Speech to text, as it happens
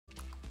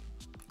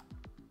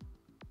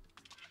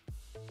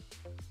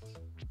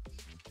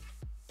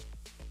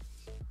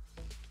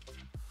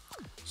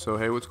So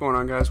hey, what's going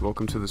on, guys?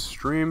 Welcome to the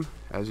stream.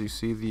 As you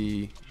see,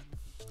 the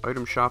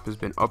item shop has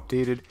been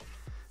updated.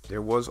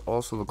 There was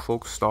also the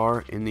cloak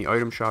star in the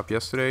item shop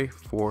yesterday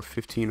for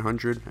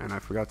 1500, and I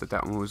forgot that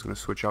that one was going to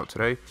switch out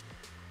today.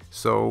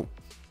 So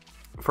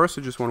first,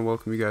 I just want to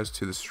welcome you guys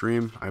to the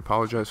stream. I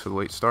apologize for the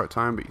late start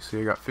time, but you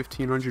see I got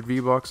 1500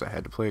 V-Bucks. I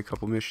had to play a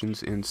couple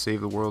missions in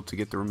Save the World to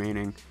get the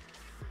remaining,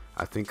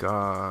 I think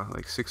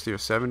like 60 or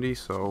 70.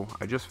 So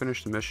I just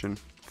finished the mission,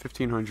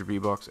 1500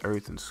 V-Bucks,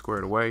 everything's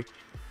squared away.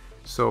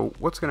 So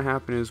what's going to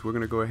happen is we're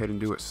going to go ahead and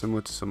do it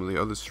similar to some of the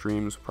other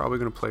streams. Probably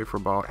going to play for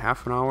about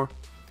half an hour.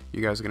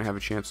 You guys are going to have a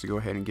chance to go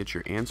ahead and get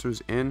your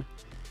answers in.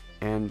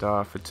 And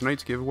for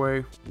tonight's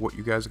giveaway, what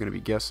you guys are going to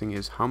be guessing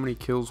is how many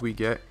kills we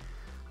get,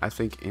 I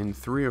think, in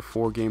 3 or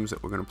 4 games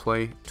that we're going to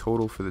play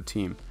total for the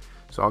team.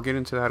 So I'll get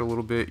into that a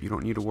little bit. You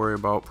don't need to worry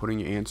about putting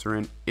your answer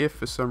in. If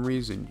for some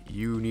reason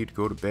you need to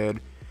go to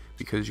bed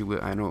because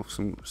I know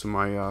some of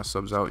my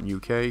subs out in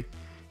UK,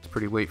 it's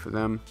pretty late for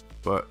them.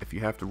 But if you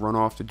have to run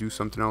off to do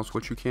something else,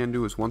 what you can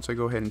do is once I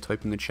go ahead and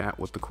type in the chat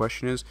what the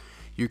question is,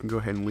 you can go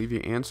ahead and leave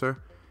your answer,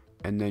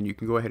 and then you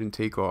can go ahead and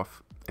take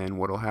off. And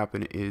what will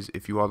happen is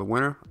if you are the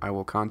winner, I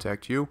will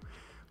contact you.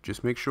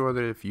 Just make sure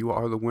that if you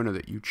are the winner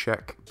that you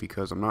check,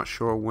 because I'm not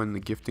sure when the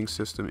gifting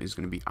system is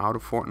going to be out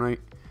of Fortnite.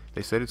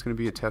 They said it's going to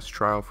be a test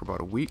trial for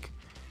about a week,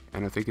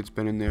 and I think it's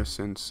been in there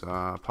since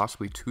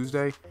possibly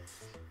Tuesday.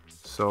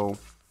 So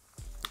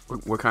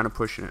we're kind of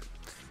pushing it.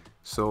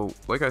 So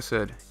like I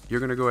said,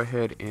 you're going to go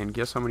ahead and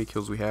guess how many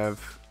kills we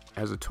have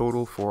as a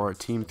total for our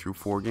team through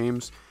 4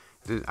 games.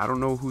 I don't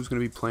know who's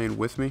going to be playing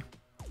with me,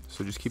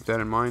 so just keep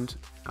that in mind.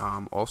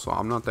 Also,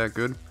 I'm not that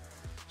good.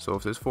 So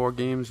if there's 4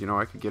 games, you know,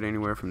 I could get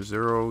anywhere from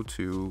 0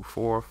 to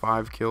 4,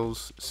 5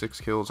 kills, 6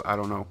 kills, I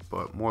don't know.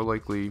 But more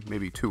likely,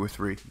 maybe 2 or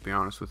 3, to be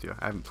honest with you.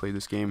 I haven't played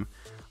this game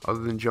other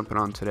than jumping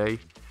on today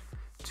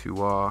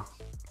to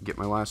get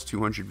my last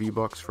 200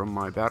 V-Bucks from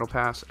my battle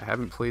pass. I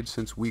haven't played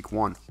since week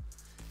 1.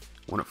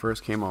 When it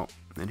first came out,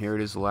 and here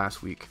it is the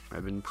last week.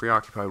 I've been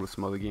preoccupied with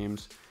some other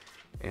games,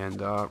 and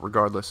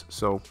regardless,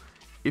 so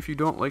if you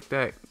don't like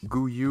that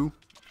Guan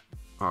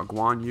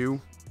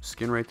Yu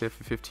skin right there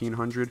for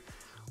 1500,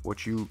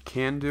 what you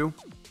can do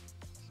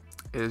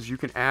is you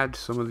can add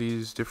some of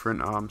these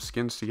different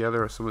skins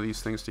together, or some of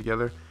these things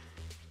together,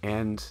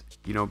 and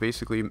you know,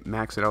 basically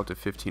max it out to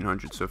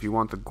 1500. So if you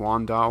want the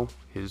Guandao,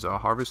 his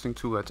harvesting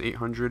tool, that's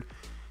 800.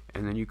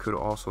 And then you could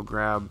also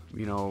grab,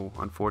 you know,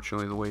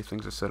 unfortunately the way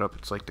things are set up,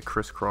 it's like the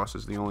crisscross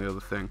is the only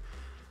other thing.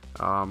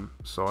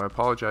 So I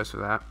apologize for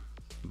that,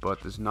 but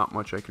there's not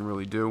much I can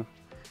really do.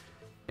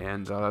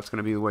 And that's going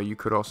to be the way. You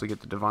could also get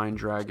the Divine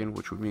Dragon,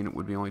 which would mean it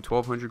would be only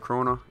 1200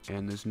 krona,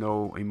 and there's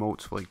no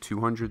emotes for like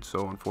 200.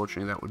 So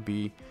unfortunately that would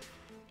be,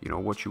 you know,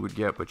 what you would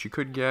get. But you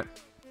could get,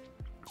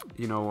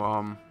 you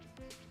know,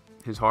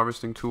 his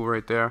harvesting tool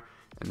right there,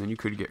 and then you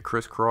could get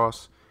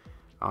crisscross.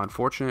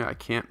 Unfortunately, I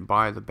can't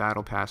buy the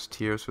battle pass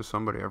tiers for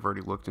somebody. I've already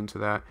looked into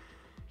that.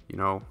 You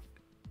know,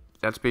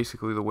 that's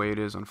basically the way it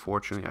is.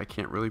 Unfortunately, I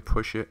can't really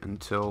push it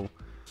until,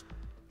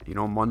 you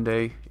know,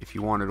 Monday. If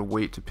you wanted to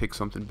wait to pick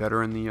something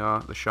better in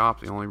the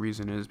shop, the only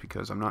reason is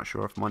because I'm not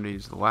sure if Monday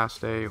is the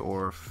last day,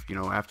 or if, you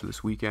know, after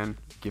this weekend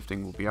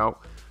gifting will be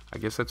out. I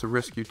guess that's a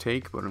risk you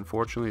take, but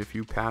unfortunately, if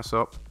you pass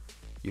up,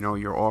 you know,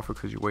 your offer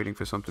because you're waiting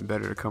for something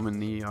better to come in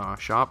the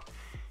shop,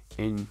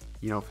 and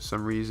you know, for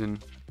some reason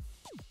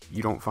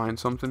you don't find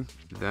something,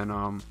 then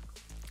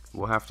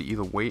we'll have to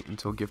either wait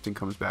until gifting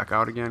comes back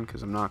out again,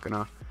 because I'm not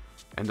gonna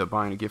end up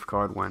buying a gift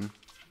card when,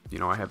 you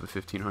know, I have the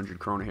 1500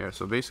 krona here.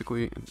 So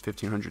basically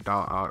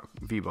 1500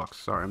 V-Bucks.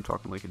 Sorry, I'm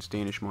talking like it's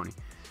Danish money.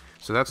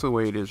 So that's the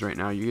way it is right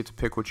now. You get to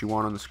pick what you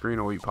want on the screen,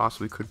 or you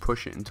possibly could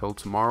push it until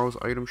tomorrow's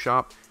item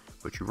shop,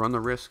 but you run the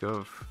risk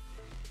of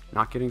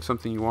not getting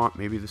something you want.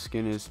 Maybe the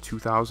skin is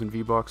 2000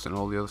 V-Bucks and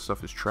all the other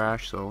stuff is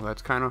trash. So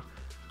that's kind of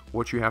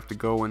what you have to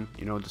go and,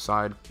 you know,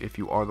 decide if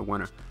you are the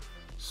winner.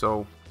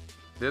 So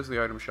there's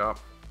the item shop.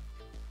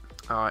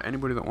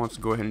 Anybody that wants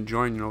to go ahead and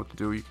join, you know what to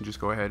do. You can just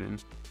go ahead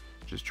and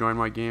just join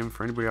my game.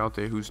 For anybody out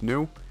there who's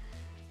new,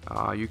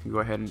 you can go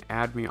ahead and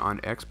add me on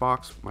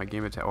Xbox, my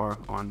game or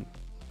on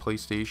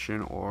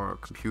PlayStation or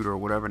computer or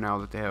whatever, now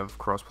that they have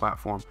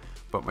cross-platform.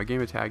 But my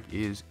gamer tag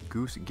is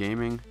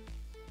GooseGaming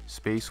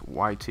space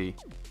YT,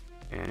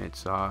 and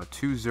it's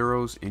 2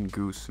 zeros in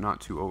Goose,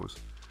 not 2 O's.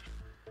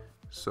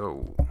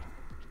 So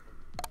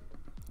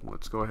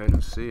let's go ahead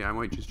and see. I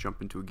might just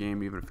jump into a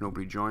game even if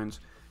nobody joins,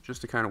 just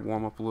to kind of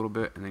warm up a little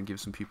bit and then give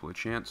some people a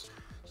chance.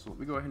 So let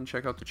me go ahead and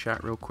check out the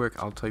chat real quick.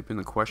 I'll type in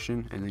the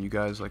question, and then you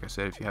guys, like I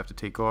said, if you have to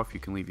take off, you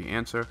can leave your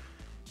answer.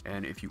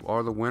 And if you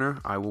are the winner,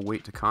 I will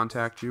wait to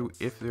contact you.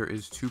 If there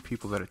is 2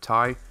 people that are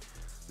tie,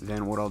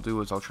 then what I'll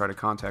do is I'll try to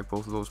contact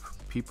both of those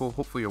people.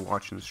 Hopefully you're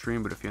watching the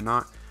stream, but if you're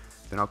not,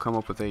 then I'll come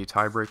up with a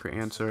tiebreaker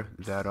answer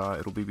that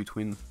it'll be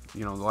between,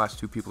 you know, the last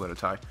 2 people that are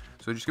tied.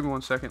 So just give me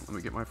 1 second. Let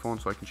me get my phone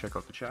so I can check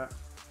out the chat.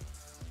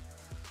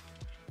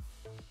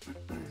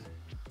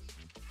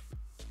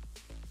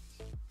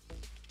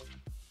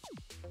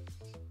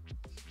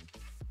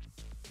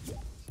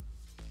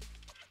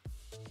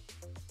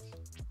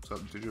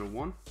 What's up, Digital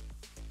One?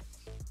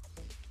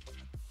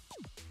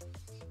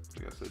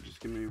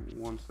 Just give me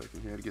 1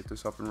 second here to get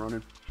this up and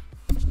running.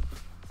 Can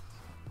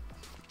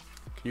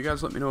you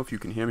guys let me know if you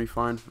can hear me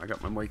fine? I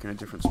got my mic in a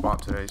different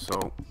spot today,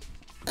 so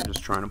I'm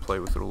just trying to play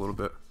with it a little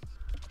bit.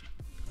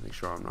 Make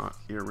sure I'm not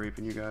ear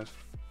raping you guys.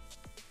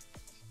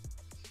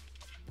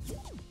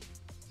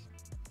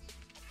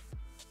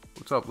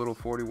 What's up, little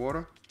 40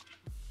 water?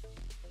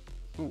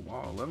 Oh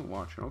wow, 11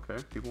 watching. Okay,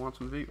 people want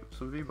some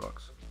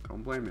V-Bucks.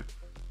 Don't blame you.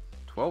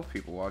 12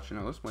 people watching.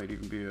 Now this might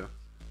even be an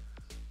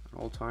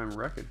all-time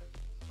record.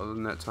 Other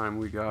than that time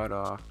we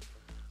got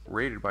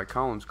raided by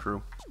Colin's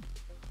crew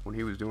when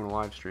he was doing a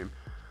live stream.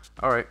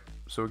 Alright,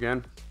 so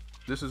again,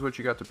 this is what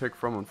you got to pick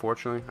from.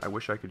 Unfortunately, I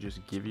wish I could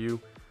just give you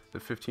the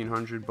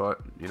 1500, but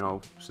you know,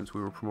 since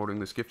we were promoting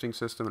this gifting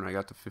system and I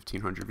got the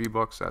 1500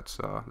 V-Bucks, that's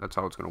how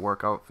it's going to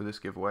work out for this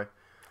giveaway.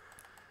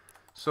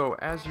 So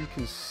as you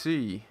can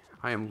see,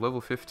 I am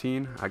level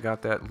 15. I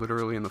got that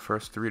literally in the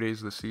first 3 days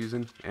of the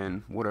season,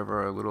 and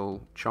whatever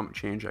little chump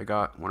change I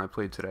got when I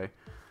played today.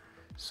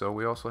 So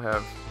we also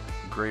have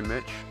Gray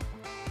Mitch,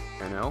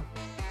 NL.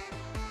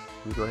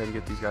 Let me go ahead and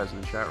get these guys in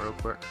the chat real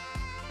quick.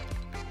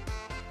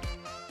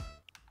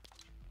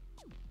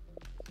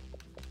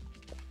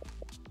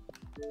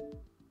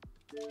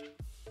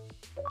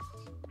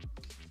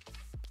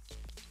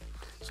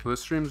 So this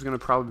stream is going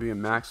to probably be a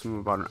maximum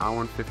of about an hour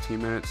and 15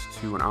 minutes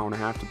to an hour and a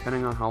half,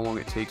 depending on how long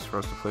it takes for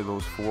us to play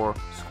those 4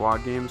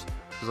 squad games.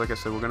 Because like I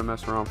said, we're going to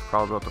mess around for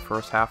probably about the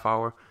first half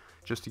hour,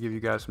 just to give you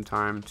guys some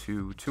time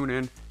to tune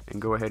in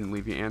and go ahead and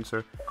leave your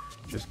answer.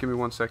 Just give me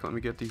 1 second, let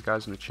me get these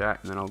guys in the chat,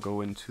 and then I'll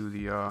go into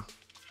the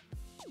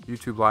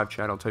YouTube live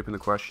chat. I'll type in the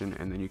question,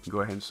 and then you can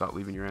go ahead and start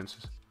leaving your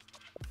answers.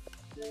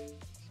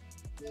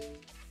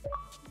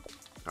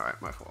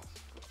 Alright, my fault.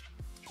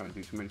 Trying to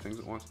do too many things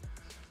at once.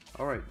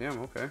 Alright, damn,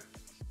 okay.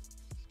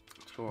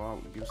 So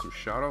I'll give some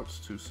shout outs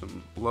to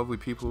some lovely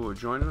people who are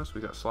joining us.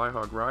 We got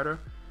Slyhog Rider,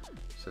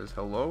 says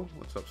hello.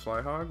 What's up,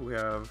 Slyhog? We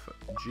have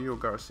Gio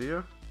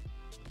Garcia,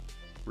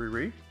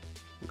 Riri.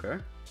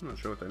 Okay, I'm not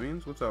sure what that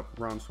means. What's up,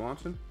 Ron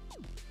Swanson?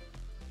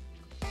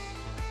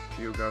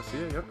 Gio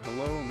Garcia, yep.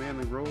 Hello,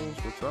 Manly Rolls.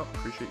 What's up?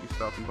 Appreciate you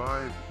stopping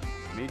by.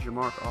 Major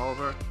Mark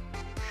Oliver.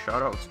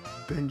 Shout outs,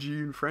 Benji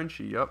and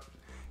Frenchie. Yep.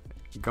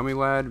 Gummy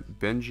Lad,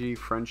 Benji,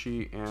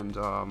 Frenchie, and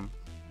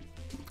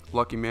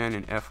Lucky Man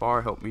and FR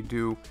helped me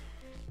do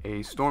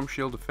a Storm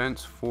Shield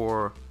Defense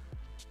for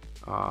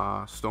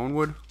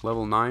Stonewood,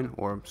 level 9,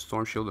 or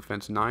Storm Shield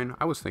Defense 9.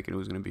 I was thinking it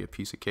was going to be a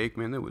piece of cake,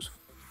 man. There was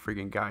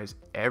friggin' guys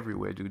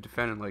everywhere, dude,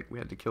 defending. Like, we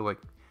had to kill, like,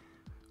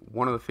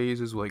 one of the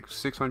phases, like,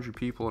 600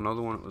 people.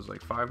 Another one, it was,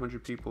 like,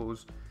 500 people. It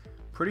was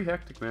pretty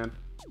hectic, man.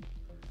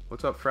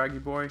 What's up,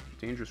 Fraggy Boy?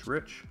 Dangerous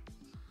Rich.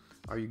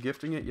 Are you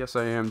gifting it? Yes,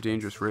 I am,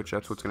 Dangerous Rich.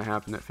 That's what's going to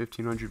happen. That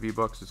 1500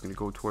 V-Bucks is going to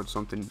go towards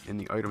something in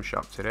the item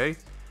shop today.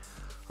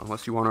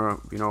 Unless you want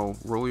to, you know,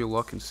 roll your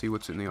luck and see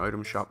what's in the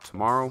item shop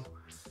tomorrow.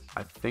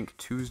 I think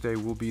Tuesday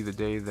will be the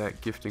day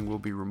that gifting will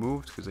be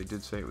removed, because they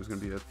did say it was going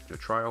to be a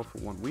trial for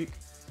 1 week.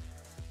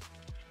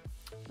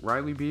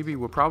 Riley BB,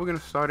 we're probably going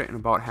to start it in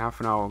about half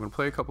an hour. We're going to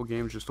play a couple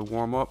games just to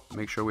warm up,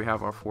 make sure we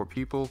have our 4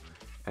 people,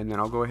 and then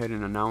I'll go ahead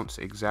and announce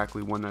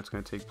exactly when that's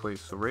going to take place.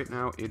 So right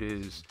now it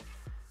is,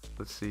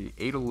 let's see,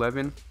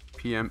 8:11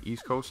 p.m.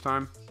 East Coast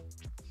time.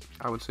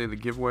 I would say the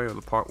giveaway, or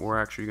the part where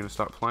we're actually going to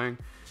start playing,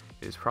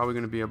 is probably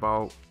going to be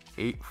about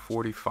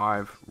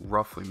 8:45,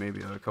 roughly,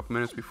 maybe a couple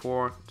minutes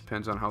before.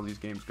 Depends on how these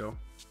games go.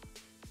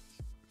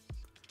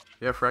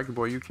 Yeah, Fraggy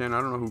Boy, you can.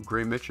 I don't know who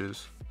Gray Mitch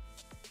is.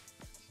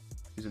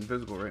 He's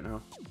invisible right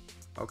now.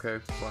 Okay,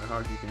 Fly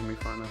Hog, you can hear me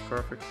fine. That's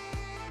perfect.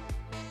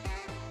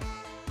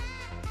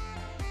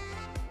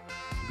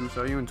 Goose,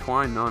 are you in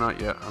Twine? No, not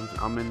yet.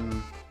 I'm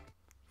in,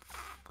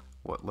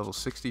 what, level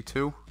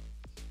 62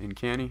 in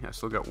Canny. I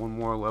still got one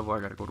more level. I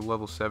got to go to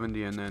level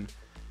 70, and then,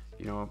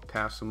 you know,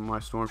 pass some of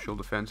my Storm Shield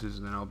defenses,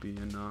 and then I'll be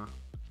in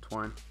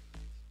Twine.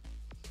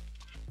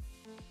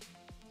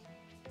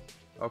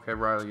 Okay,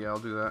 Riley, yeah, I'll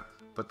do that.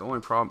 But the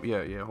only problem,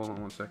 yeah, hold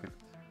on 1 second.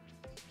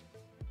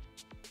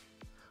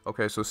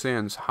 Okay, so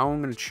Sans, how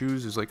I'm going to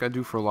choose is like I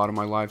do for a lot of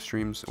my live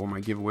streams or my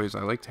giveaways.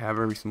 I like to have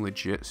everything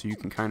legit so you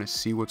can kind of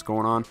see what's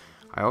going on.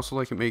 I also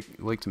like to make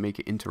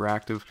it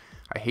interactive.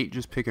 I hate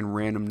just picking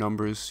random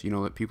numbers, you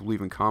know, that people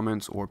leave in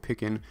comments, or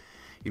picking,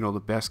 you know, the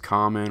best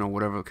comment or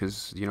whatever,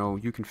 because, you know,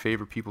 you can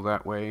favor people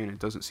that way and it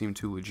doesn't seem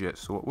too legit.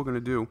 So what we're going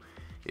to do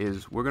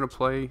is we're going to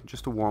play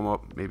just to warm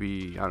up,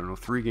 maybe, I don't know,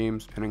 3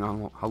 games, depending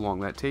on how long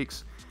that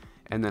takes.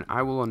 And then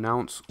I will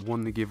announce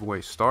when the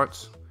giveaway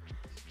starts.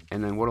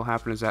 And then what will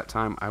happen is that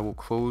time I will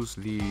close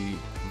the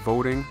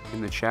voting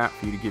in the chat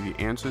for you to give your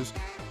answers.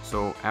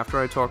 So after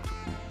I talk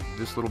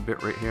this little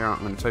bit right here, I'm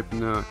going to type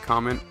in the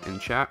comment in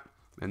chat,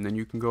 and then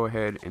you can go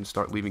ahead and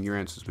start leaving your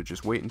answers. But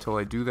just wait until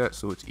I do that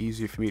so it's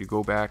easier for me to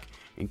go back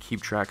and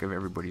keep track of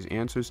everybody's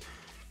answers.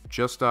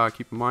 Just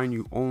keep in mind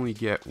you only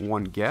get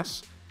 1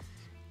 guess.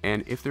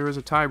 And if there is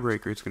a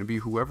tiebreaker, it's going to be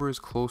whoever is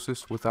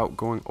closest without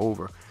going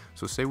over.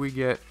 So say we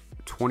get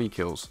 20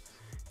 kills,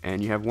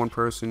 and you have one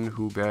person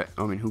who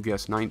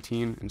guessed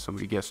 19 and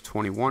somebody guessed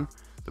 21.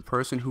 The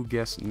person who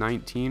guessed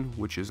 19,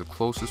 which is the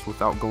closest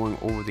without going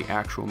over the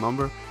actual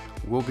number,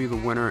 will be the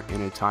winner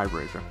in a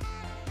tiebreaker.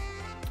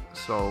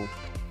 So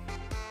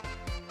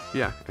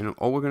yeah, and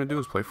all we're going to do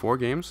is play 4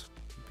 games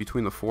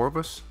between the 4 of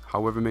us.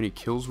 However many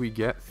kills we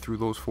get through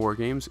those 4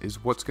 games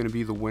is what's going to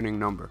be the winning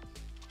number.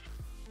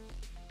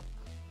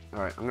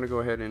 Alright, I'm going to go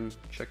ahead and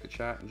check the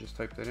chat and just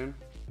type that in.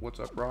 What's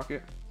up,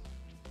 Rocket?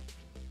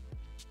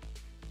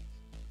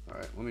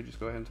 Alright, let me just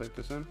go ahead and type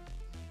this in.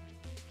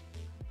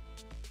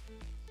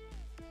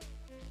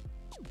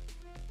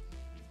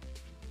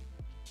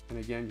 And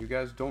again, you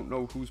guys don't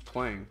know who's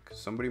playing, because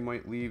somebody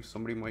might leave,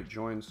 somebody might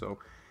join, so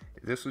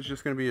this is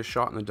just going to be a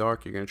shot in the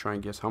dark. You're going to try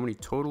and guess how many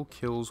total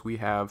kills we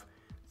have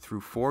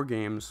through 4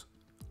 games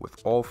with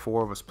all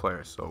 4 of us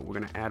players. So we're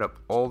going to add up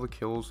all the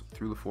kills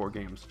through the 4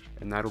 games,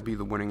 and that'll be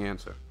the winning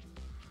answer.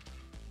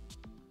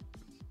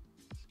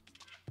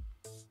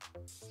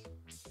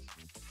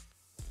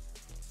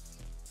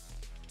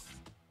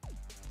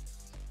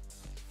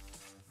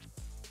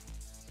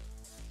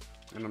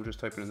 And I'm just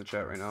typing in the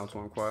chat right now, so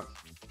I'm quiet.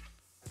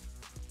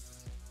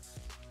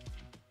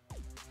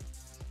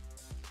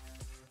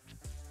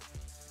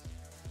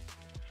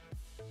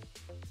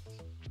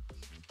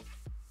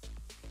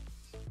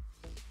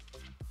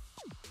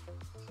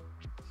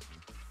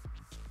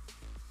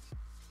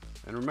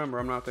 And remember,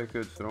 I'm not that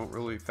good, so don't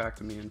really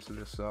factor me into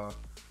this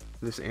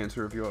this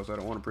answer of yours. I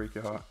don't want to break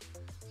your heart.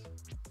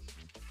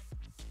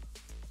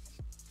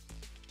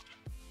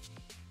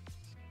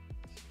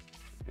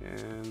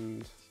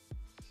 And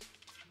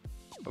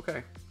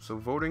okay, so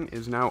voting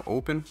is now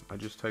open. I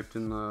just typed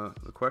in the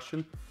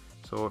question.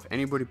 So if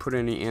anybody put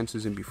any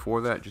answers in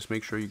before that, just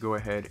make sure you go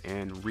ahead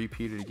and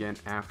repeat it again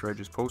after I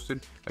just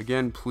posted.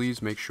 Again,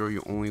 please make sure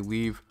you only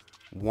leave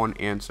 1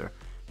 answer.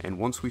 And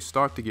once we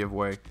start the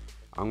giveaway,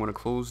 I'm going to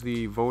close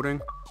the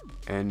voting,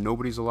 and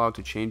nobody's allowed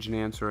to change an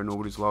answer, and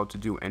nobody's allowed to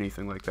do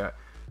anything like that.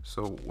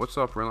 So what's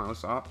up,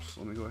 Relentless Ops?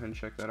 Let me go ahead and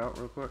check that out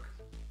real quick.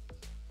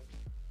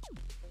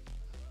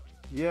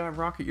 Yeah,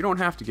 Rocket, you don't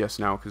have to guess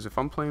now, because if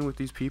I'm playing with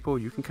these people,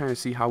 you can kind of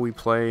see how we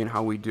play and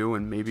how we do,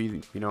 and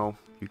maybe, you know,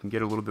 you can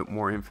get a little bit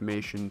more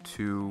information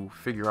to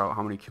figure out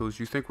how many kills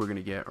you think we're going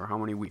to get, or how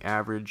many we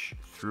average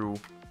through,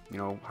 you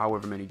know,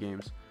 however many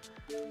games.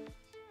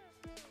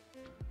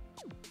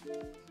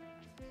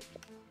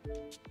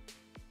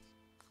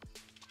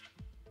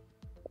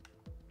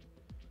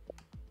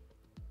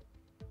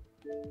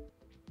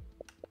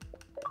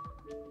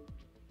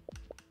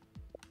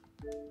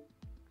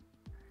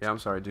 Yeah, I'm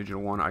sorry,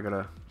 Digital One. I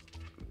gotta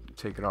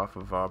take it off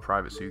of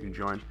private so you can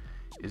join.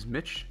 Is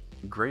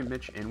Gray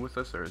Mitch in with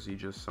us, or is he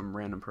just some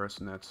random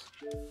person that's...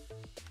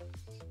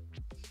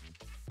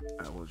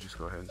 we'll just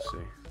go ahead and see.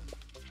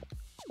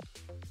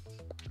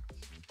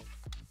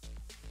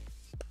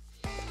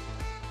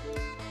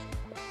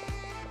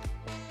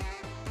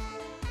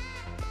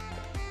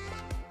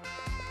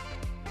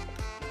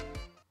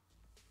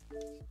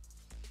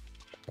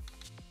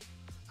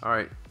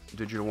 Alright,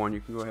 Digital One, you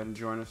can go ahead and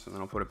join us, and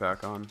then I'll put it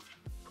back on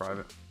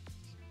private.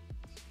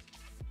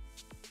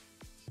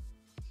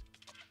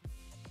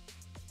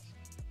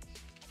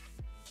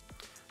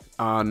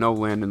 No,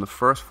 Landon, the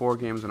first 4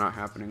 games are not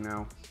happening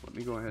now. Let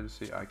me go ahead and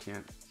see. You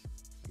can't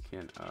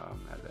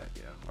add that.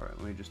 Yeah, alright,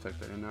 let me just type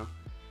that in now.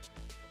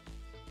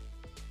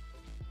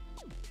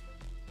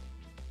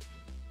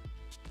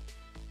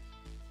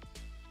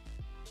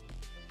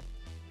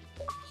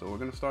 So we're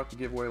going to start the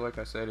giveaway. Like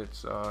I said,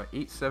 it's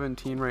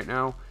 8:17 right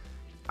now.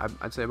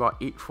 I'd say about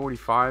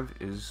 8:45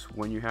 is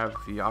when you have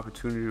the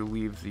opportunity to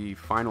leave the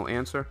final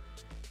answer.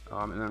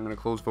 And then I'm going to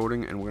close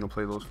voting, and we're going to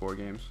play those 4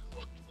 games.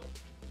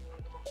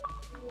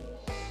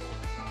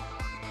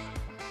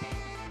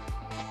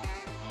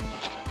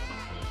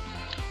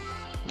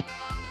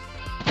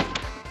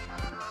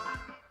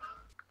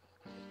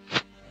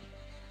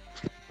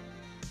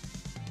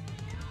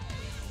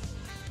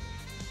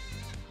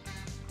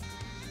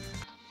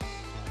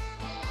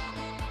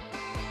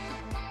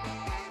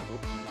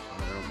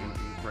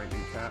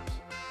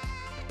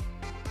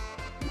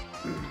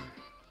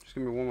 Just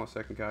give me 1 more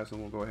second, guys,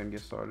 and we'll go ahead and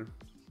get started.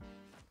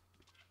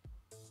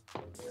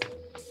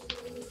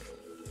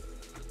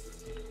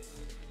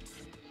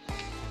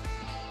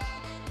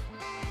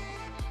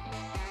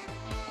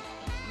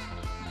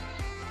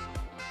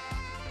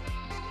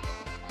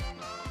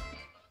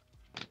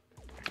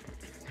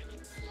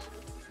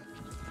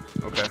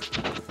 Okay,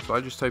 so I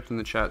just typed in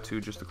the chat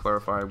too, just to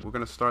clarify. We're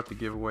going to start the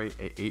giveaway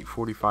at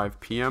 8:45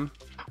 p.m.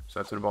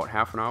 So that's in about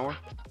half an hour.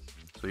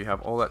 So you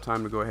have all that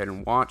time to go ahead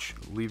and watch,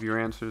 leave your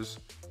answers,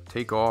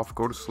 take off,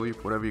 go to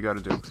sleep, whatever you got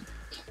to do.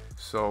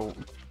 So,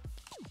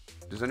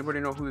 does anybody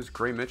know who this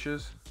Gray Mitch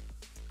is?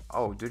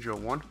 Oh, Digital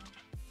One?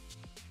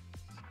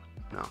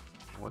 No.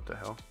 What the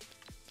hell?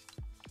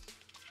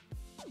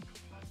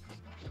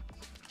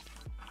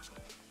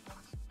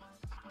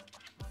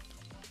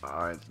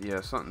 Alright,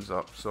 yeah, something's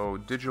up. So,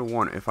 Digital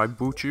One, if I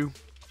boot you,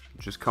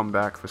 just come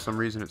back. For some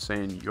reason, it's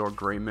saying you're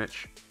Gray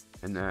Mitch,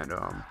 and that,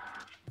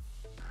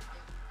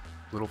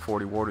 Little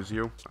 40 Ward is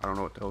you. I don't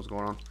know what the hell's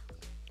going on.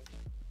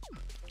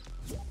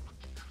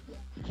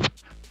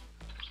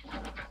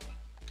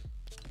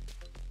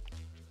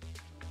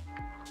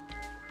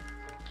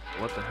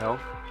 What the hell?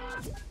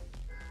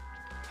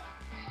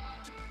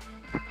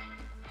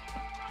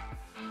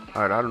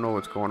 Alright, I don't know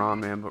what's going on,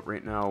 man, but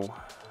right now,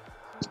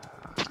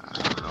 I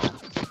don't know.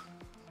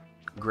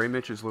 Gray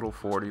Mitch is Little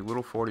 40.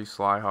 Little 40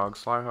 Sly Hog.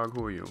 Sly Hog,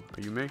 who are you?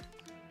 Are you me?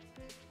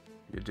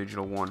 You're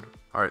Digital 1.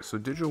 Alright, so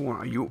Digital 1,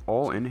 are you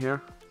all in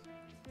here?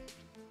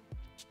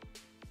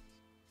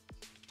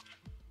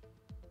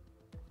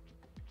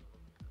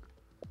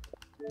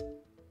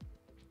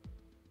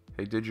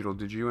 Hey, Digital,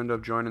 did you end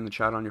up joining the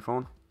chat on your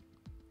phone?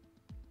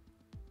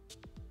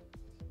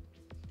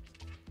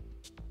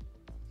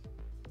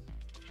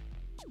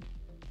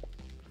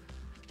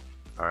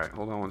 Alright,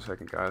 hold on one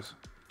second, guys.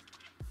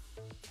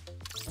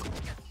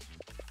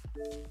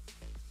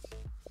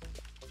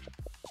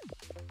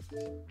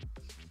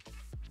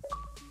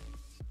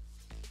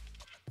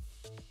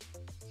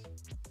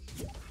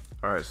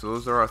 Alright, so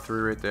those are our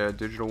three right there.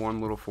 Digital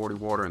 1, Little 40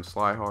 Water, and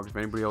Sly Hog. If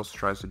anybody else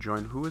tries to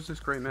join, who is this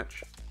Gray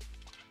Mitch?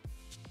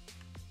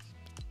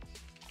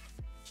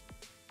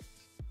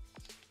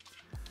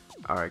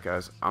 Alright,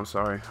 guys, I'm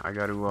sorry. I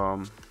got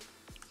to,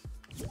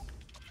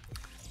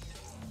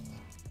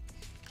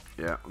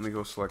 yeah, let me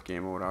go select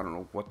game mode. I don't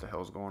know what the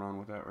hell's going on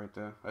with that right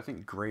there. I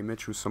think Gray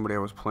Mitch was somebody I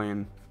was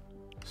playing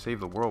Save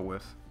the World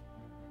with.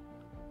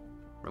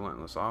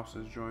 Relentless Ops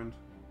has joined.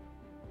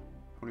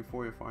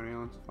 24, your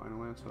final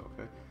answer,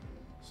 okay.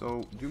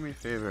 So, do me a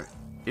favor.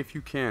 If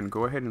you can,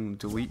 go ahead and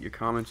delete your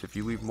comments if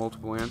you leave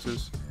multiple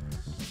answers.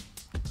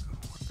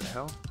 What the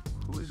hell?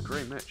 Who is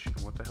Gray Mitch?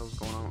 What the hell's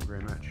going on with Gray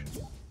Mitch?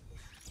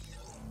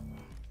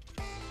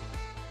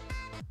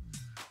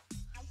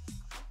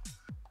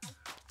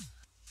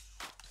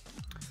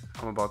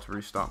 I'm about to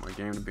restart my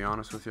game, to be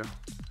honest with you.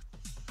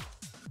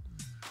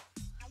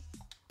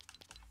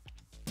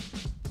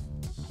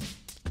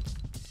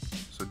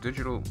 So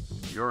Digital,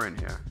 you're in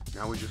here.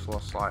 Now we just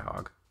lost Sly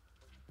Hog.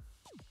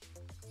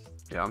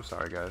 Yeah, I'm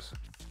sorry, guys.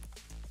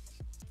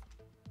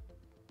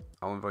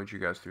 I'll invite you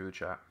guys through the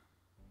chat.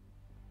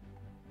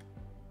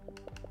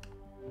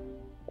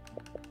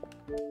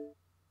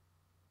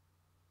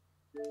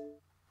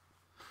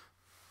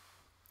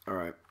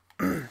 Alright.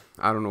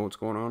 I don't know what's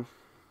going on.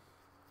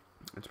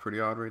 It's pretty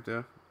odd right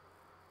there.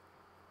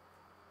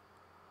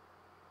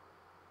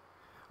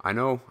 I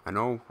know,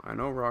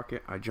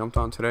 Rocket. I jumped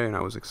on today and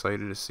I was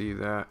excited to see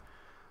that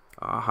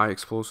High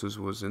Explosives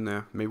was in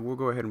there. Maybe we'll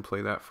go ahead and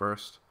play that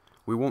first.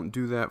 We won't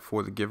do that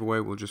for the giveaway.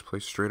 We'll just play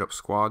straight up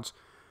squads.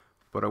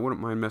 But I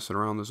wouldn't mind messing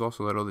around. There's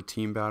also that other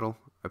team battle.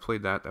 I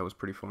played that. That was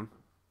pretty fun.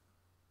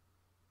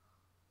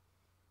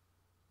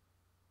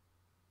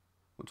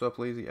 What's up,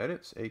 Lazy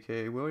Edits,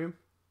 aka William?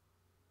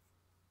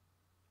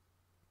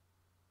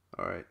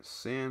 Alright,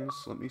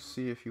 Sans, let me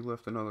see if you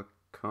left another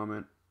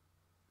comment.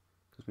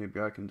 Because maybe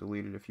I can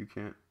delete it if you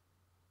can't.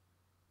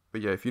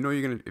 But yeah, if you know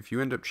if you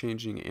end up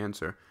changing the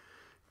answer,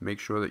 make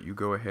sure that you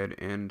go ahead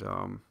and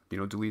you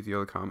know, delete the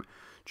other comment.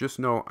 Just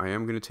know I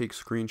am going to take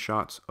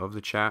screenshots of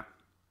the chat.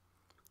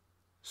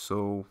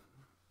 So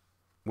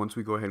once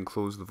we go ahead and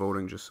close the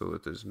voting, just so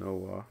that there's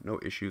no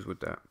issues with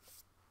that.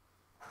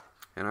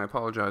 And I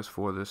apologize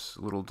for this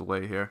little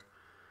delay here.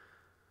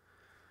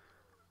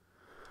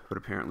 But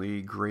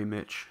apparently Gray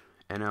Mitch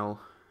NL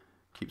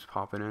keeps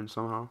popping in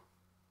somehow.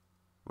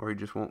 Or he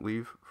just won't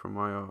leave from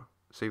my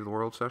Save the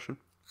World session.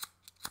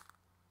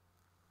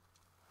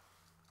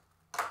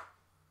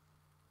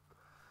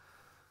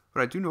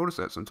 But I do notice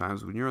that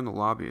sometimes when you're in the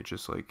lobby, it's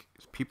just like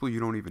people you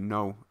don't even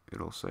know,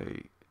 it'll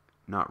say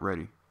not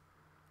ready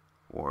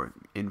or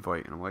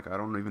invite. And I'm like, I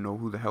don't even know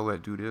who the hell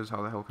that dude is.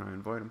 How the hell can I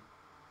invite him?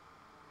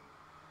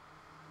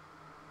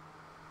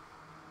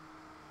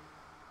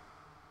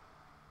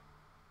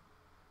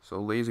 So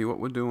Lazy, what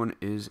we're doing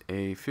is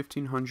a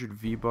 1500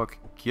 V-Buck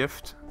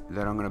gift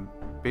that I'm going to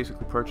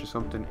basically purchase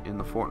something in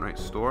the Fortnite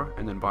store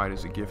and then buy it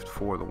as a gift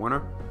for the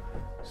winner.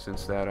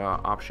 Since that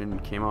option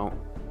came out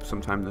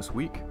sometime this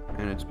week,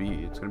 and it's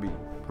going to be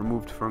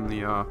removed from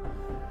the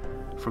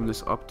from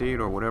this update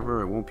or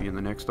whatever. It won't be in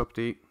the next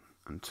update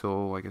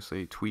until, I guess,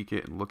 they tweak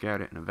it and look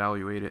at it and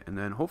evaluate it, and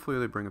then hopefully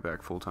they bring it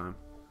back full time.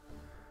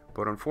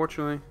 But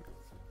unfortunately,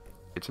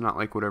 it's not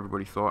like what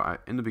everybody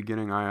thought. In the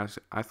beginning, I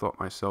thought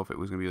myself it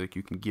was going to be like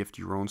you can gift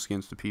your own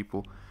skins to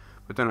people.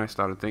 But then I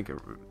started thinking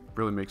it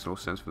really makes no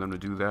sense for them to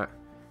do that.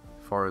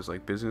 As far as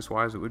like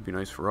business-wise, it would be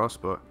nice for us,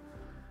 but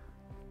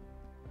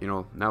you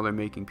know, now they're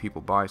making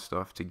people buy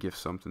stuff to gift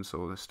something,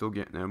 so they're still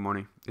getting their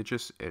money.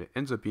 It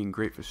ends up being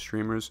great for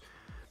streamers,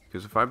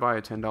 because if I buy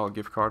a $10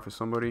 gift card for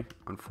somebody,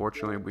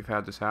 unfortunately, we've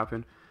had this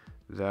happen,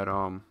 that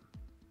I'm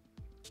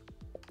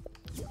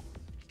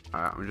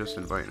just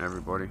inviting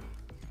everybody.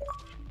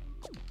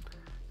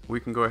 We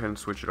can go ahead and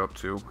switch it up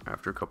too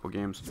after a couple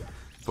games,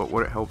 but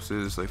what it helps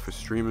is like for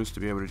streamers to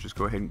be able to just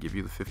go ahead and give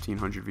you the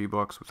 1500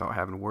 V-Bucks without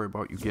having to worry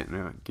about you getting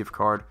a gift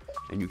card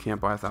and you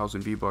can't buy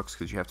 1000 V-Bucks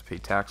because you have to pay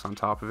tax on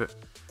top of it.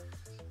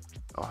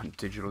 Oh, and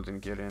Digital didn't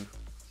get in.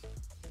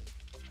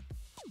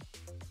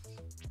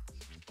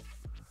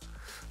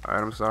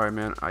 Alright, I'm sorry,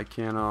 man. I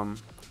can't,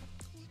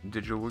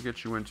 Digital, we'll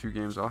get you in 2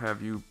 games. I'll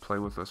have you play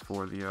with us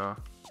for the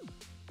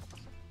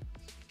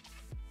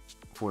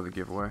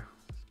giveaway.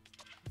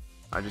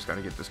 I just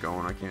gotta get this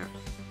going. I can't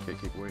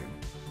keep waiting.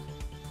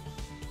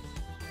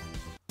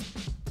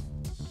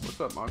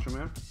 What's up, Macho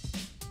Man?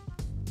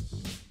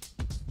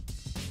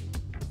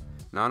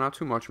 Nah, not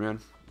too much, man.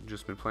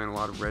 Just been playing a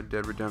lot of Red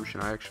Dead Redemption.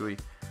 I actually,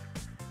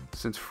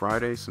 since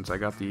Friday, since I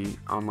got the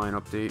online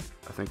update,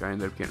 I think I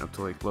ended up getting up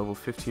to like level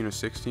 15 or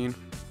 16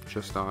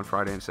 just on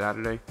Friday and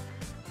Saturday.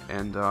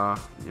 And,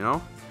 you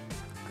know,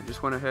 I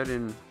just went ahead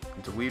and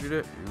deleted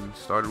it and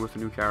started with a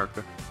new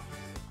character.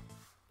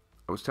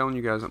 I was telling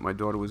you guys that my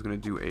daughter was going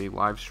to do a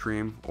live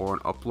stream or an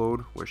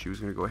upload where she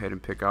was going to go ahead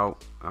and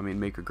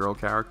make a girl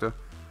character.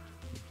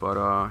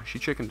 But she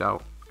chickened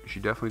out. She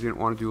definitely didn't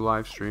want to do a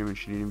live stream, and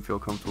she didn't even feel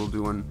comfortable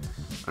doing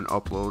an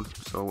upload.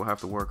 So we'll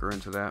have to work her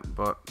into that.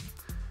 But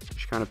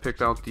she kind of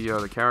picked out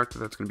the character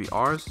that's going to be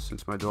ours,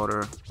 since my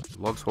daughter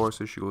loves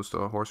horses. She goes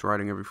to horse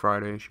riding every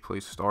Friday. She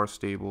plays Star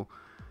Stable,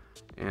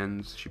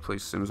 and she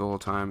plays Sims all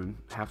the time, and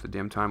half the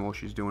damn time all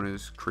she's doing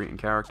is creating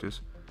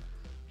characters.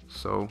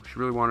 So she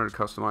really wanted to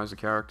customize the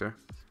character.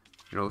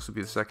 You know, this would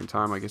be the second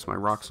time, I guess, my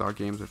Rockstar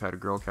games I've had a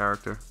girl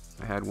character.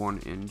 I had one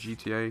in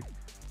GTA,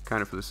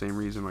 kind of for the same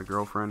reason. My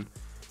girlfriend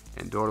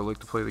and daughter like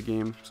to play the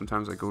game.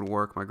 Sometimes I go to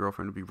work, my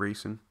girlfriend would be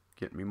racing,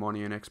 getting me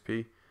money and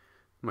XP.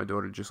 My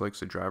daughter just likes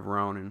to drive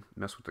around and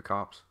mess with the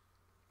cops.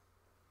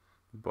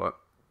 But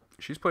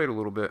she's played a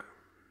little bit.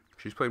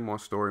 She's played more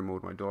story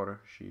mode, my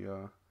daughter. She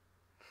a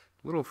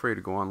little afraid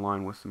to go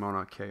online with the amount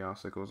of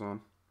chaos that goes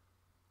on.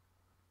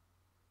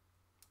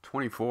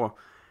 24.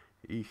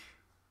 Eesh.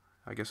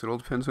 I guess it all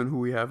depends on who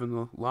we have in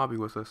the lobby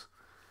with us.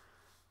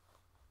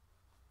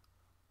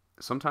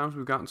 Sometimes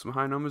we've gotten some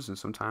high numbers, and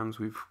sometimes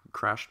we've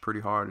crashed pretty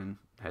hard and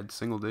had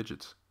single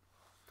digits.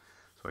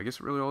 So I guess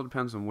it really all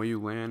depends on where you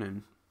land,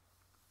 and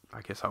I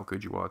guess how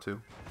good you are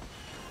too.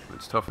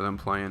 It's tough for them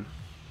playing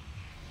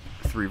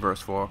 3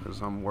 versus 4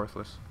 because I'm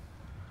worthless.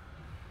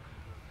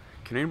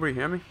 Can anybody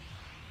hear me?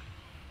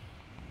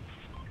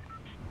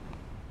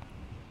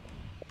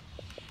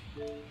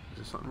 Is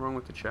there something wrong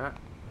with the chat?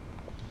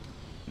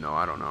 No,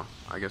 I don't know.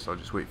 I guess I'll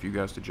just wait for you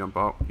guys to jump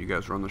out. You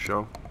guys run the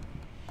show.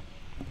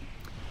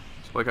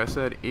 So like I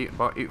said,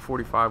 about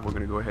 8:45 we're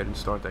going to go ahead and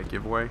start that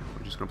giveaway.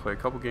 We're just going to play a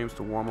couple games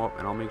to warm up,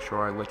 and I'll make sure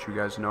I let you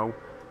guys know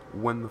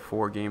when the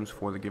 4 games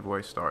for the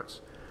giveaway starts.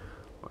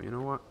 Well, you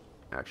know what?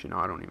 Actually, no,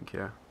 I don't even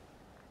care.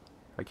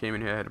 I came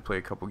in here, I had to play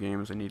a couple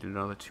games. I needed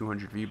another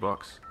 200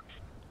 V-Bucks.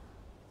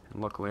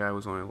 And luckily I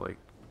was only like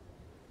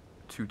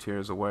 2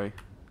 tiers away.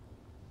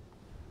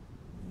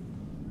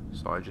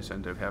 So I just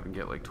ended up having to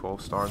get like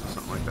 12 stars or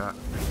something like that.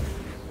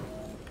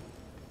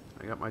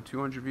 I got my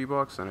 200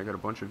 V-Bucks, and I got a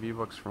bunch of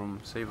V-Bucks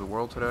from Save the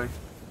World today.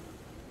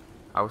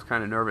 I was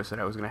kind of nervous that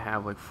I was going to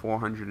have like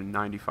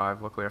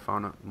 495. Luckily I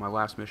found out my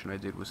last mission I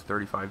did was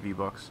 35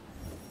 V-Bucks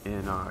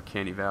in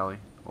Candy Valley.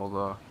 All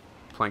the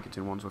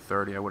Plankerton ones were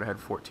 30. I would have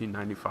had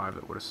 1495.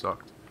 That would have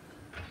sucked.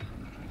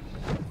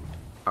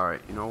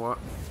 Alright, you know what?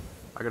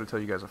 I got to tell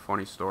you guys a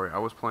funny story. I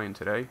was playing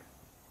today.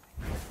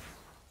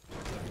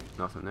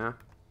 Nothing there.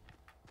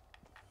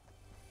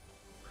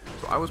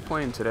 So I was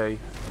playing today,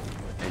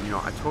 and you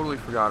know, I totally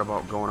forgot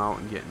about going out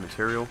and getting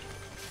material.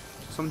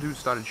 Some dude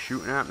started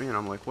shooting at me, and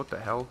I'm like, what the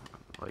hell?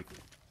 Like,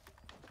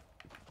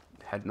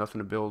 had nothing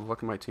to build.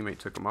 Luckily my teammate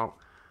took him out.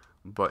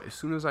 But as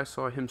soon as I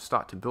saw him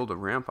start to build a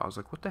ramp, I was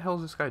like, what the hell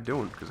is this guy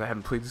doing? Because I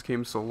haven't played this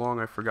game so long,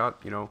 I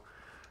forgot, you know,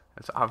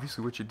 that's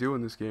obviously what you do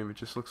in this game. It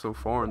just looks so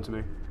foreign to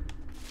me.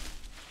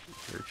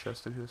 Is there a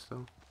chest in here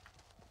still?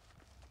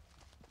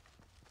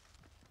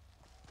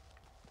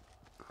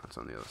 That's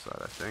on the other side,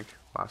 I think.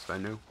 Last I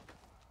knew.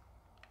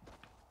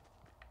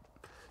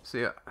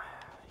 See,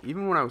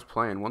 even when I was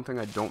playing, one thing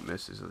I don't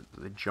miss is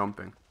the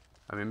jumping.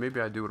 I mean, maybe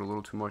I do it a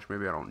little too much,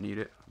 maybe I don't need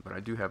it, but I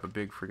do have a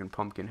big freaking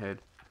pumpkin head,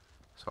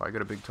 so I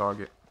got a big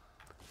target.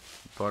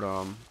 But,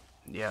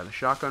 yeah, the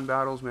shotgun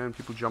battles, man,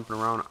 people jumping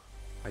around,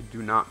 I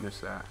do not miss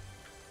that.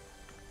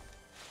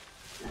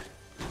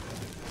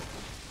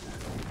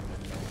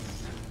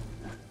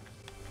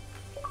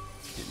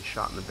 Getting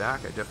shot in the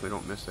back, I definitely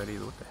don't miss that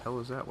either. What the hell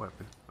is that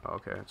weapon? Oh,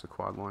 okay, it's a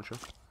quad launcher.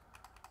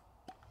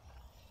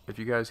 If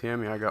you guys hear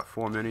me, I got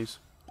 4 minis.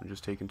 I'm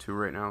just taking 2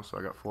 right now, so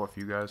I got 4 for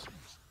you guys.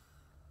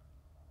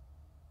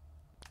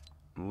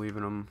 I'm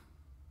leaving them.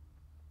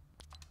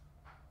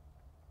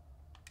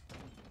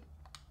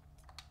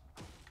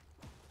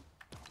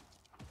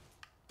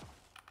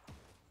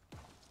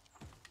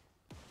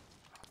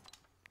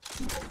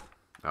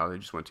 Oh, they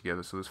just went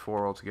together, so there's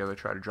 4 all together.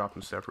 Try to drop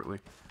them separately.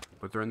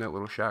 But they're in that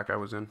little shack I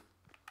was in.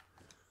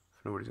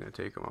 If nobody's going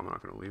to take them, I'm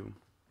not going to leave them.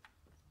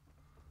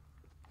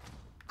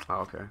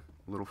 Oh, okay.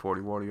 Little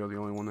 40 water, you're the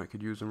only one that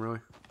could use them, really.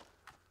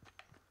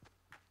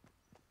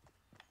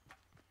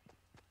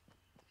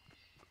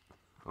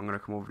 I'm going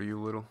to come over to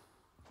you, Little.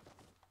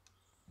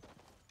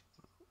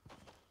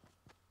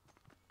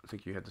 I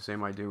think you had the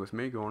same idea with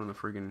me going in the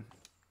friggin'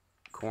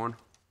 corn.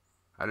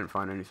 I didn't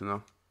find anything,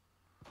 though.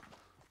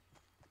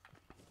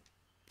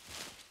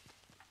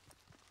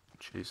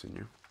 Chasing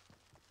you.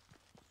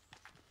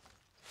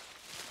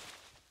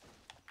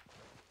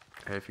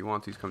 Hey, if you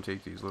want these, come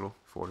take these, Little.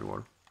 40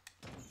 water.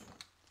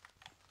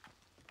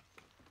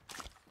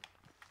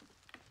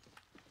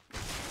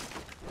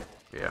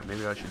 Yeah,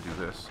 maybe I should do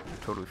this. I'm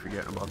totally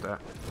forgetting about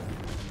that.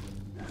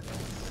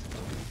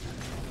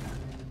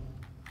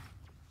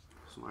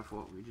 It's my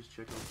fault. Let me just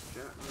check out the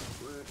chat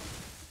real quick.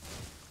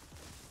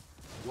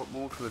 What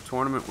mode for the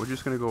tournament? We're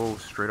just going to go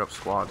straight up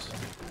squads.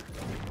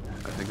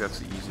 I think that's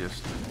the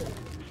easiest.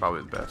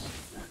 Probably the best.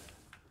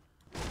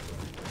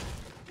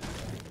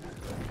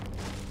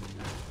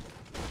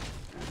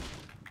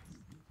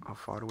 How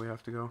far do we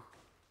have to go?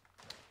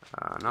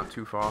 Not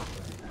too far.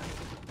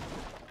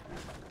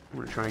 I'm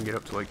going to try and get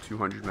up to like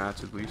 200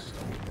 mats at least.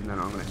 And then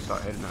I'm going to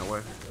start heading that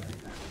way.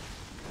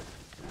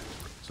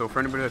 So for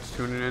anybody that's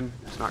tuning in,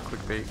 it's not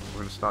clickbait. We're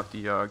going to start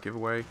the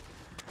giveaway.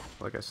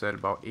 Like I said,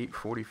 about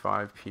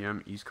 8:45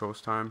 p.m. East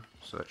Coast time.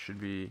 So that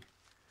should be,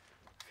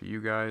 for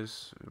you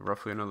guys,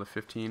 roughly another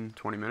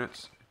 15-20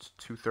 minutes. It's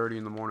 2:30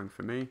 in the morning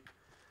for me.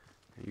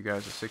 And you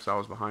guys are 6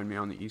 hours behind me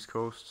on the East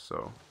Coast.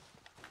 So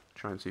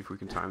try and see if we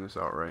can time this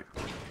out right.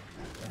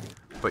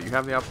 But you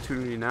have the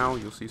opportunity now.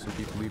 You'll see some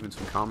people leaving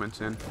some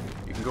comments in.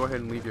 You can go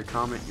ahead and leave your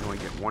comment. You only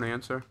get one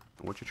answer.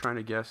 And what you're trying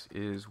to guess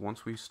is,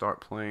 once we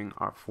start playing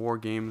our 4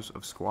 games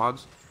of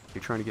squads,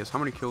 you're trying to guess how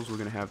many kills we're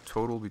going to have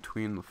total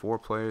between the 4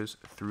 players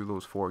through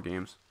those 4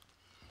 games.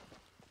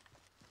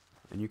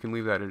 And you can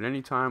leave that at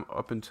any time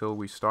up until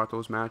we start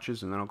those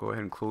matches, and then I'll go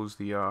ahead and close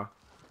the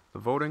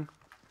voting,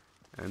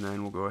 and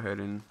then we'll go ahead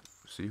and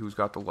see who's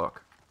got the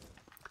luck.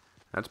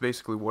 That's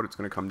basically what it's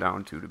going to come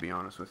down to be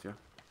honest with you.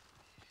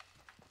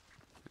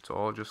 It's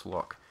all just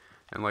luck.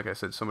 And like I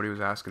said, somebody was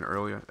asking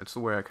earlier, it's the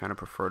way I kind of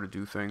prefer to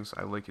do things.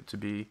 I like it to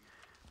be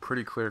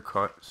pretty clear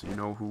cut, so you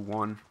know who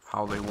won,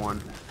 how they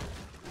won,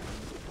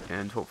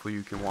 and hopefully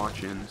you can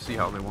watch and see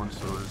how they won,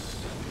 so there's,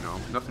 you know,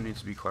 nothing needs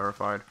to be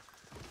clarified.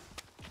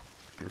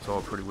 It's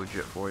all pretty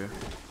legit for you.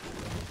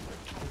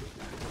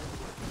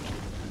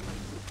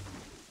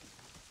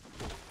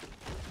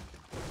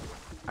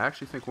 I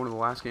actually think one of the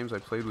last games I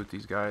played with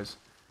these guys,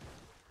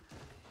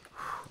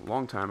 a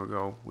long time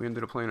ago, we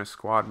ended up playing a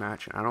squad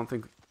match, and I don't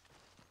think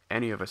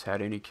any of us had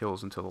any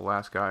kills until the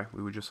last guy.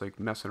 We were just like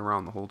messing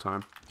around the whole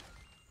time.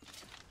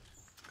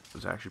 It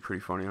was actually pretty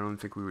funny. I don't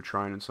think we were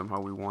trying, and somehow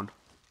we won.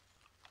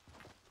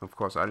 Of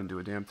course, I didn't do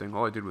a damn thing.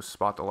 All I did was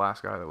spot the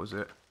last guy. That was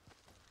it.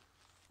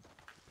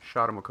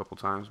 Shot him a couple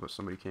times, but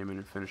somebody came in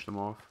and finished him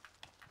off.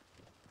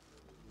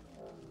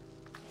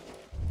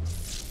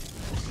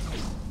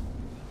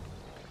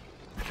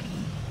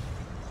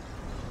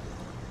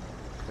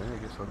 Okay, I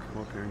guess I'll come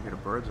up here and get a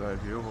bird's eye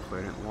view.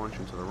 Hopefully I didn't launch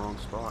into the wrong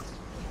spot.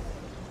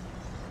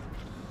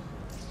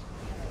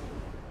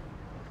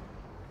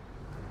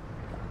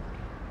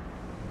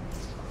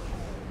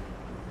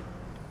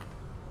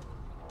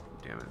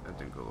 Damn it, that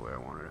didn't go the way I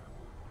wanted it.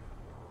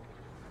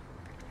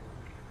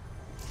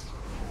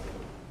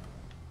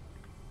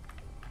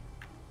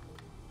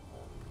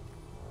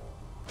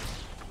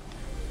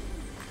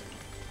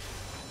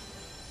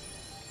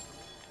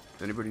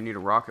 Does anybody need a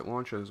rocket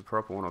launcher? There's a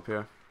purple one up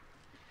here.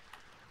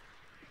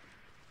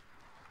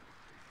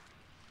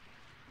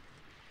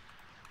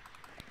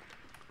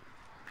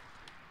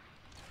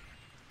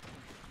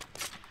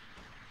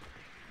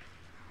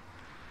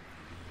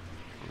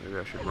 Maybe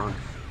I should run.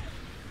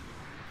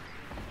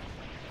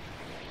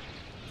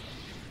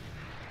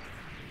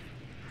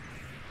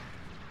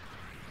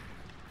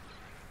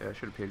 Yeah, I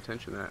should have paid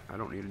attention to that. I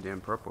don't need a damn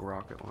purple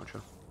rocket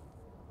launcher.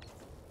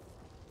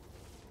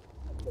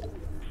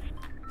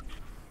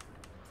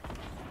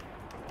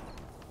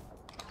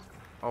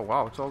 Oh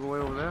wow, it's all the way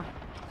over there?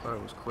 I thought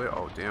it was clear.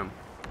 Oh damn.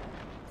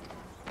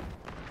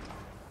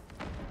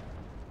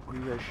 What are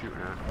you guys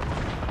shooting at?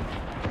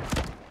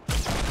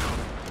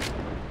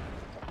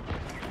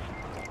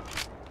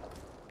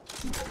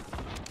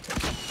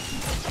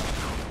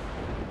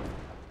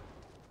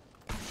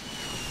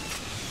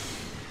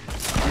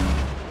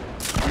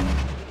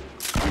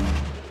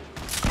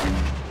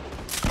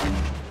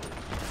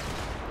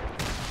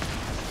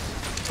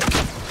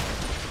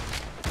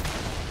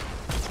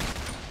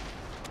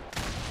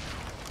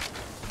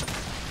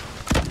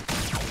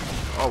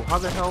 Oh, how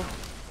the hell?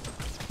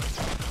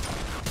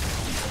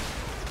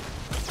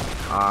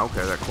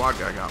 Okay, that quad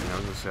guy got me. I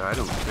was gonna say, I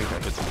don't think I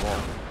hit the wall.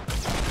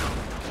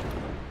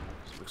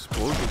 Some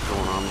explosions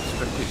going on. Let's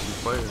spectate some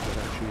players that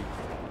actually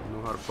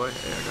know how to play.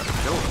 Hey, I got a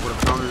kill. I would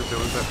have countered if there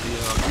was at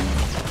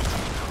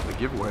the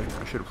giveaway.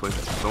 I should have played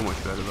that so much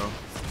better, though.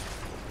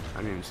 I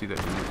didn't even see that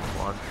in the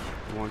quad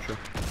launcher.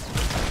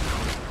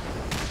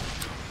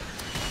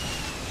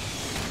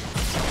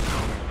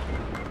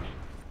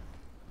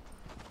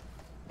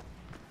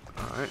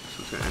 Alright,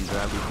 so it's going to end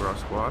badly for our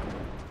squad.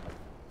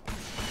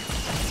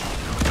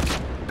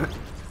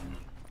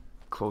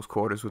 Close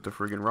quarters with the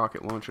friggin'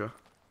 rocket launcher.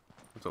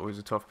 It's always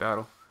a tough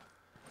battle.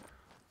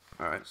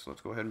 Alright, so let's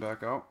go ahead and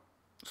back out.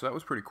 So that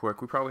was pretty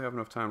quick. We probably have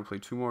enough time to play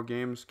 2 more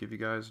games, give you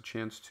guys a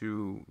chance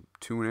to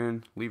tune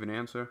in, leave an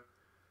answer.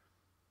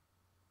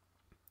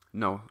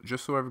 No,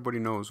 just so everybody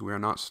knows, we are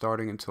not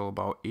starting until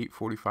about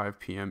 8:45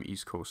 p.m.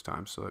 East Coast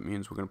time. So that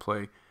means we're going to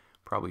play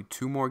probably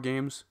 2 more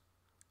games.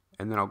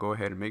 And then I'll go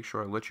ahead and make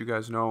sure I let you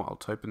guys know. I'll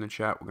type in the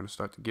chat. We're going to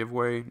start the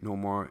giveaway. No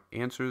more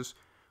answers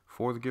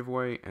for the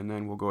giveaway, and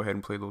then we'll go ahead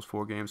and play those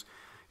 4 games.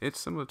 It's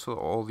similar to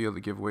all the other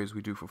giveaways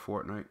we do for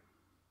Fortnite.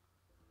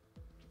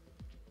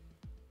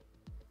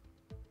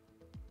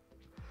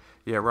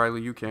 Yeah,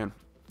 Riley, you can.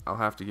 I'll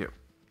have to get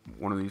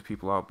one of these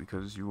people out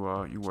because you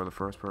were the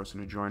first person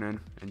to join in,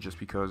 and just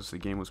because the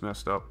game was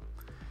messed up.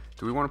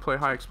 Do we want to play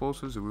high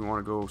explosives, or do we want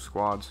to go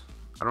squads?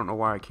 I don't know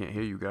why I can't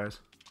hear you guys.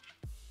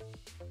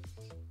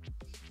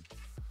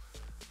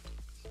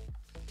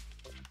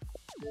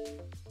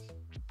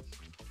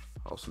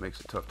 Also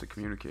makes it tough to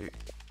communicate.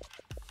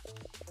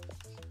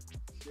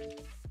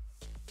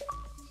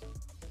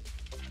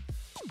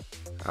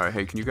 Alright,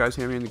 hey, can you guys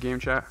hear me in the game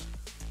chat?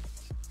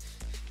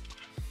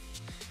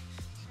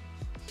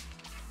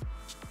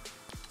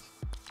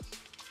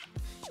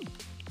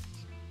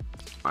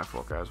 My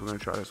fault, guys. We're gonna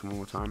try this one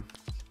more time.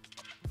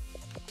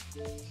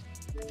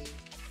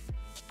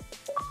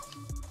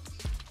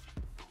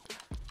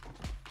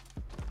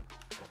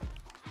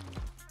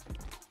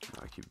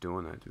 I keep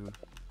doing that, dude.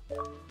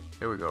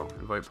 Here we go.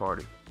 Invite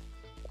party.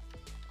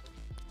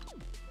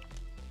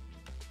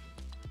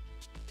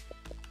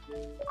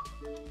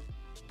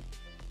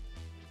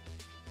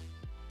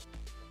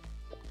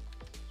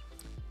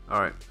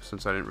 Alright,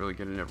 since I didn't really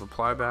get a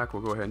reply back,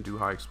 we'll go ahead and do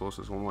high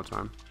explosives one more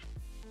time.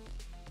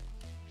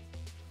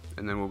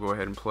 And then we'll go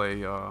ahead and play,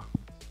 you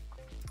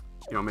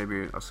know,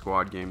 maybe a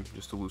squad game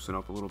just to loosen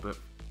up a little bit.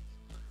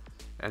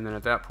 And then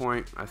at that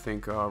point, I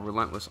think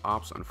Relentless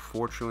Ops,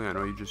 unfortunately, I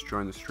know you just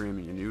joined the stream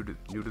and you're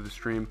new to the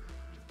stream,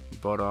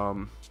 but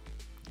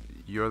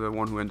you're the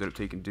one who ended up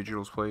taking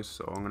Digital's place,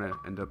 so I'm going to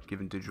end up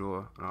giving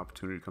Digital an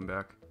opportunity to come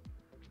back.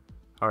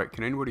 Alright,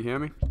 can anybody hear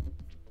me?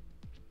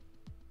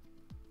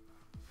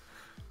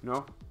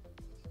 No?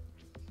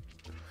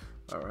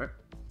 Alright.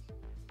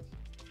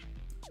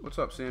 What's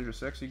up, Sandra,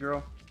 sexy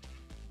girl?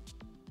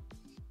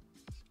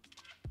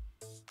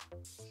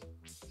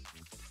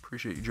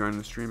 Appreciate you joining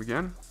the stream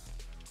again.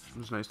 It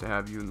was nice to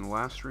have you in the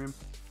last stream.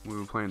 We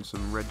were playing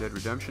some Red Dead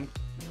Redemption,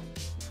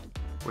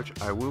 which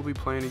I will be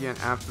playing again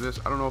after this.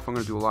 I don't know if I'm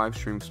going to do a live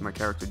stream because my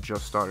character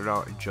just started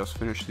out. I just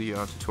finished the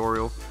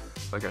tutorial.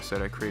 Like I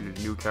said, I created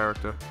a new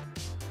character.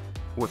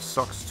 What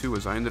sucks too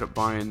is I ended up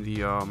buying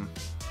the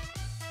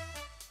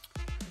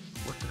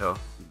what the hell?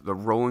 The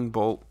rolling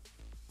bolt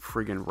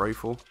friggin'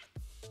 rifle.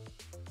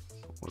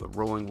 Or the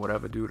rolling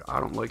whatever, dude. I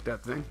don't like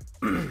that thing.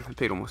 I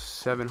paid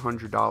almost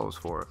 $700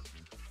 for it.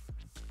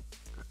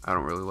 I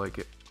don't really like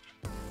it.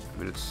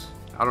 I mean,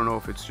 I don't know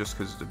if it's just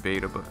because it's a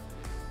beta, but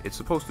it's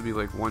supposed to be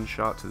like one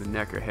shot to the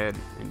neck or head.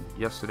 And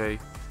yesterday,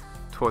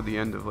 toward the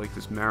end of like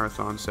this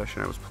marathon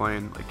session I was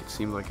playing, like it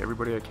seemed like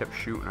everybody I kept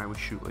shooting, I would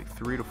shoot like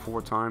 3 to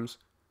 4 times.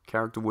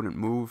 Character wouldn't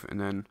move, and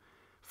then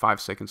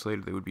 5 seconds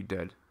later they would be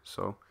dead.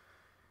 So,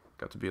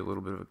 got to be a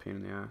little bit of a pain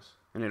in the ass.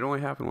 And it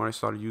only happened when I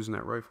started using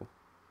that rifle.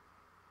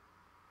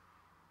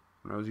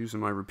 When I was using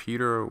my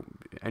repeater or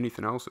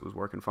anything else, it was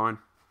working fine.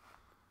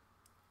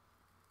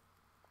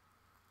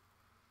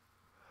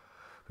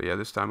 But yeah,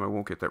 this time I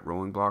won't get that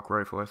rolling block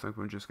rifle. I think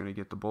I'm just going to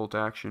get the bolt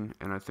action.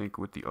 And I think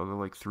with the other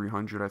like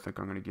 300, I think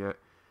I'm going to get,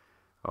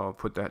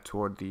 put that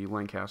toward the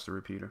Lancaster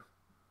repeater.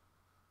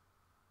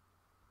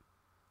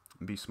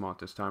 Be smart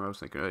this time. I was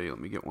thinking, hey, let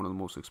me get one of the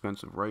most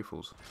expensive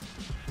rifles.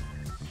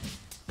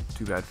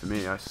 Too bad for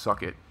me. I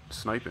suck at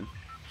sniping.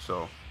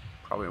 So,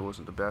 probably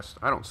wasn't the best.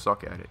 I don't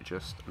suck at it.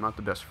 Just, I'm not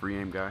the best free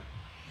aim guy.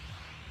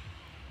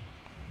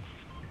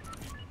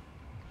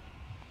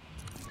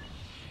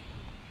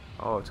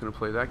 Oh, it's going to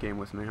play that game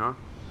with me, huh?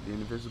 The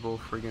invisible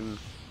friggin'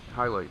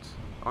 highlights.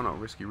 Oh no,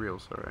 risky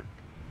reels. Alright.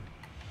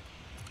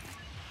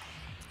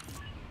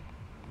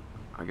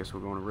 I guess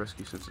we're going to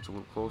risky since it's a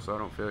little closer. I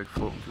don't feel like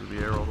floating through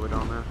the air all the way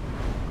down there,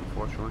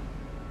 unfortunately.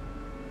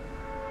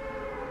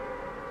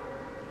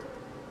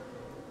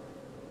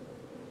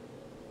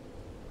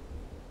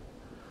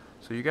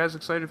 So you guys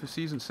excited for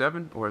Season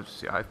 7? Or,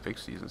 I think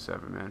Season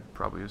 7, man.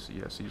 Probably is,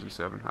 yeah, Season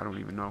 7. I don't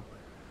even know.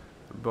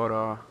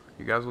 But,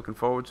 you guys looking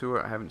forward to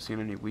it? I haven't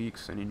seen any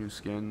leaks, any new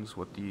skins,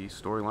 what the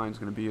storyline's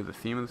going to be, or the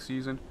theme of the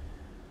season.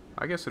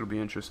 I guess it'll be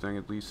interesting,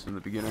 at least in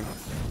the beginning.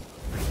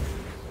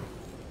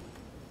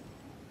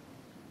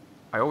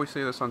 I always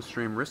say this on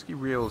stream, risky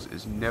reels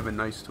is never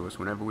nice to us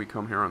whenever we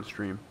come here on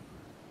stream.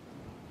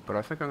 But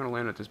I think I'm going to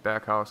land at this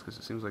back house because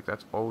it seems like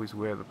that's always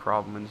where the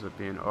problem ends up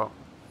being. Oh.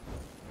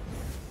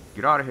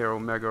 Get out of here,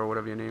 Omega, or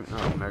whatever your name.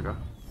 Not Omega.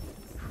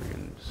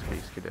 Freaking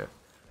Space Cadet.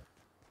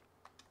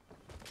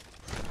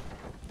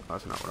 Oh,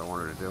 that's not what I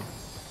wanted to do.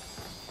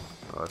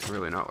 Oh, that's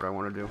really not what I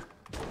want to do.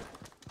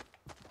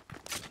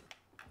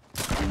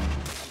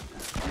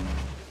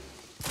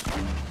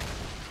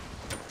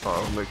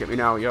 Oh, look at me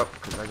now, yep,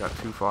 because I got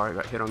too far. I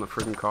got hit on the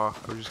friggin' car.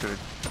 I was just going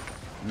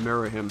to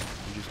mirror him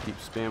and just keep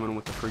spamming him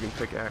with the friggin'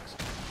 pickaxe.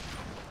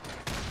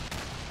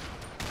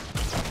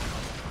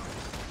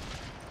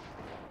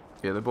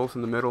 Yeah, they're both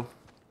in the middle.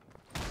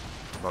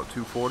 About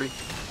 240.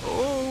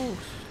 Oh,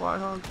 fly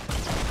hog.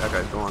 That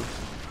guy's gone.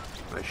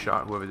 Nice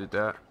shot, whoever did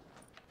that.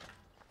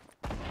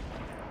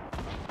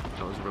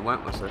 That was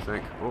Relentless, I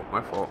think. Oh,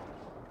 my fault.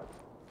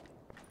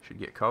 Should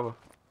get cover.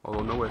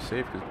 Although nowhere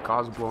safe because the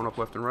cars are blowing up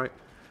left and right.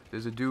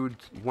 There's a dude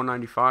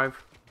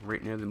 195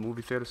 right near the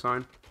movie theater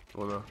sign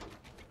or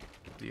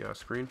the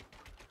screen.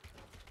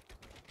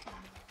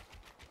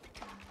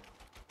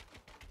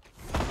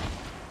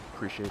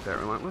 Appreciate that,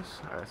 Relentless.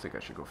 I think I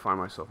should go find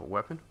myself a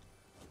weapon.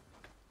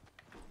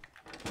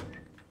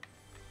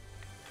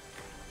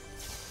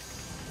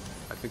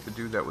 I think the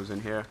dude that was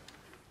in here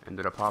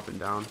ended up hopping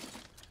down.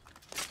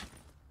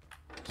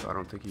 So I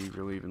don't think he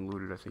really even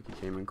looted. I think he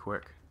came in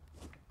quick.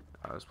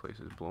 This place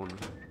is blown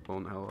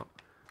the hell up.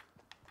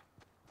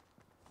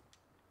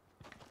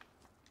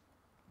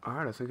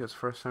 Alright, I think that's the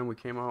first time we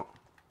came out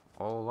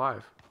all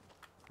alive.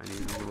 I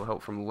needed a little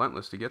help from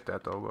Relentless to get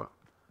that though,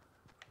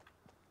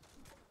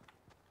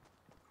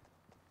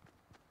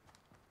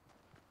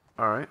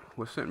 but alright,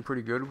 we're sitting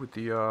pretty good with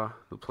the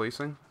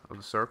placing of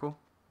the circle.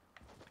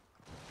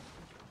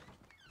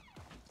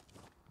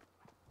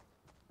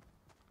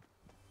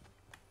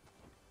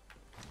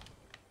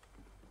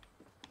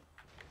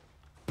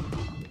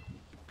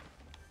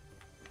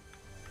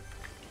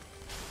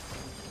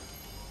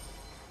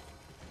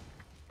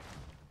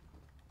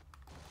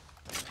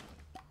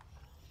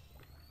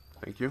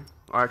 Thank you.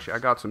 Oh, actually, I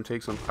got some.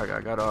 Take some. I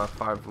got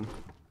 5 of them.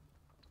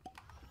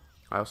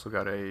 I also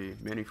got a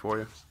mini for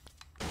you.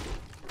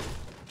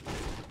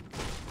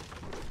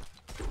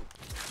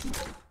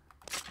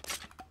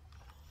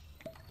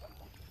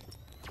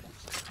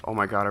 Oh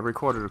my god, I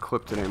recorded a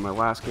clip today in my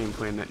last game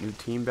playing that new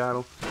team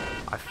battle.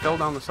 I fell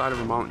down the side of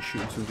a mountain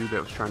shooting some dude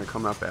that was trying to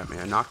come up at me.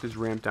 I knocked his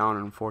ramp down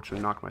and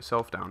unfortunately knocked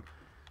myself down.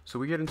 So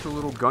we get into a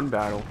little gun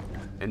battle,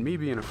 and me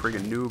being a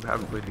friggin' noob,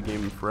 haven't played the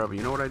game in forever,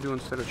 you know what I do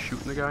instead of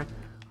shooting the guy?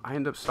 I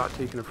end up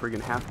taking a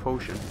friggin' half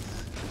potion.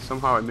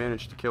 Somehow I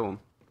managed to kill him.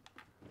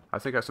 I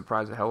think I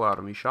surprised the hell out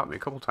of him. He shot me a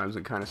couple times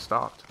and kind of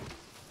stopped.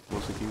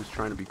 Almost like he was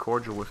trying to be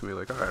cordial with me,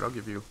 like, alright, I'll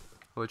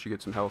let you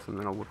get some health and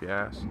then I'll whoop your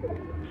ass.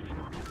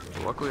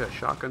 But luckily that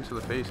shotgun to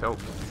the face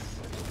helped.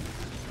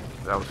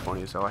 That was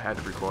funny as hell. I had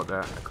to record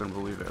that. I couldn't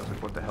believe it. I was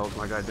like, what the hell is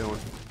my guy doing?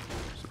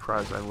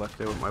 Surprised I left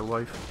there with my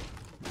life.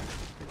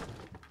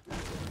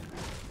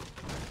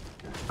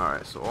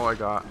 Alright, so all I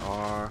got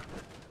are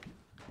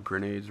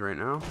grenades right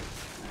now.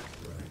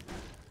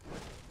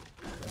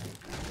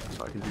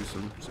 So I can do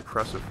some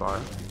suppressive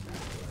fire.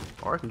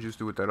 Or I can just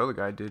do what that other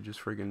guy did,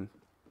 just friggin'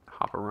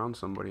 hop around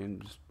somebody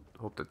and just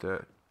hope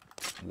that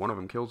one of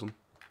them kills him.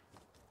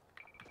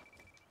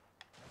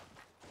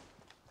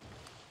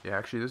 Yeah,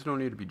 actually, there's no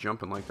need to be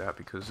jumping like that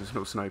because there's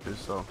no snipers,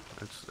 so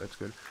that's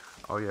good.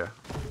 Oh yeah.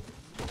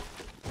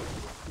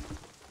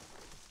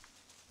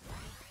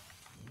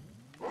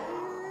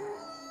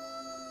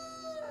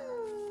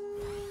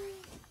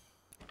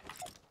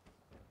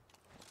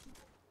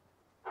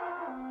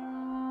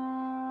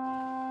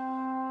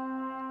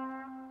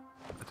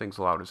 That thing's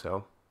loud as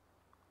hell.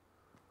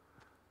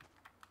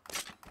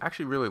 I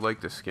actually really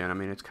like this skin. I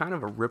mean, it's kind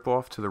of a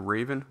rip-off to the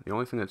Raven. The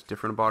only thing that's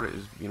different about it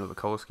is, you know, the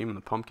color scheme and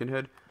the pumpkin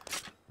head.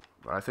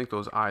 But I think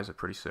those eyes are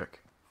pretty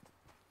sick.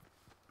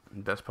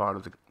 And best part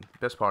of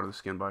the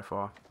skin by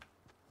far.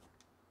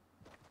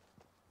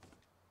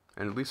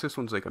 And at least this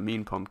one's like a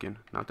mean pumpkin,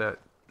 not that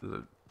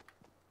the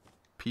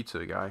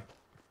pizza guy.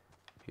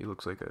 He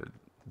looks like a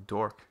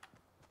dork.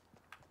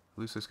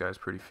 At least this guy's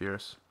pretty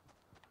fierce.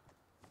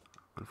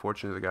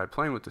 Unfortunately, the guy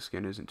playing with the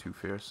skin isn't too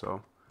fierce,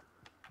 so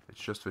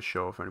it's just for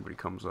show if anybody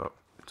comes up.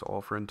 It's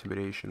all for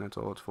intimidation, that's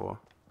all it's for.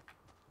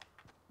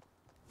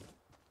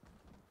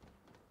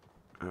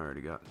 I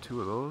already got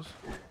 2 of those.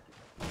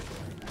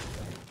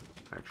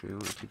 Actually,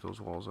 let me keep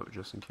those walls up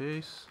just in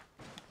case.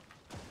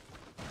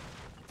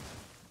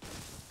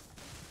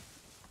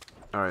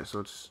 Alright, so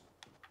it's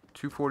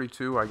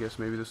 2:42. I guess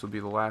maybe this will be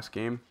the last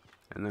game.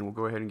 And then we'll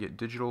go ahead and get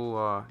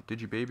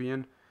Digibaby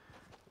in.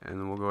 And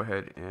then we'll go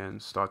ahead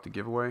and start the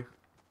giveaway.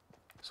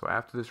 So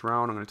after this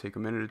round, I'm going to take a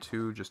minute or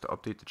 2 just to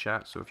update the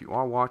chat. So if you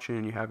are watching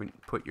and you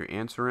haven't put your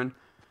answer in,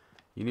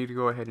 you need to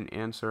go ahead and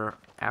answer.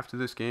 After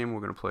this game,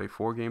 we're going to play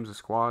 4 games of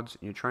squads.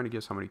 And you're trying to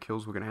guess how many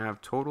kills we're going to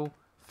have total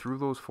through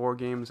those 4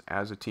 games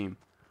as a team.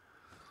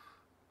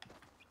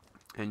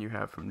 And you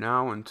have from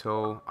now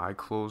until I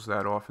close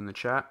that off in the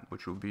chat,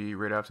 which will be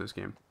right after this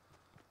game.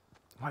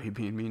 Why are you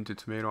being mean to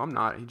Tomato? I'm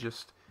not. He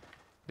just,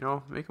 you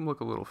know, make him look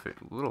a little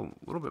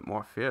bit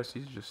more fierce.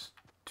 He's just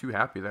too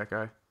happy, that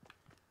guy.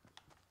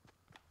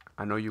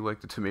 I know you like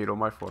the Tomato,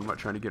 my fault. I'm not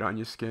trying to get on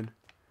your skin.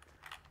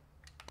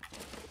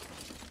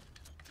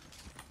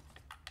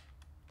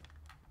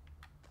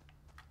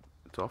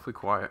 It's awfully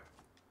quiet.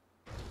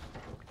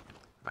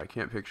 I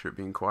can't picture it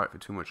being quiet for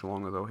too much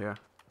longer though here.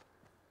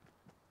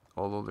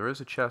 Although there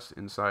is a chest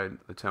inside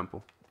the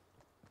temple.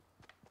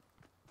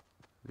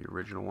 The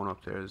original one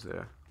up there is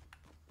there.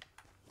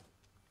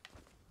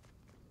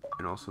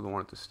 And also the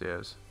one at the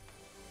stairs.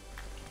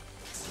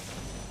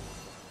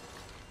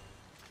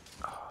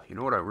 Oh, you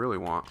know what I really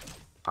want?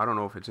 I don't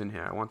know if it's in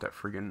here. I want that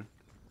friggin'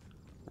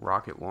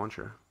 rocket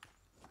launcher.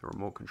 The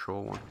remote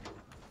control one.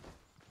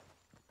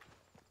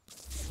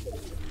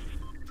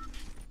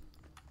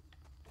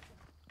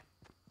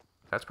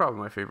 That's probably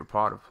my favorite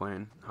part of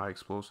playing high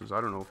explosives.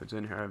 I don't know if it's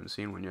in here. I haven't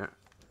seen one yet.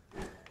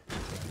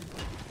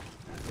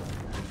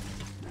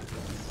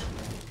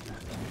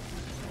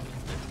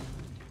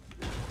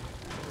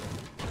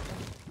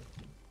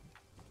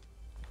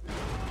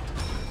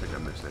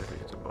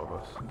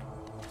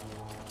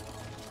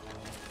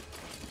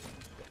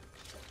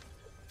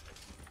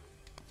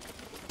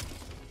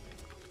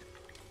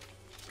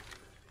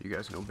 You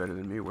guys know better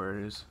than me where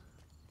it is.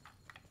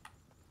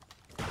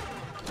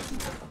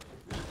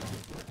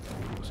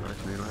 Sorry,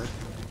 tomato head.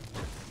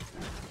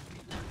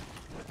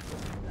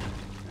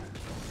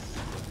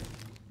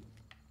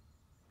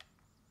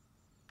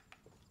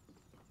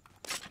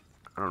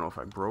 I don't know if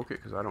I broke it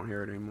because I don't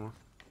hear it anymore.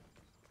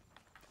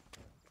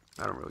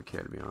 I don't really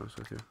care, to be honest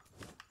with you.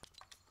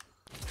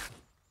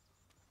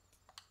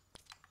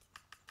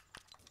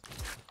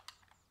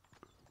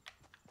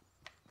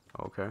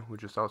 Okay, we're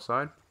just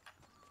outside.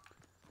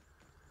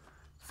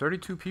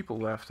 32 people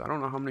left. I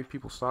don't know how many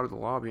people started the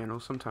lobby. I know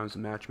sometimes the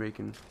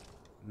matchmaking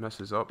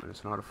messes up and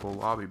it's not a full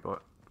lobby,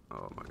 but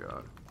oh my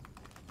god.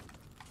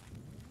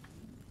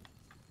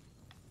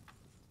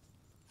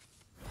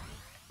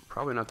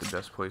 Probably not the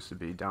best place to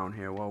be down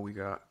here while we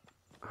got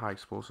high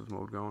explosive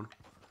mode going.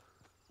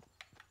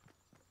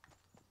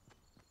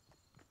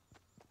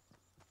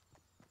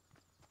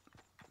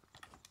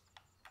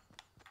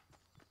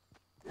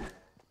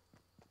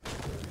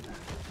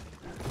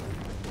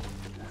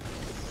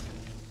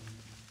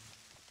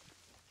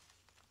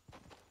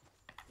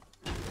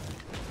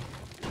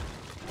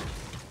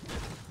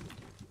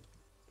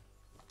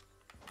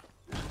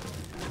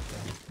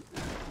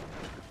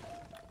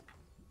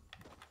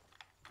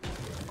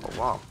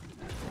 Wow.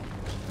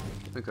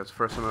 I think that's the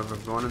first time I've ever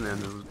gone in there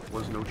and there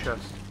was no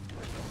chest.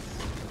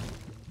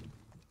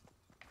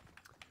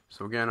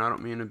 So again, I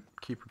don't mean to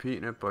keep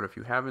repeating it, but if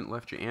you haven't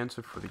left your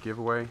answer for the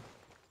giveaway,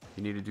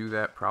 you need to do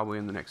that probably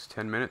in the next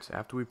 10 minutes.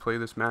 After we play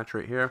this match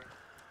right here,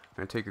 I'm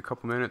going to take a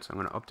couple minutes. I'm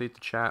going to update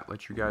the chat,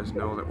 let you guys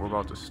know that we're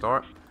about to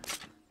start.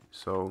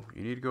 So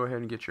you need to go ahead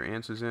and get your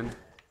answers in.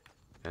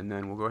 And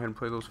then we'll go ahead and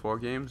play those 4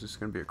 games. This is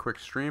going to be a quick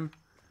stream.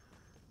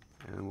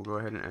 And we'll go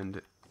ahead and end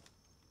it.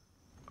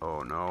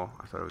 Oh no,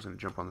 I thought I was going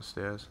to jump on the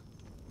stairs.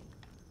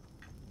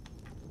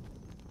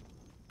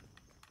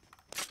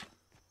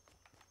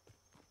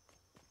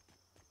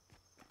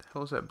 What the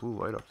hell is that blue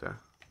light up there?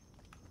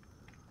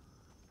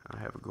 I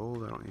have a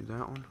gold, I don't need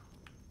that one.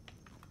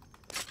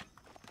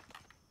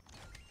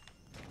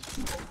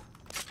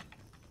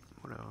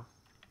 What else?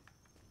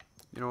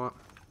 You know what?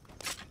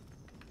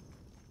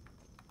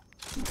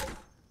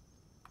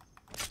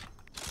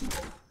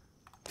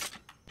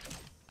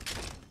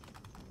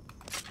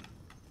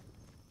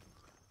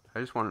 I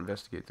just want to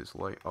investigate this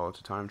light. Oh, it's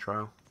a time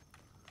trial.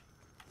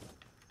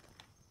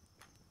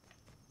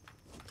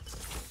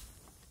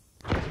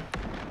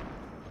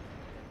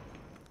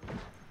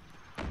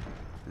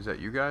 Is that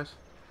you guys?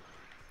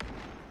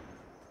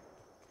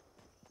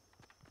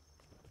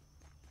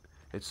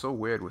 It's so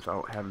weird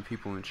without having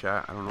people in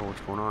chat. I don't know what's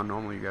going on.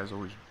 Normally you guys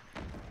always...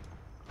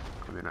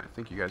 I mean, I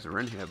think you guys are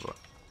in here, but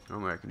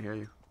normally I can hear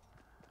you.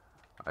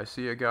 I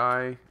see a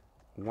guy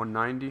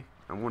 190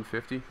 and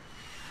 150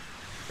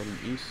 heading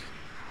east.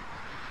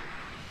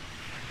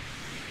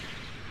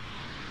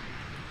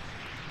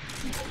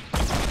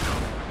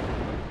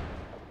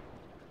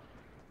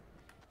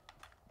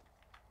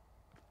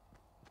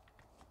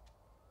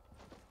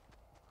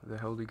 Where the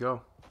hell did he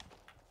go?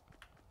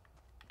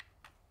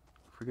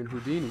 Friggin'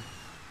 Houdini.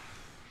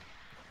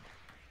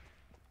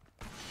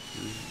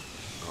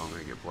 Oh, I'm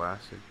gonna get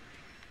blasted.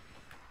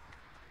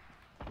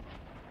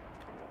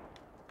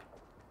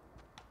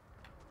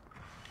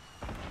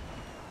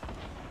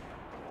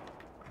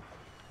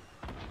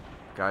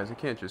 Guys, it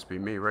can't just be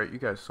me, right? You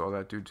guys saw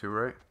that dude too,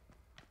 right?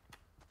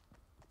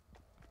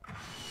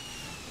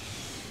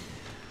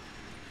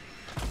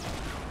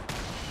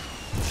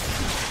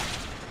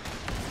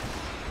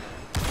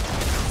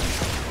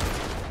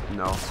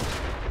 No.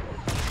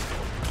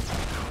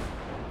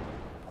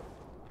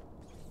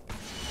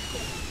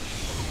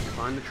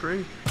 Find the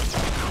tree.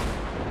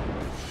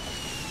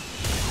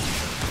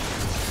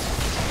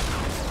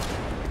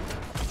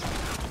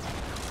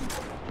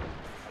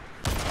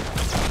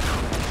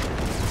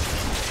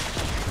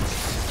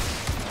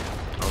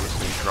 Oh, this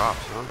thing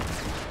drops, huh?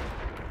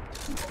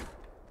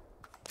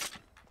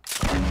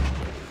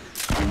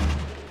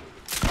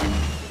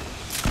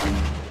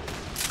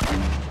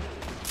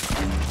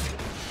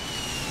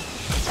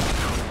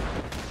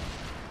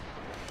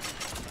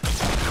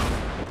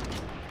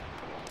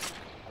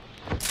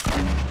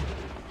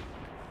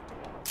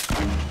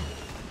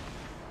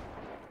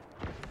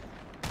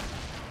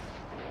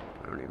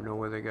 I don't even know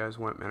where they guys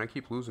went, man. I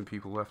keep losing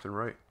people left and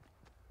right.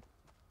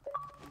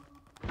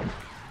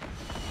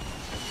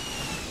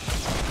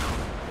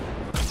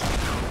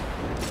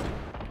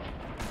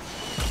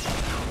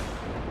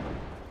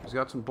 He's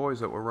got some boys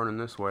that were running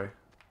this way.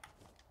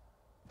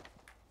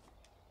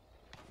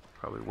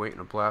 Probably waiting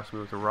to blast me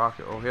with a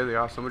rocket. Oh, here they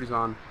are. Somebody's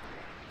on.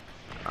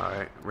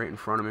 Alright, right in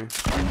front of me.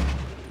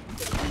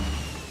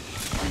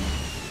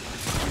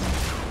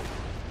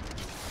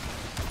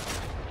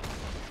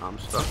 I'm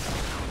stuck.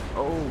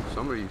 Oh,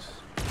 somebody's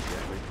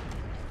getting me.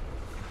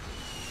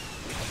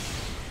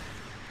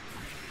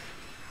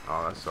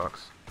 Oh, that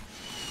sucks.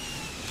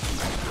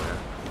 Yeah.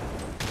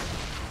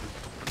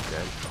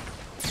 Dead.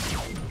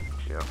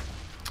 Yep.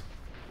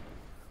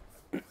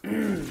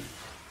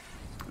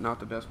 Not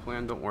the best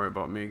plan. Don't worry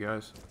about me,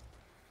 guys.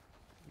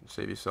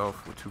 Save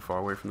yourself. We're too far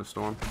away from the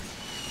storm.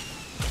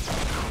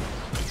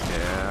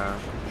 Yeah,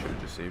 should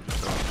have just saved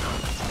yourself.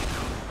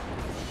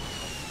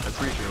 I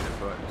appreciate it,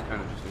 but it's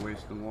kind of just a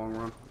waste in the long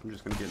run. I'm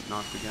just gonna get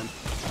knocked again.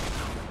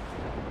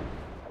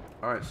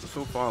 All right,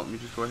 so far, let me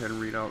just go ahead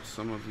and read out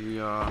some of the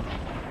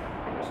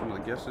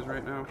guesses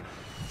right now.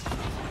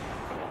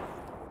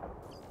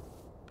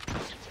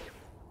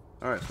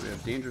 All right, so we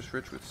have Dangerous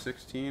Rich with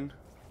 16.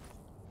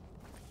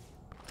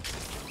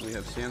 We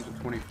have Sam's with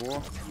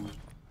 24.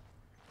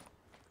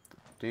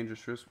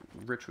 Dangerous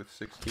Rich with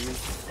 16.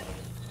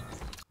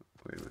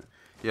 Wait a minute.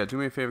 Yeah, do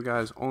me a favor,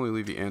 guys. Only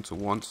leave the answer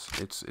once.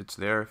 It's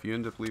there. If you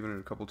end up leaving it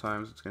a couple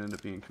times, it's going to end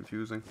up being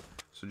confusing.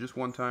 So just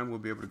one time, we'll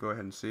be able to go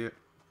ahead and see it.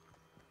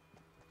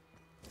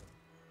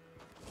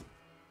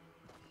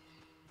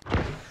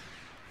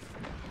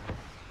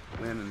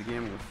 Landing the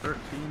game with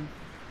 13.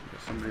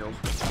 Got somebody else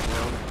with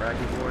 12.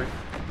 Fraggy Boy.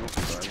 Nope,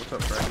 sorry. What's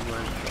up, Fraggy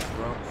Boy?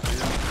 Well,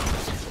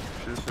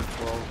 should have said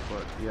 12,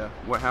 but yeah.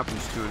 What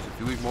happens too is if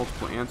you leave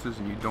multiple answers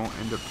and you don't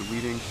end up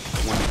deleting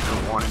one that you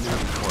don't want in there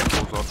before it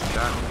goes off the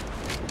chat,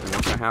 then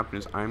what's going to happen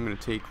is I'm going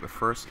to take the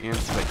first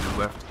answer that you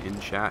left in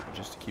chat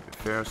just to keep it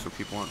fair so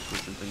people aren't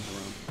switching things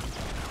around.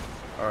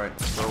 Alright,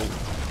 so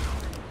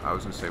I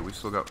was going to say we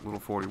still got little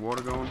 40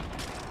 water going.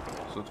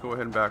 So let's go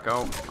ahead and back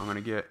out. I'm going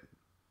to get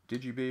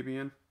DigiBaby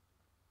in.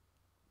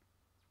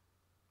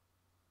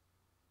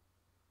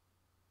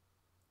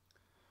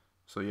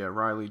 So yeah,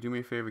 Riley, do me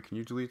a favor. Can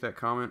you delete that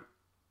comment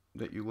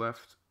that you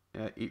left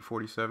at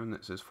 8:47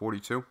 that says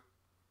 42?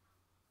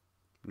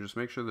 And just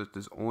make sure that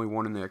there's only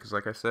one in there. Because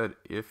like I said,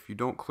 if you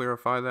don't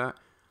clarify that,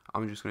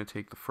 I'm just going to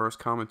take the first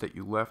comment that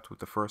you left with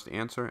the first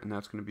answer. And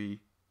that's going to be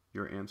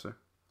your answer.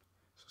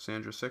 So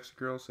Sandra Sexy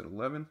Girl said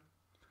 11.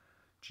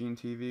 Gene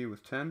TV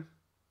with 10.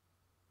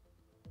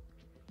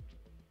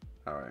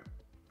 Alright.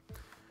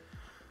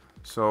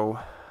 So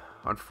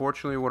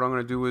unfortunately, what I'm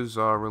going to do is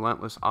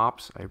Relentless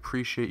Ops. I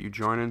appreciate you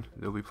joining.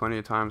 There'll be plenty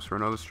of times for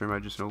another stream. I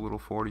just know Little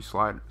 40,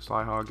 Sly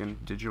Hog,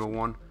 and Digital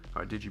One,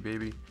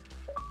 DigiBaby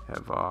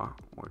have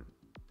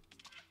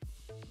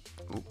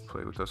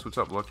play with us. What's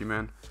up, Lucky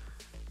Man?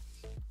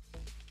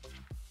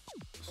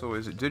 So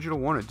is it Digital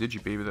One or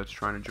DigiBaby that's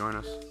trying to join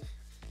us?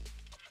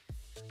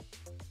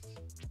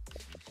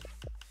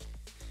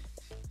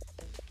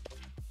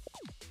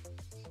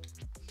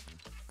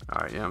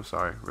 Alright, yeah, I'm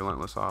sorry.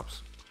 Relentless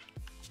Ops.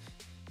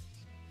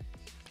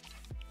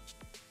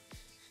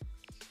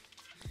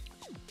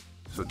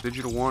 So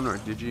Digital One or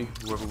Digi,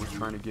 whoever was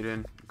trying to get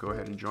in, go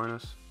ahead and join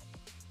us.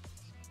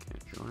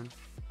 Can't join.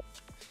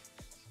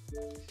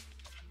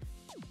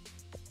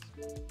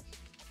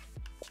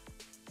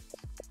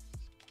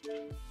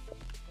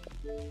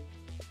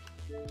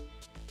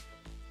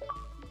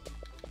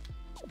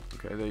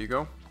 Okay, there you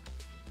go.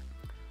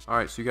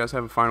 Alright, so you guys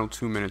have a final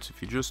 2 minutes.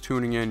 If you're just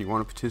tuning in, you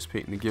want to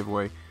participate in the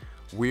giveaway,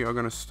 we are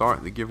going to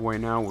start the giveaway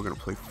now. We're going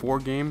to play 4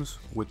 games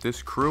with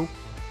this crew.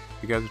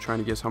 You guys are trying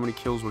to guess how many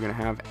kills we're going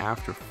to have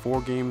after 4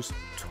 games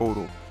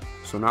total.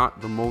 So not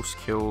the most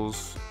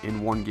kills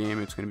in one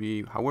game. It's going to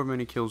be however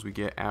many kills we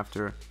get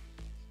after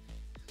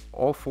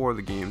all 4 of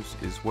the games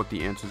is what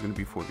the answer is going to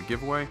be for the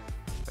giveaway.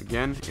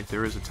 Again, if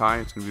there is a tie,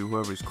 it's going to be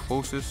whoever is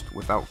closest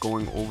without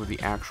going over the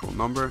actual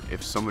number.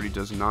 If somebody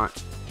does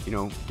not,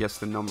 guess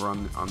the number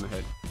on the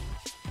head.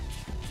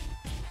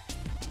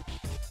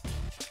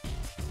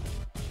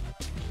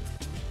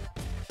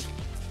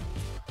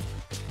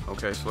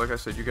 Okay, so like I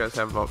said, you guys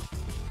have about,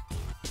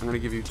 I'm going to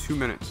give you 2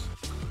 minutes,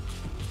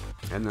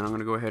 and then I'm going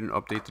to go ahead and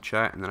update the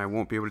chat, and then I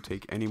won't be able to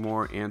take any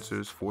more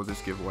answers for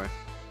this giveaway.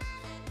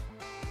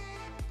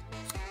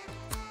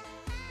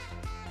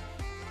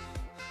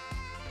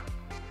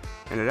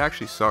 And it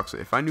actually sucks.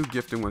 If I knew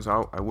gifting was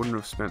out, I wouldn't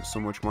have spent so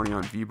much money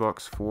on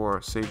V-Bucks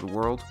for Save the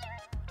World,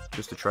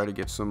 just to try to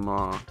get some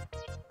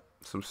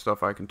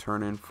stuff I can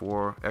turn in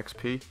for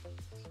XP.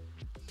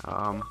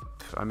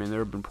 I mean, there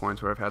have been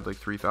points where I've had like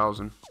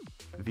 3,000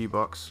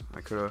 V-Bucks.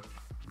 I could have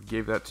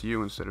gave that to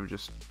you instead of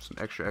just some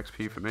extra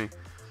XP for me.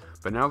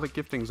 But now that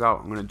gifting's out,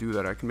 I'm going to do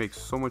that. I can make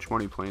so much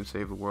money playing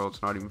Save the World,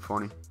 it's not even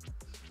funny.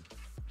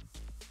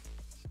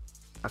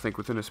 I think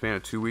within a span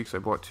of 2 weeks, I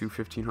bought 2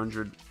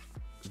 1,500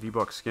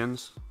 V-Buck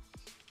skins.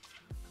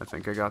 I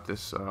think I got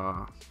this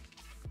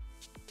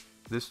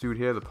this dude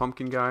here, the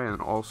pumpkin guy, and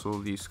also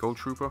the Skull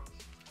Trooper.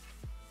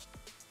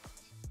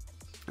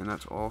 And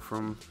that's all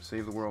from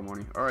Save the World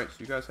money. Alright, so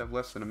you guys have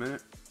less than a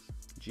minute.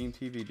 Gene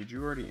TV, did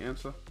you already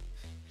answer?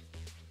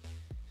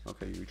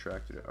 Okay, you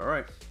retracted it.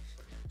 Alright.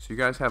 So you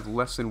guys have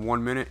less than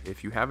 1 minute.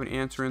 If you have an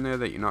answer in there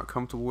that you're not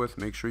comfortable with,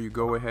 make sure you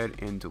go ahead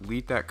and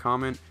delete that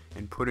comment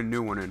and put a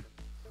new one in.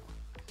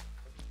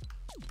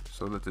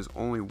 So that there's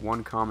only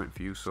one comment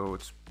for you. So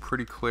it's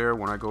pretty clear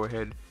when I go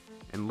ahead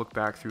and look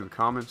back through the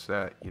comments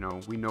that,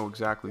 we know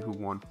exactly who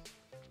won.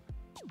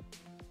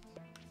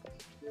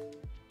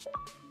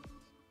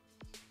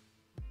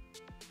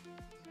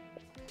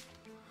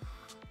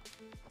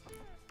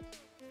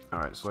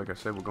 Alright, so like I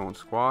said, we're going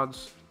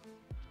squads.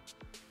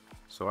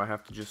 So I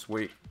have to just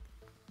wait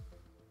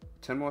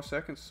 10 more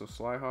seconds, so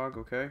Sly Hog,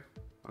 okay.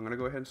 I'm going to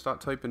go ahead and start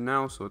typing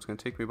now, so it's going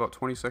to take me about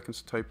 20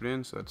 seconds to type it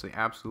in, so that's the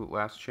absolute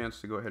last chance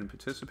to go ahead and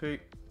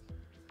participate.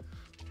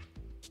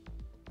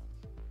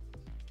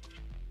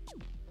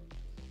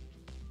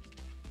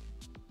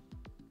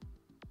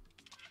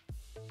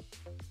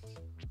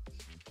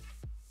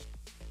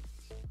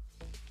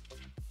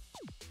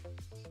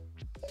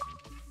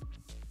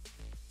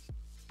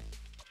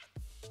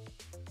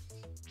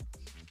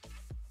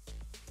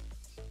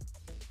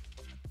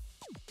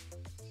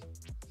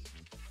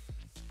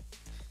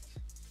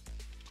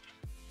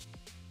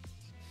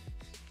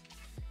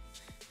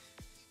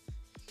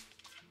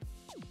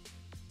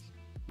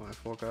 My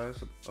fault, guys.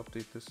 I'll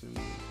update this in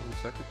 1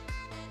 second.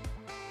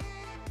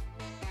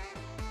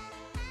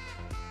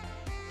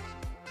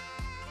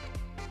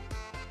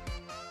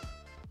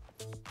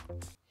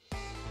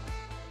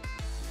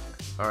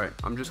 Alright,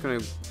 I'm just going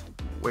to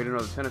wait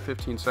another 10 or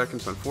 15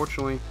 seconds,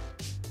 unfortunately.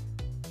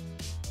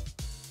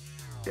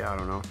 Yeah, I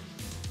don't know.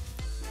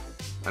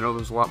 I know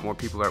there's a lot more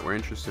people that were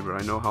interested, but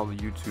I know how the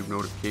YouTube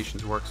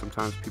notifications work.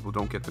 Sometimes people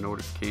don't get the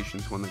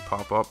notifications when they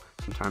pop up.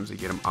 Sometimes they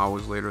get them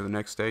hours later the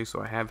next day.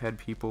 So I have had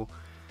people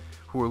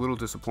who are a little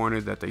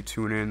disappointed that they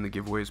tune in. The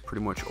giveaway is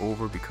pretty much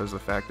over because of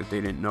the fact that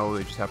they didn't know.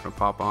 They just happened to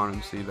pop on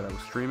and see that I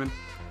was streaming.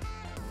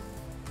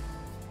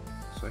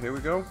 So here we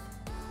go.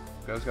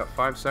 You guys got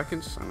 5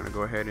 seconds. I'm going to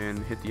go ahead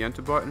and hit the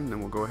enter button, then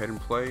we'll go ahead and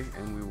play,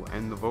 and we will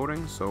end the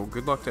voting. So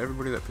good luck to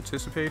everybody that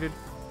participated.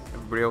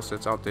 Everybody else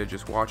that's out there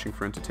just watching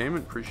for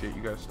entertainment, appreciate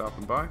you guys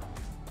stopping by.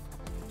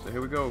 So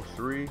here we go.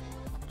 3,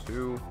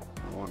 2,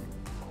 1.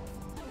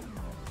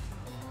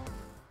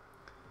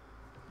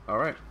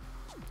 Alright.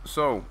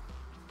 So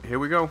here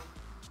we go.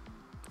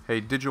 Hey,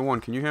 Digital One,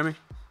 can you hear me?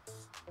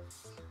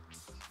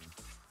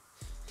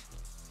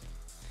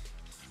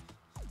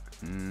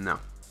 No.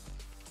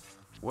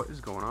 What is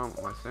going on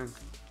with my thing?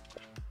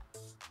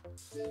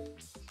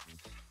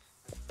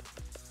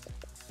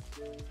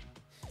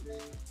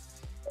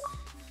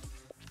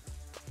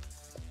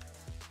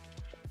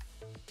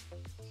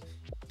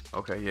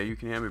 Okay, yeah, you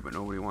can hear me, but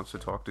nobody wants to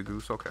talk to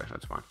Goose. Okay,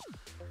 that's fine.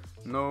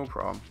 No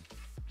problem.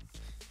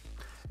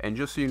 And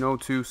just so you know,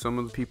 too, some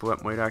of the people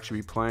that might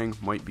actually be playing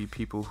might be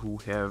people who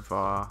have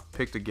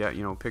picked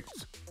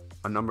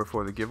a number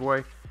for the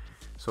giveaway.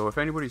 So if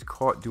anybody's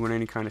caught doing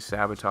any kind of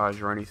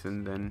sabotage or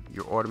anything, then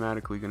you're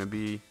automatically going to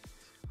be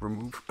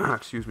removed.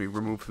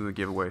 Removed from the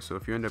giveaway. So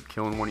if you end up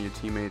killing one of your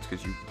teammates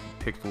because you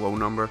picked a low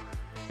number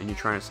and you're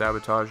trying to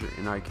sabotage it,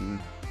 and I can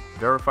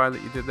verify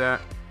that you did that,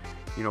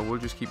 you know, we'll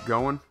just keep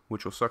going,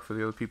 which will suck for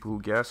the other people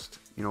who guessed,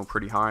 you know,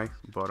 pretty high.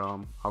 But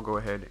I'll go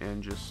ahead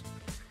and just,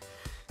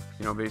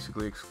 you know,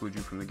 basically exclude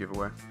you from the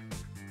giveaway.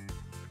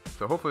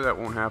 So hopefully that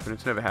won't happen.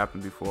 It's never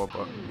happened before,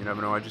 but you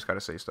never know. I just got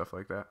to say stuff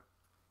like that.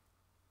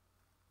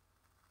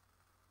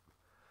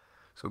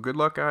 So good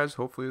luck, guys.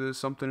 Hopefully there's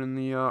something in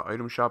the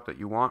item shop that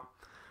you want.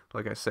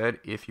 Like I said,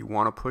 if you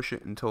want to push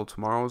it until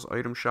tomorrow's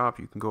item shop,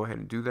 you can go ahead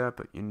and do that,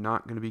 but you're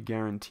not going to be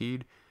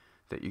guaranteed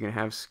that you're going to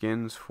have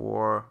skins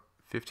for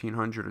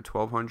 1,500 or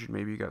 1,200.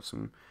 Maybe you got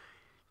some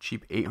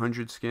cheap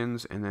 800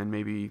 skins, and then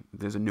maybe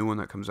there's a new one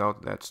that comes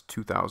out that's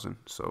 2,000.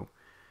 So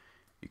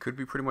you could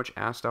be pretty much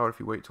asked out if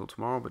you wait till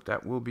tomorrow, but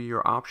that will be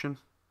your option,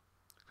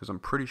 because I'm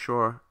pretty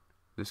sure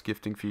this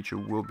gifting feature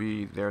will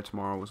be there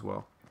tomorrow as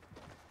well.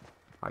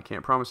 I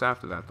can't promise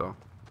after that, though.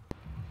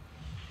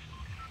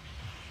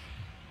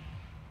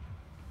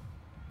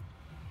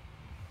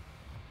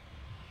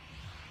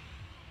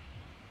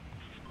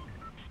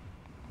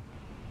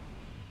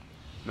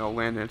 No,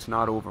 Landon, it's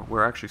not over.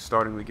 We're actually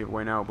starting the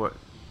giveaway now, but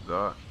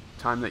the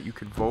time that you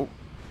could vote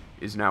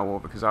is now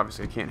over, because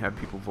obviously I can't have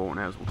people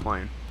voting as we're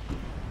playing.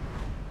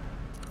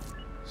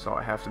 So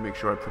I have to make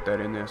sure I put that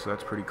in there, so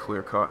that's pretty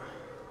clear cut.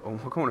 Oh,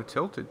 we're going to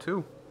Tilted,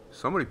 too.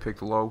 Somebody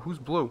picked low. Who's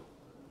blue?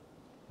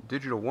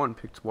 Digital One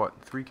picked,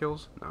 what, 3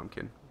 kills? No, I'm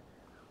kidding.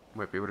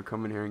 Might be able to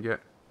come in here and get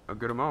a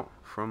good amount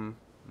from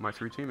my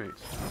 3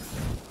 teammates.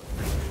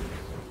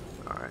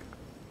 Alright.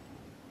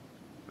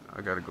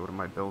 I gotta go to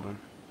my building.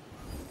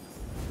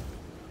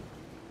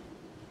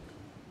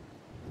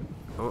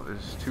 Oh,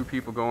 there's 2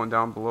 people going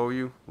down below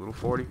you, little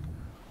 40.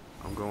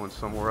 I'm going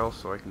somewhere else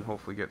so I can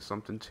hopefully get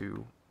something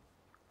to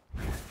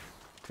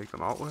take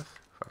them out with,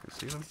 if I can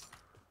see them.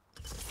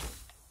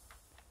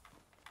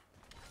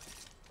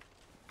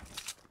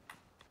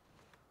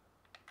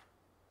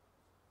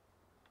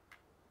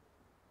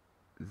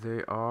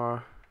 They're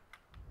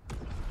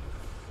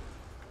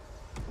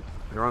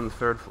on the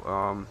third,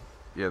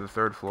 yeah, the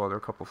 3rd floor. They're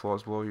a couple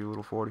floors below you,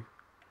 little 40.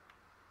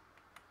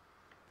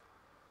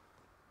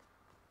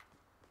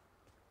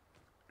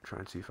 Try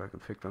and see if I can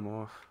pick them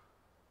off.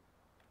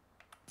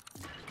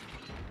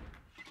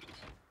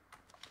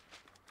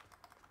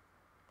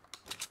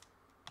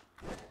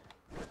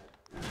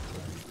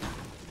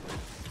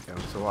 Yeah,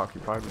 I'm so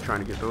occupied with trying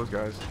to get those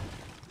guys.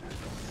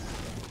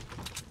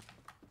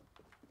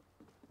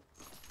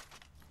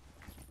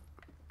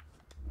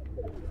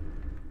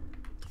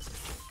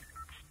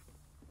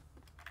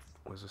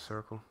 Where's the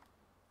circle?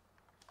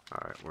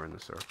 Alright, we're in the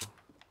circle.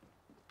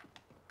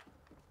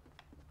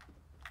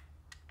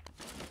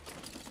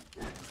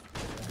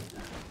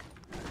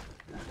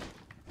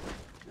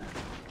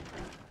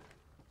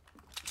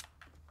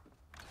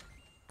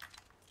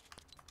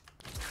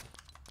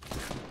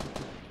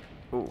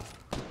 Oh.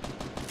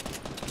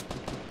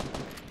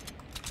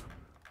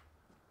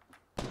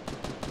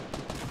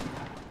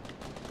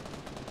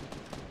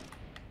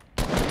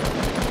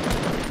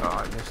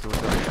 I missed it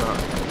with every shot.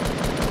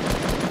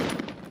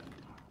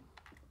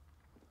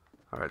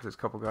 Alright, there's a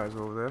couple guys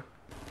over there.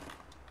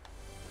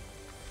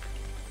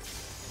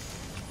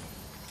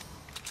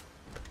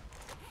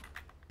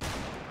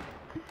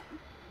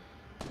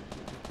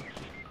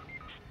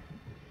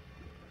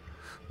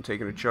 I'm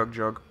taking a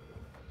jug.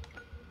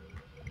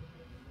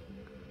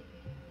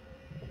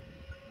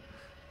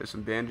 There's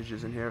some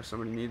bandages in here if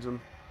somebody needs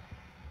them.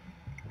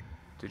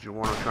 Did you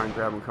want to try and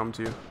grab them, come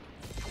to you?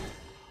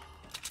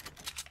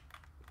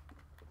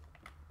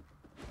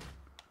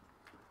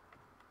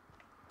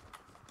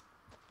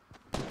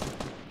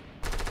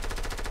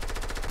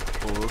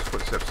 Oh, those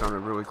footsteps sounded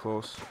really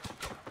close.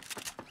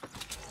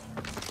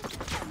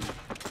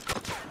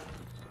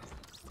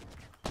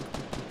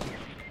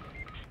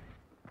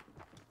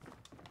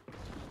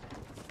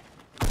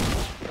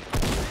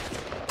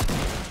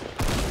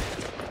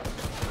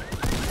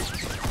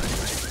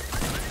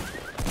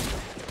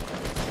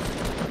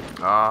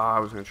 I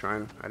was gonna try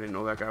and, I didn't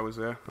know that guy was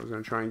there. I was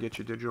gonna try and get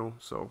you digital,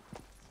 so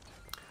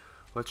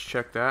let's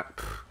check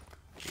that.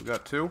 We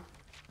got 2.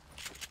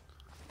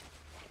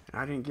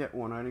 And I didn't get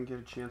one. I didn't get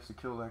a chance to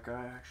kill that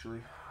guy,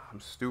 actually. I'm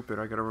stupid.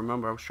 I gotta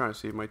remember. I was trying to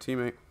save my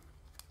teammate.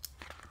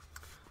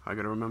 I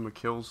gotta remember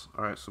kills.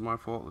 Alright, so my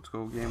fault. Let's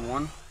go game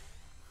 1.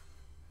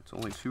 It's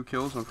only 2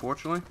 kills,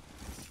 unfortunately.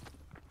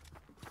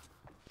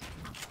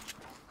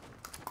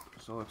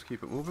 So let's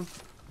keep it moving.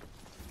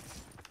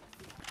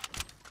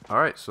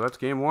 Alright, so that's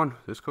game 1.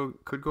 This could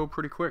go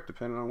pretty quick,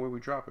 depending on where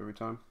we drop every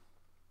time.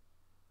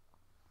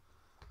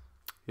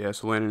 Yeah,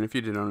 so Landon, if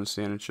you didn't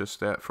understand, it's just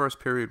that first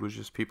period was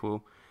just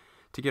people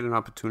to get an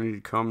opportunity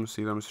to come,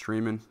 see them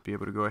streaming, be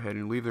able to go ahead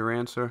and leave their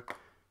answer,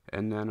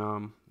 and then,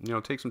 you know,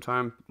 take some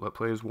time, let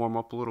players warm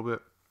up a little bit,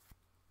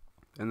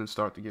 and then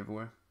start the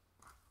giveaway.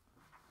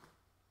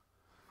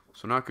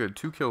 So not good.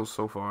 2 kills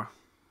so far.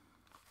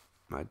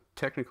 I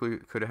technically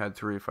could have had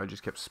 3 if I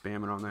just kept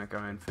spamming on that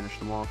guy and finished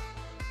him off.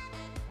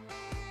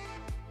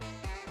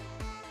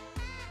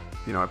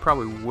 You know, I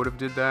probably would have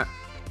did that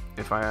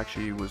if I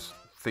actually was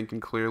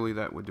thinking clearly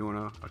that we're doing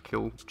a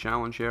kill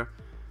challenge here.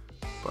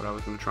 But I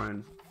was going to try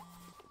and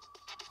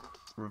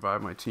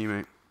revive my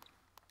teammate.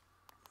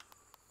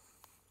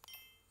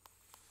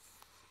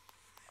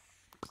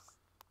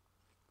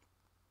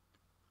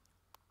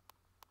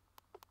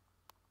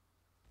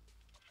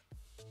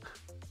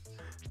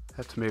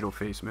 That tomato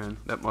face, man.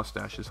 That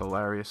mustache is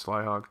hilarious,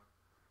 Slyhog.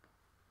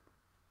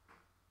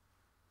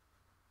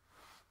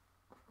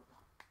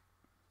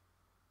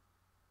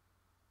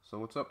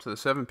 So it's up to the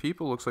 7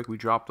 people. Looks like we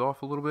dropped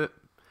off a little bit.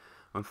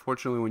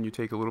 Unfortunately, when you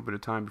take a little bit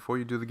of time before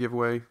you do the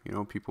giveaway, you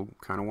know, people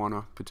kind of want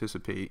to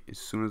participate as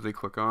soon as they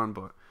click on,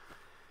 but,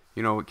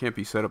 you know, it can't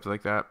be set up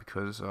like that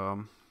because,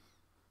 you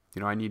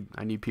know, I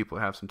need people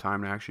to have some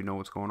time to actually know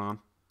what's going on.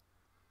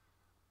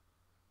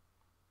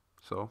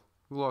 So,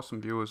 we lost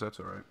some viewers, that's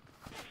alright.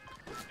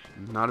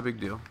 Not a big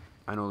deal.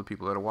 I know the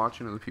people that are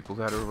watching are the people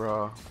that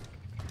are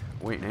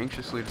waiting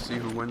anxiously to see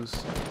who wins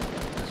this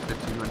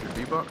 1,500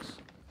 V-Bucks.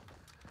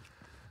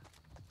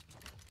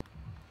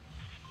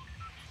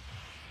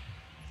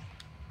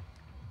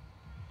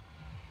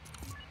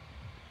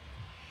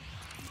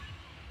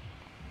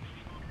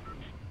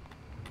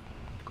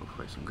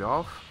 Play some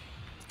golf.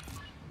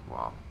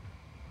 Wow.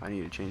 I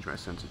need to change my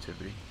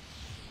sensitivity.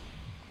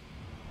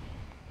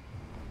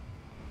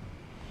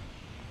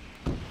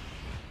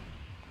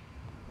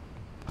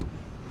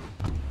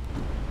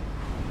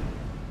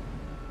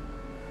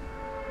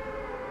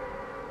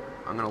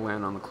 I'm gonna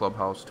land on the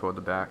clubhouse toward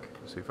the back.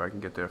 See if I can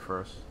get there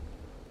first.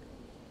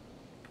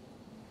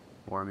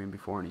 Or I mean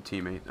before any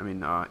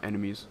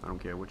enemies. I don't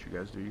care what you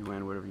guys do. You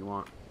land whatever you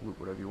want. Loot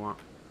whatever you want.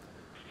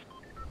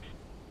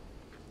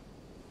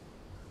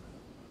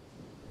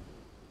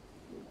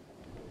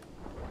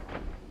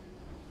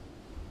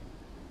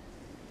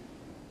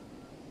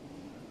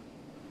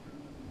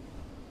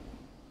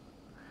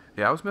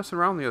 Yeah, I was messing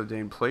around the other day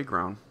in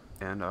Playground,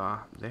 and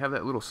they have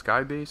that little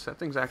sky base. That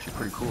thing's actually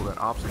pretty cool, that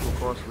obstacle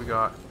course. We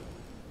got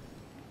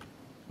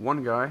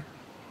 1 guy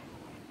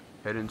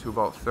heading to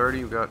about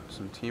 30. We got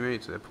some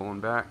teammates, they're pulling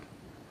back.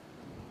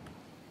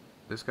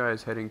 This guy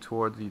is heading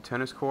toward the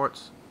tennis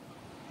courts.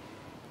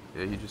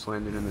 Yeah, he just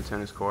landed in the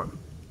tennis court.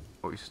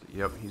 Oh,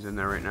 yep, he's in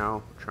there right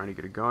now, trying to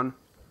get a gun.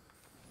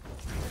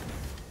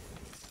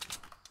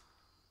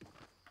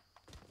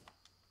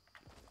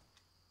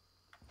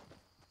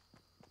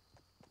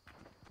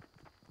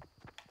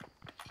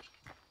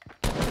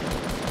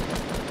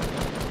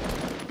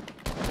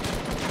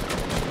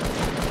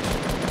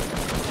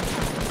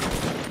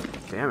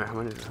 Damn it,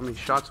 how many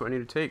shots do I need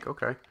to take?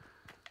 Okay.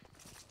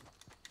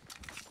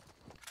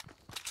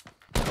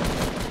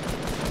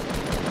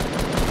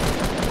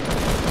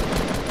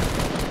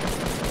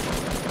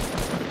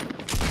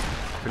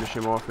 Finish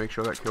him off, make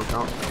sure that kill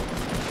counts.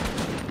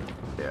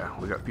 Yeah,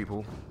 we got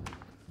people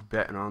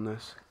betting on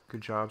this.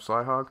 Good job,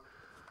 Slyhog.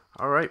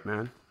 Alright,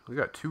 man. We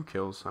got 2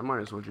 kills. I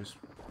might as well just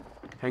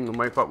Hang the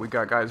mic up. We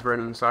got guys right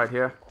inside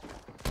here.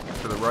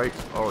 To the right.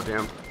 Oh,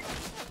 damn.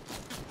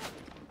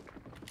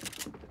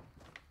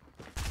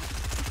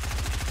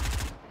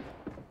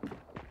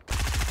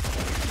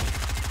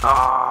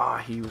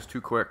 Ah, he was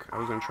too quick. I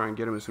was going to try and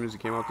get him as soon as he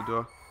came out the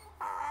door.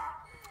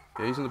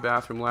 Yeah, he's in the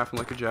bathroom laughing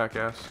like a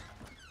jackass.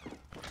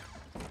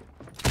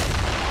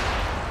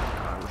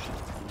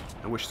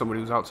 I wish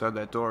somebody was outside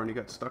that door and he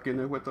got stuck in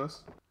there with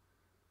us.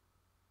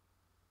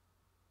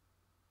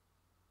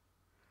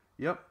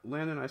 Yep,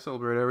 Landon, I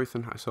celebrate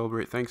everything. I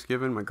celebrate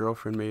Thanksgiving. My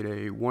girlfriend made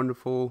a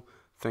wonderful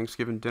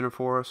Thanksgiving dinner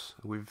for us.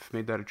 We've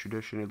made that a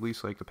tradition at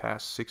least like the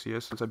past 6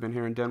 years since I've been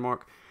here in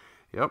Denmark.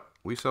 Yep,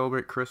 we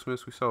celebrate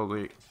Christmas. We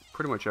celebrate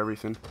pretty much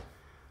everything.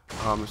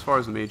 As far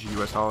as the major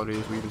U.S.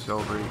 holidays, we even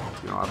celebrate,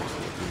 you know,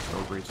 obviously everybody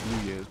celebrates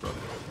New Year's, but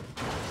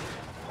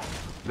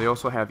they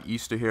also have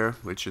Easter here,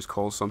 which is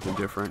called something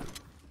different.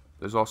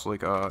 There's also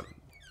like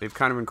they've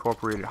kind of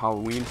incorporated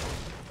Halloween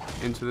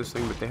into this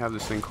thing, but they have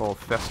this thing called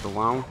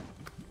Fastelavn,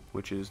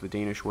 which is the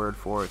Danish word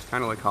for it. It's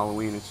kind of like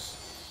Halloween. It's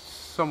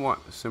somewhat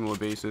a similar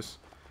basis.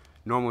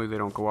 Normally they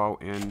don't go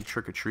out and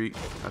trick or treat.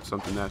 That's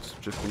something that's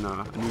just been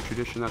a new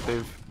tradition that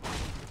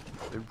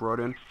they've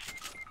brought in.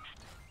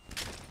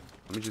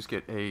 Let me just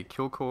get a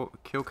kill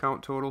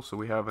count total. So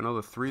we have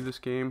another 3 this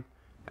game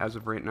as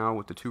of right now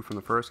with the 2 from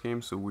the first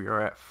game. So we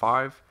are at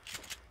 5.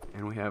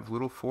 And we have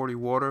Little 40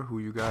 Water, who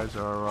you guys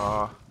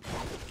are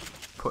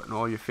putting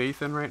all your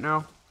faith in right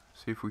now.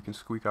 See if we can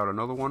squeak out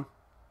another one.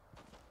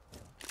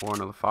 Or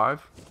another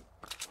 5.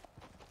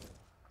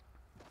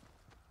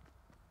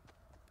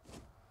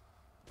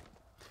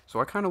 So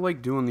I kind of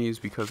like doing these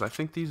because I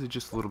think these are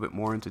just a little bit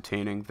more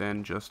entertaining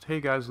than just, hey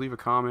guys, leave a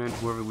comment.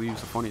 Whoever leaves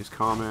the funniest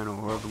comment or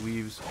whoever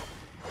leaves,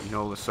 you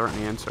know, a certain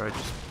answer.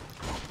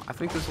 I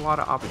think there's a lot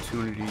of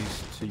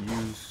opportunities to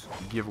use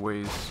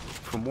giveaways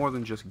for more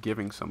than just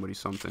giving somebody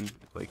something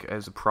like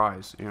as a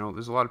prize. You know,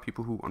 there's a lot of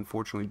people who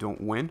unfortunately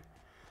don't win.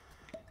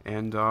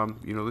 And,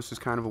 you know, this is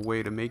kind of a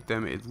way to make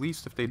them, at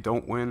least if they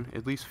don't win,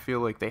 at least feel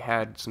like they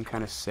had some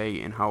kind of say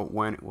in how it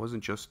went. It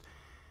wasn't just,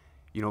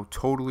 you know,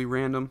 totally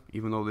random,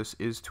 even though this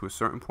is to a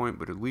certain point.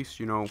 But at least,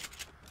 you know,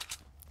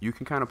 you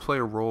can kind of play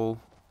a role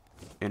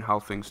in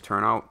how things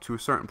turn out to a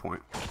certain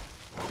point.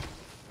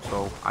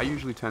 So I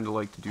usually tend to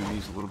like to do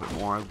these a little bit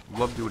more. I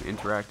love doing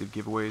interactive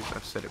giveaways.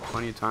 I've said it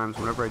plenty of times.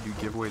 Whenever I do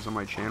giveaways on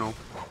my channel,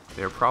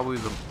 they're probably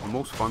the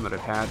most fun that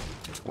I've had,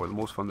 or the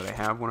most fun that I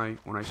have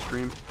when I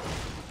stream.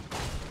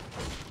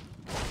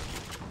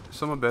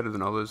 Some are better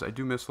than others. I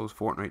do miss those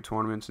Fortnite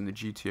tournaments and the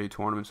GTA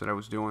tournaments that I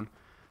was doing.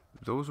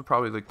 Those were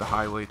probably like the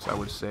highlights, I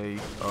would say,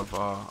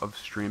 of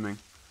streaming,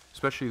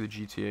 especially the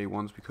GTA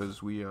ones,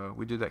 because we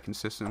did that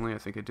consistently. I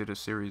think I did a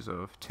series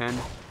of 10,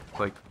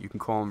 like you can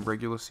call them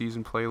regular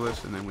season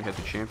playlists, and then we had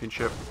the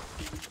championship,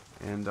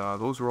 and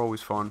those were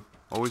always fun,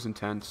 always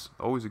intense,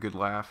 always a good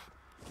laugh.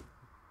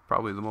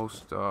 Probably the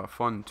most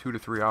fun 2 to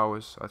 3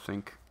 hours, I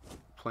think,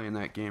 playing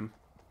that game.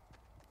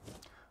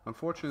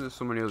 Unfortunately, there's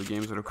so many other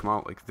games that have come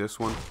out like this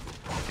one,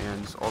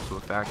 and also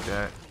the fact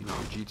that, you know,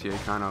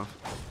 GTA kind of,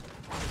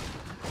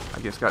 I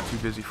guess, got too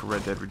busy for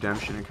Red Dead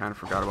Redemption and kind of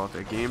forgot about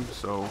that game,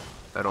 so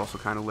that also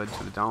kind of led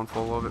to the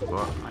downfall of it.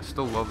 But I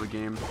still love the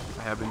game.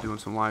 I have been doing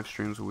some live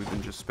streams where we've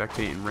been just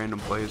spectating random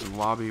plays in the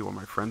lobby or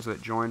my friends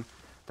that join.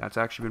 That's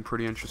actually been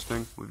pretty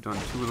interesting. We've done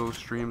 2 of those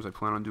streams. I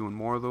plan on doing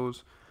more of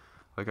those.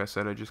 Like I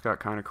said, I just got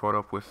kind of caught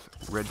up with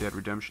Red Dead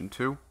Redemption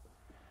 2.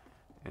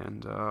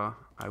 And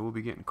I will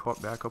be getting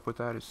caught back up with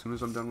that as soon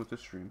as I'm done with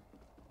this stream.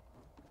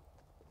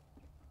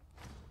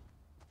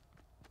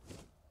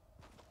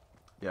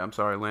 Yeah, I'm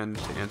sorry,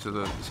 Landon, to answer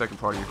the second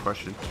part of your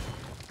question.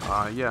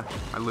 Yeah,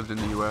 I lived in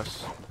the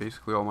U.S.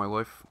 basically all my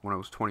life. When I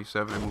was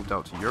 27, I moved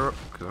out to Europe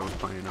because I was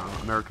playing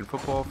American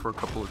football for a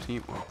couple of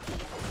teams. Well,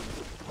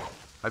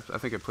 I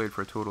think I played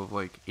for a total of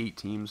like 8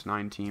 teams,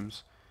 9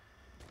 teams.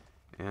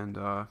 And,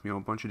 you know,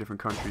 a bunch of different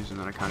countries, and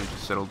then I kind of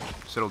just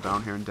settled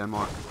down here in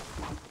Denmark.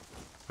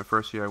 My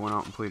first year I went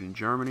out and played in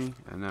Germany,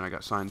 and then I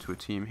got signed to a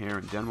team here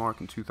in Denmark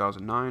in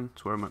 2009.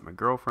 That's where I met my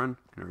girlfriend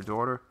and her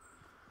daughter.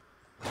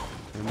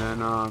 And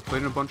then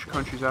played in a bunch of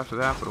countries after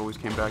that, but always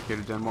came back here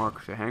to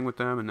Denmark to hang with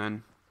them. And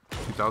then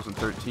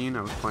 2013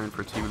 I was playing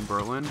for a team in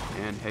Berlin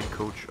and head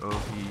coach of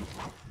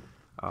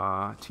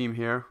the team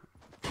here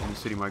in the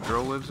city my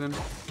girl lives in.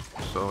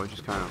 So I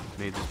just kind of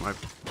made this my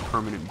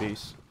permanent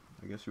base,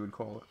 I guess you would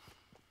call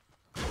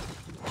it.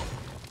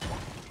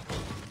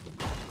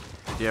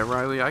 Yeah,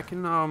 Riley, I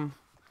can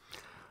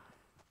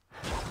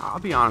I'll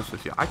be honest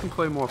with you, I can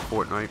play more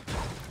Fortnite,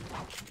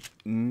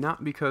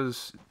 not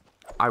because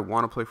I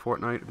want to play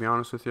Fortnite, to be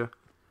honest with you.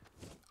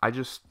 I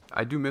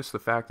do miss the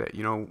fact that,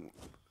 you know,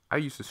 I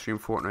used to stream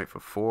Fortnite for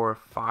 4,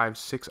 5,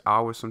 6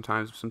 hours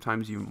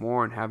sometimes even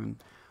more, and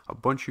having a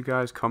bunch of you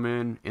guys come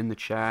in the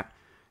chat,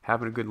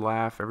 having a good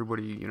laugh,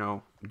 everybody, you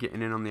know,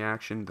 getting in on the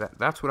action.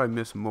 That's what I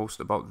miss most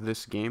about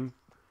this game.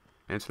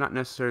 And it's not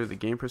necessarily the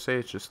game per se,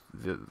 it's just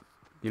the,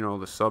 you know,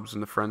 the subs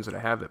and the friends that I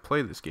have that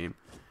play this game.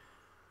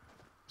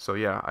 So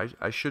yeah,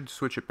 I should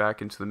switch it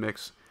back into the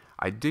mix.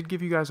 I did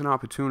give you guys an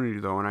opportunity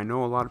though, and I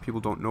know a lot of people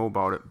don't know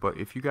about it, but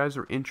if you guys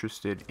are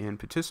interested in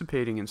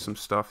participating in some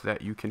stuff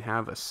that you can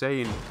have a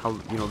say in how,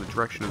 you know, the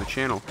direction of the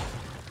channel.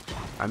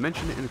 I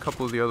mentioned it in a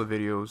couple of the other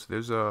videos.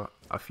 There's a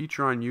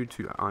feature on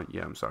YouTube.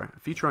 A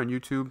feature on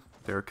YouTube.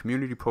 There are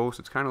community posts.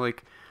 It's kind of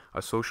like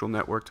a social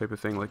network type of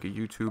thing, like a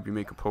YouTube. You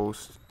make a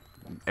post,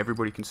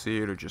 everybody can see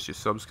it, or just your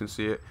subs can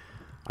see it.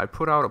 I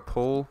put out a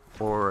poll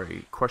or a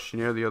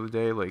questionnaire the other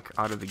day, like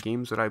out of the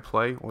games that I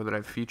play or that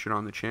I've featured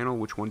on the channel,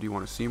 which one do you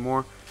want to see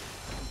more?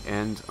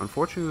 And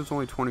unfortunately, there's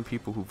only 20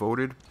 people who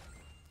voted,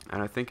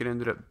 and I think it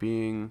ended up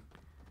being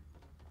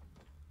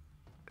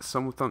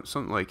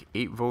something like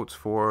 8 votes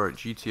for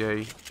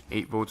GTA,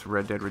 8 votes for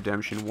Red Dead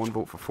Redemption, 1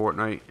 vote for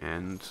Fortnite,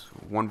 and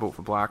 1 vote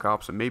for Black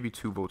Ops, and maybe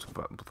 2 votes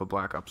for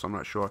Black Ops. I'm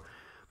not sure,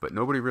 but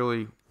nobody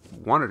really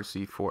wanted to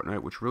see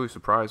Fortnite, which really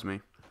surprised me.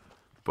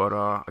 But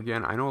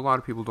again, I know a lot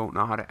of people don't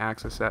know how to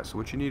access that, so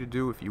what you need to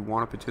do if you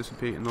want to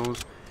participate in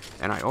those,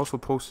 and I also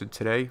posted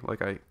today,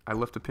 like I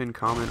left a pinned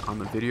comment on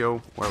the video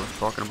where I was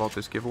talking about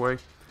this giveaway,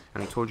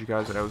 and I told you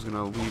guys that I was going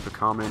to leave a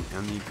comment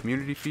on the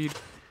community feed,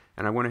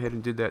 and I went ahead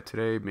and did that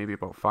today, maybe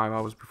about 5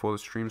 hours before the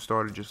stream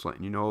started, just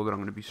letting you know that I'm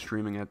going to be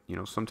streaming at, you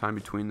know, sometime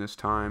between this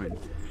time, and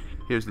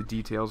here's the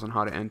details on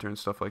how to enter and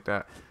stuff like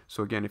that.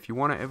 So again, if you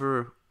want to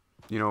ever,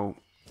 you know,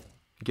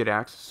 get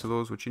access to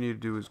those, what you need to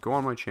do is go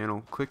on my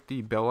channel, click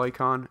the bell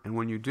icon, and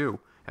when you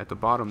do, at the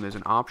bottom there's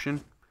an option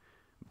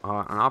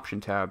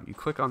tab. You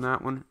click on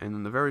that one, and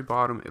in the very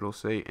bottom it'll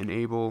say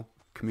enable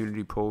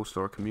community post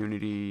or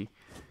community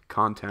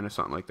content or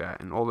something like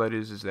that, and all that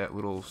is that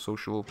little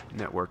social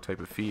network type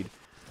of feed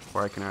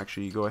where I can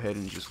actually go ahead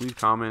and just leave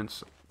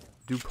comments,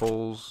 do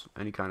polls,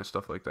 any kind of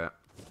stuff like that.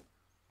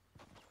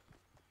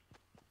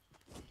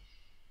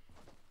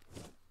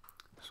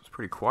 So it's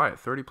pretty quiet.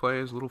 30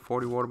 players, little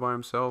 40 water by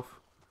himself,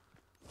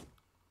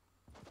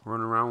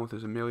 running around with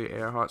his Amelia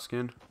Earhart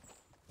skin.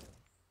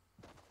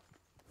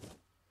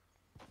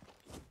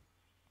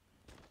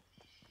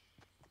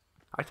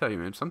 I tell you,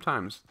 man,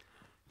 sometimes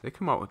they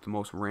come out with the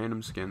most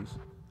random skins.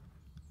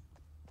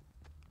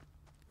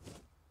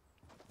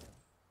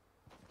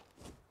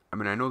 I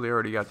mean, I know they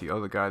already got the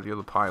other guy, the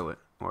other pilot,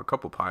 or a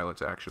couple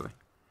pilots actually.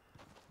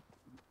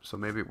 So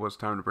maybe it was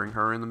time to bring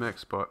her in the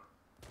mix, but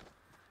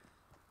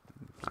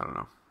I don't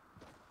know.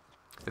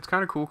 It's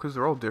kind of cool because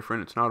they're all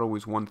different. It's not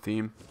always one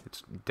theme.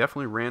 It's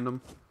definitely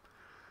random.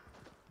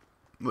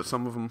 But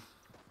some of them,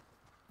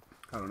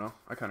 I don't know.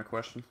 I kind of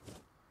question.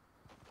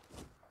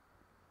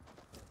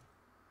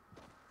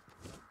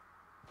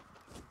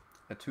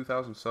 At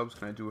 2,000 subs,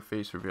 can I do a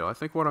face reveal? I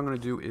think what I'm going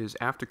to do is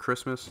after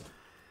Christmas,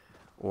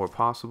 or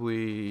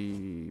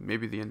possibly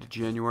maybe the end of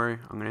January,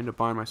 I'm going to end up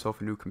buying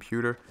myself a new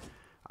computer.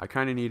 I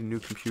kind of need a new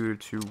computer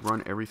to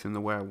run everything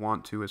the way I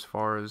want to as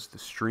far as the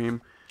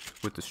stream,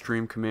 with the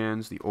stream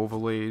commands, the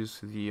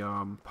overlays, the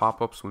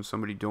pop-ups when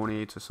somebody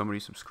donates or somebody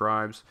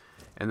subscribes,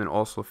 and then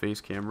also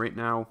face cam. Right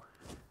now,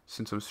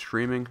 since I'm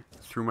streaming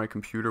through my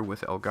computer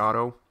with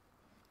Elgato,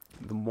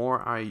 the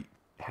more I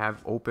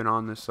have open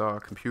on this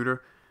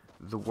computer,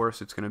 the worse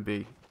it's going to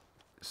be.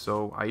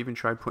 So I even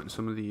tried putting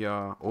some of the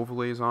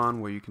overlays on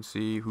where you can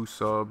see who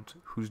subbed,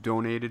 who's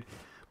donated.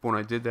 But when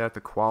I did that,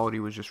 the quality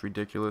was just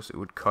ridiculous. It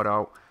would cut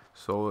out.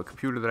 So the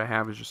computer that I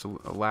have is just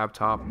a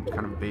laptop,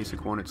 kind of a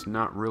basic one. It's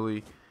not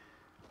really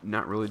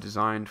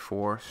designed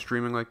for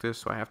streaming like this.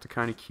 So I have to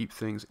kind of keep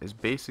things as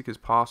basic as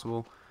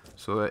possible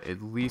so that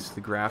at least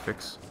the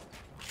graphics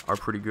are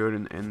pretty good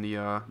and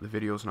the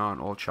video's not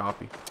all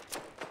choppy.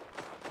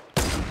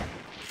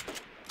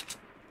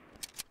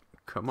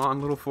 Come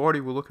on, little 40,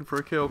 we're looking for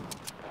a kill.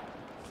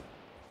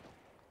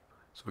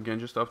 So again,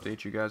 just to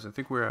update you guys, I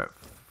think we're at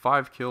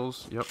 5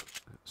 kills, yep,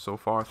 so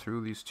far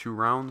through these 2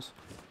 rounds.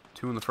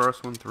 2 in the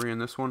first one, 3 in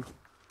this one.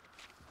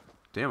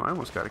 Damn, I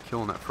almost got a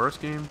kill in that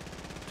first game.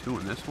 2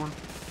 in this one.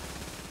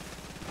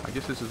 I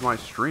guess this is my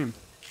stream.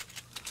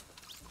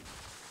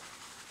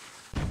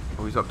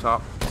 Oh, he's up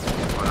top.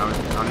 Oh,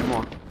 now not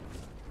anymore.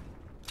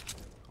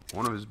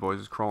 One of his boys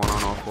is crawling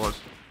on all fours.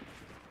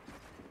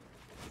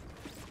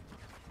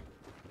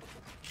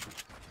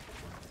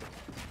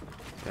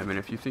 I mean,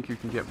 if you think you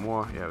can get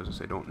more, yeah, I was gonna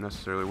say, don't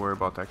necessarily worry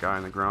about that guy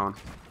on the ground.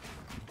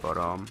 But,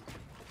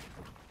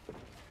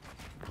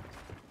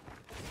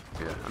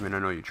 yeah, I mean, I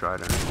know you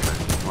tried it.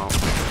 Well,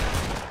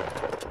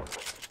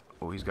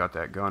 oh, he's got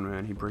that gun,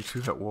 man. He breaks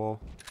through that wall.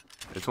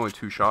 It's only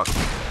 2 shots.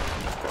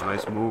 Oh,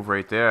 nice move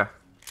right there.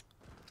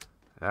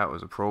 That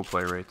was a pro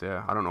play right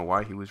there. I don't know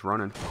why he was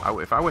running.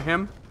 If I were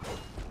him,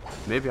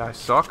 maybe I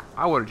suck.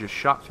 I would have just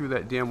shot through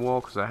that damn wall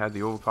because I had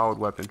the overpowered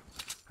weapon.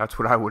 That's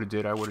what I would have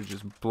did. I would have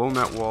just blown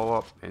that wall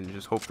up and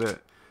just hoped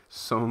that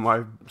some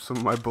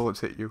of my bullets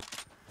hit you.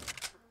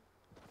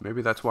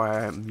 Maybe that's why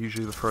I am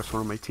usually the first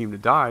one on my team to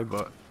die,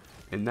 but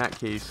in that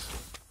case,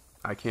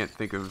 I can't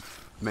think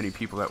of many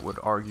people that would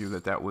argue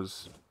that that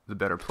was the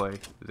better play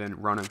than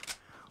running.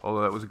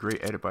 Although that was a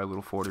great edit by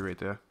Little 40 right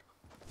there.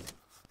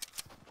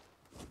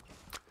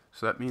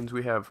 So that means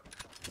we have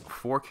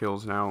 4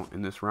 kills now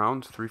in this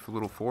round. 3 for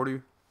Little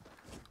 40.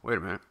 Wait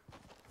a minute.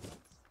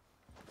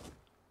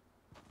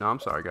 No, I'm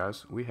sorry,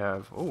 guys. We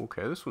have... Oh,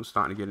 okay. This one's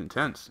starting to get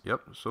intense.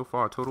 Yep. So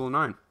far, a total of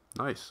 9.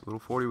 Nice. Little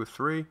 40 with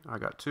 3. I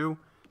got 2.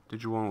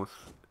 Digital with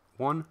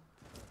 1.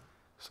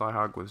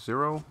 Slyhog with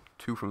 0.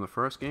 2 from the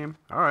first game.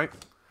 Alright.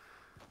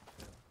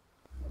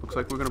 Looks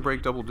like we're going to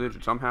break double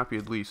digits. I'm happy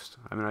at least.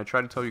 I mean, I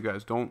try to tell you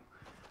guys, don't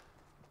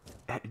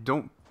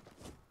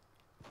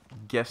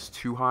guess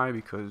too high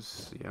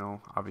because, you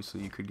know,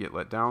 obviously you could get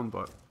let down,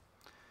 but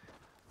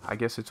I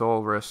guess it's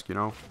all risk, you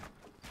know.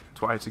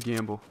 That's why it's a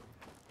gamble.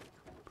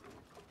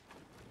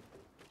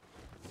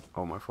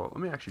 Oh, my fault.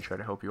 Let me actually try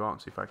to help you out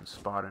and see if I can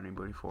spot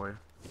anybody for you.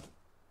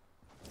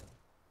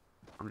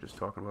 I'm just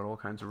talking about all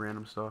kinds of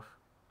random stuff.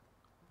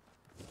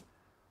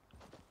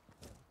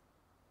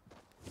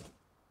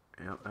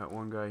 Yep, that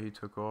one guy, he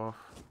took off.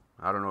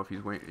 I don't know if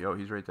he's waiting. Yo,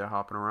 he's right there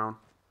hopping around.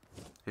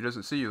 He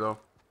doesn't see you, though.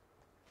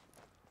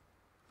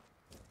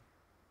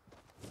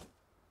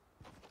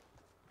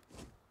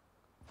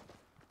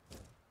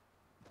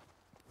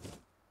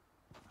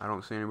 I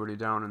don't see anybody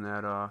down in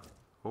that, oh,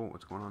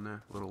 what's going on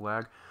there? A little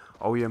lag.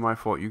 Oh, yeah, my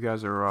fault. You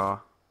guys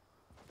are,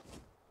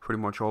 pretty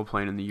much all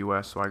playing in the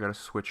US, so I gotta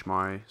switch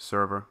my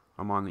server.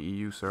 I'm on the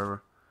EU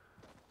server.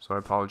 So I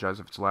apologize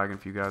if it's lagging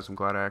for you guys. I'm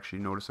glad I actually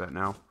noticed that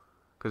now.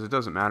 Because it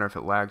doesn't matter if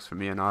it lags for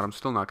me or not. I'm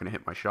still not going to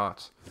hit my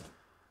shots.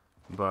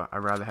 But I'd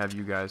rather have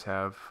you guys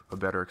have a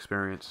better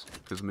experience.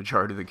 Because the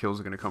majority of the kills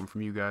are going to come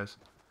from you guys.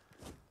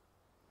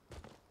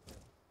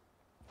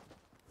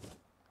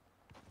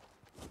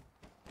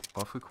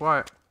 Awfully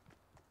quiet.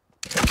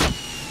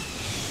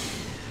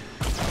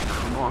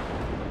 Come on.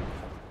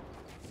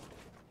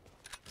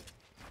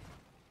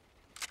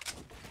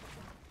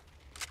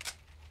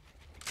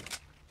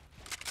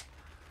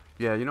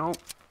 Yeah, you know...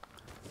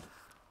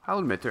 I'll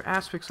admit, there are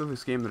aspects of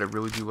this game that I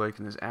really do like,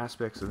 and there's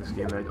aspects of this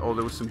game that oh,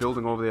 there was some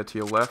building over there to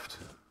your left,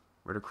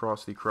 right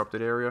across the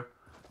corrupted area,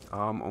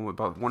 on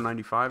about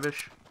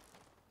 195-ish.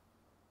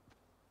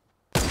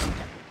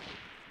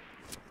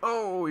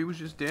 Oh, he was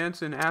just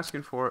dancing,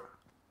 asking for it.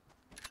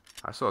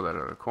 I saw that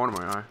out of the corner of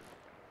my eye.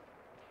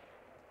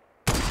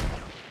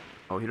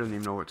 Oh, he doesn't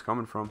even know where it's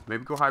coming from.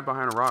 Maybe go hide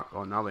behind a rock.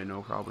 Oh, now they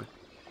know, probably.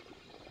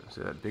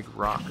 So that big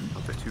rock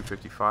up at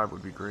 255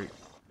 would be great.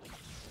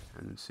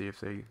 And then see if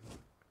they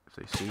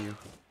see you.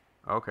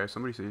 Okay,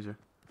 somebody sees you.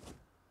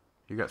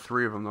 You got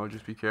 3 of them, though.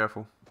 Just be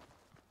careful.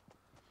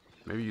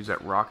 Maybe use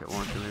that rocket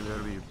launcher. Maybe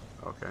that'll be...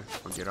 Okay,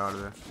 I'll get out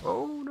of there.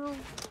 Oh, no.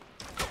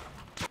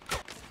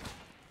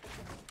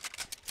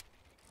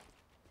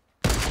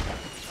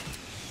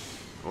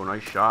 Oh,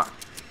 nice shot.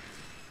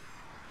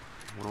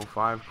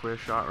 105, clear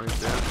shot right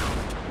there.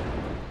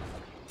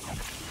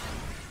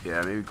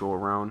 Yeah, maybe go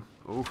around.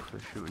 Oof, they're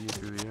shooting you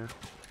through the air.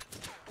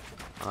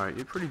 Alright,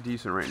 you're pretty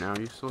decent right now.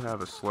 You still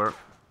have a slurp.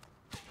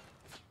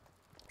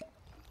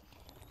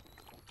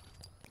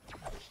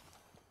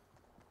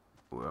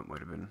 Oh, that might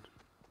have been...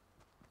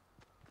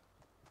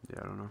 Yeah,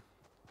 I don't know.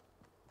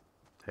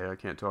 Hey, I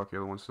can't talk. The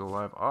other one's still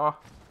alive. Oh!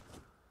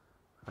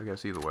 I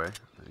guess either way,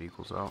 it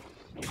equals out.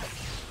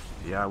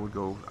 Yeah, I would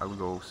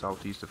go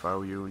southeast if I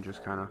were you and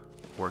just kind of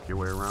work your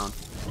way around.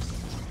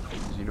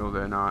 Because you know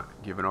they're not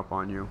giving up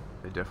on you.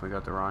 They definitely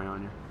got their eye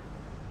on you.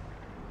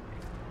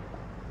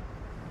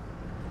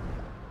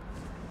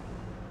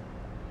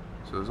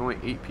 So there's only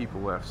 8 people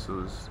left,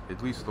 so there's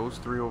at least those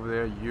 3 over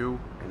there, you,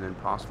 and then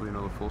possibly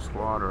another full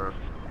squad or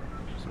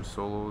some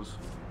solos,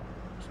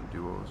 some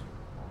duos.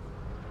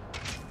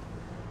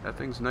 That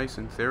thing's nice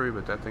in theory,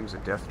 but that thing's a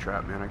death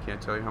trap, man. I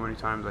can't tell you how many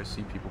times I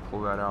see people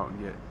pull that out and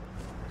get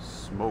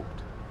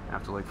smoked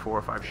after like 4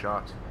 or 5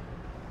 shots.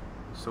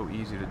 It's so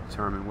easy to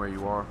determine where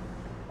you are.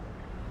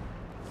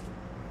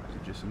 Is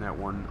it just in that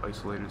one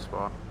isolated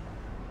spot?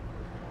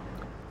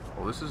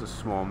 Oh, this is a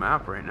small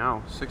map right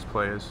now. 6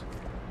 players.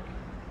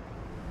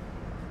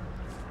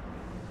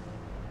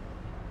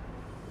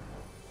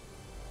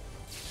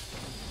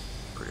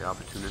 Pretty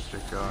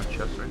opportunistic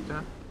chest right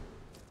there.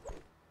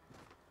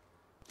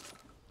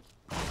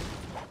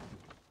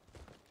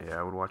 Yeah,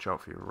 I would watch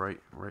out for your right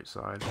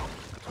side.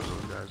 That's what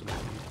those guys might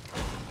be.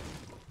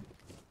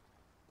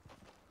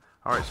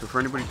 Alright, so for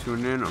anybody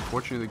tuning in,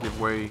 unfortunately the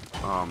giveaway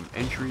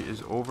entry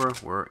is over.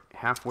 We're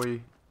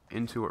halfway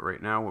into it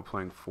right now. We're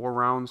playing 4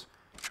 rounds.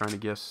 Trying to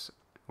guess,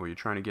 or you're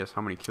trying to guess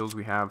how many kills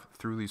we have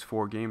through these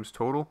 4 games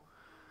total.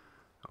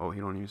 Oh, he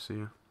don't even see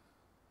you.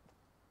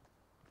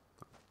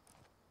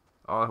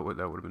 Oh, that would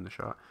have been the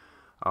shot.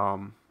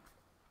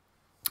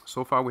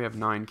 So far we have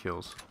 9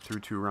 kills through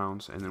 2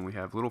 rounds, and then we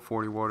have Little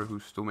 40 Water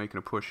who's still making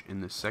a push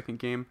in the second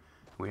game.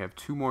 We have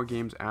 2 more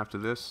games after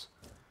this.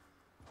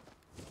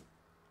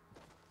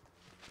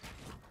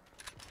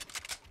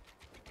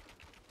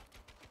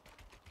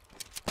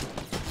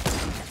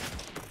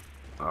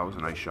 Oh, that was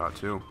a nice shot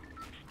too.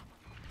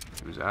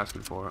 He was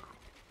asking for it.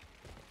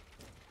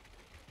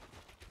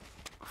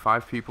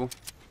 5 people,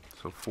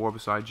 so 4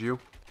 besides you.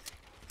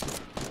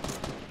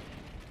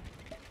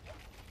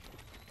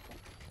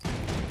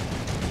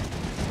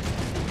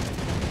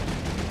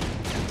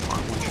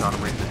 Shot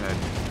him right in the head.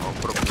 Oh,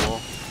 put up a wall.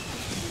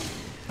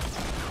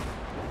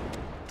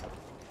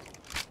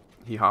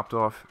 He hopped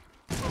off.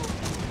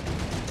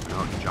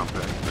 No, jump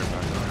back.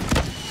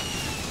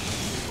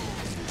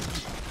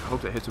 I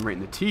hope that hits him right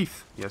in the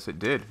teeth. Yes, it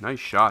did. Nice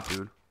shot,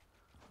 dude.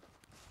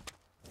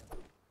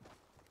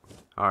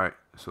 Alright,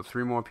 so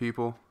 3 more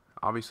people.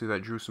 Obviously,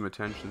 that drew some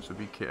attention, so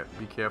be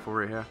careful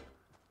right here.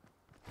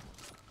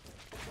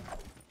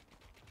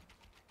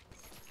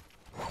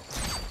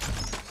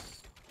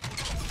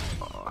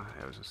 Oh,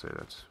 I was gonna say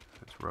that's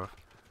rough.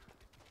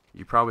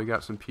 You probably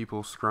got some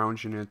people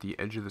scrounging at the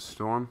edge of the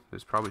storm.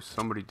 There's probably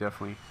somebody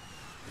definitely.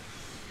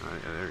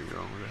 Yeah, there you go.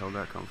 Where the hell did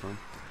that come from?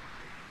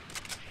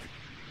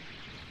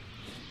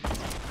 I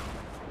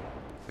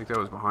think that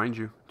was behind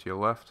you, to your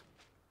left.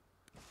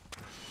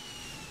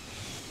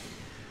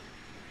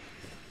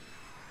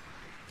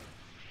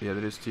 Yeah,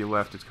 that is to your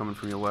left. It's coming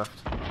from your left.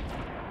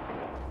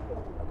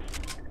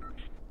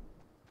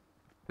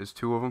 There's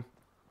 2 of them.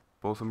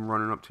 Both of them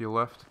running up to your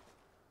left.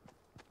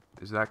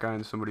 Is that guy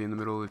and somebody in the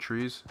middle of the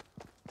trees?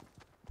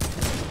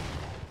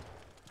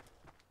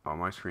 Oh,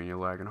 my screen, you're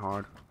lagging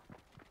hard.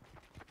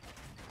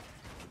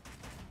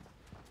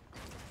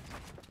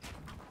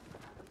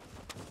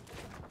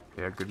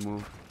 Yeah, good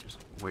move. Just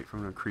wait for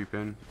him to creep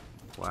in,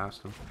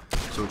 blast him.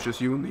 So it's just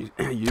you and these,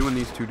 you and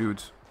these 2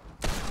 dudes.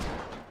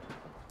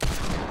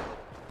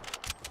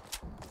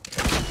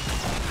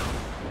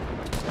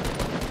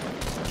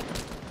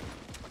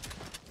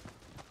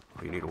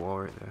 Oh, you need a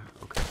wall right there.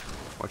 Okay.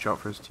 Watch out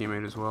for his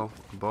teammate as well.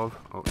 Above.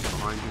 Oh, he's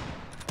behind you.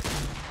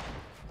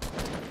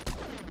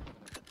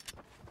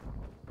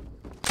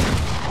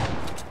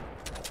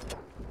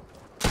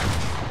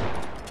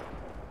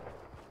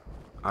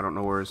 I don't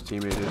know where his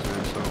teammate is,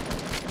 man, so.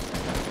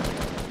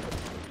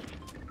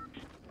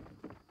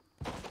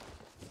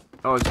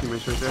 Oh, his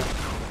teammate's right there.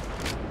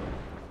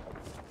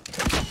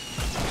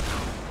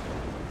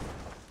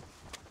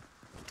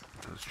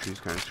 Those trees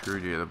kind of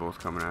screwed you. They're both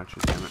coming at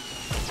you, damn it.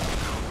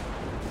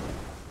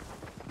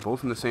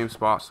 Both in the same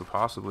spot, so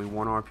possibly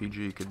one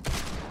RPG could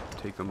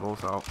take them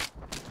both out.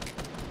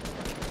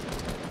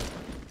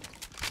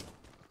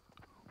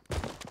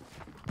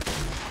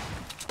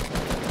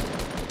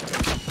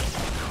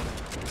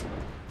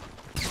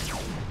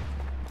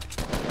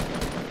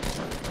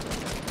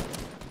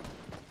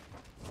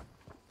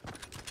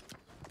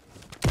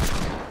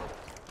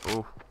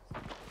 Oh.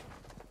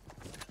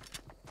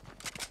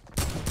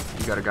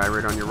 You got a guy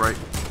right on your right.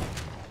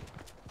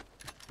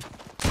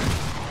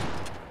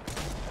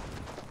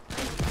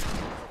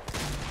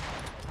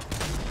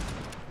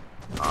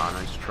 Ah,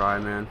 nice try,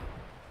 man.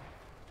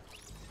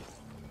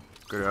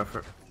 Good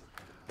effort.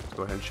 Let's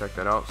go ahead and check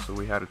that out. So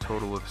we had a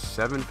total of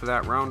 7 for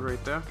that round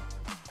right there.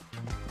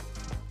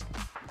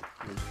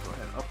 Let me just go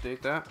ahead and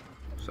update that.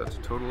 So that's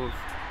a total of...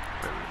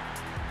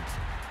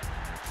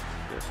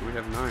 Yeah, so we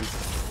have 9.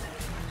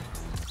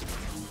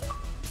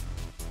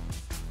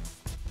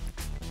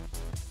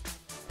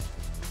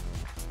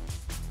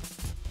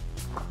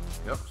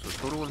 Yep, so a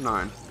total of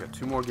 9. We got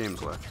 2 more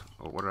games left.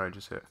 Oh, what did I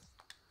just hit?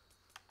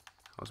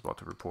 I was about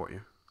to report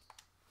you.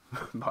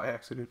 By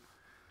accident.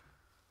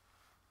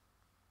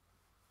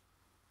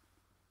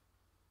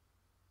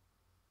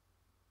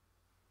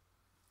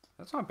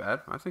 That's not bad.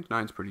 I think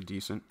 9's pretty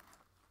decent.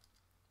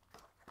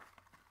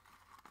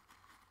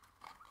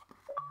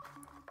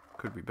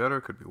 Could be better,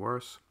 could be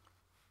worse.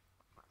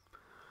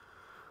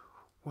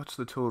 What's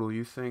the total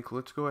you think?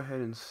 Let's go ahead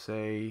and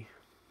say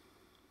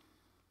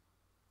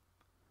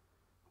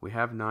we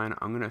have 9.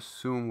 I'm going to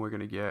assume we're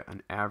going to get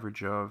an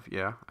average of,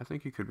 yeah, I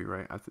think you could be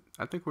right.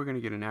 I think we're going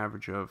to get an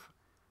average of,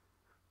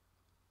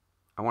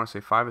 I want to say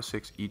 5 or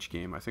 6 each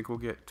game. I think we'll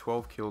get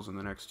 12 kills in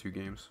the next 2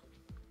 games.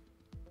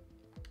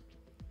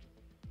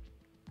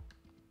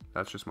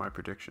 That's just my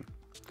prediction.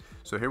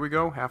 So here we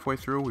go, halfway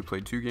through. We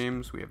played 2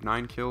 games. We have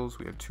 9 kills.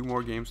 We have 2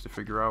 more games to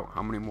figure out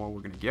how many more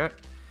we're going to get.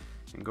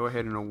 And go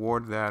ahead and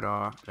award that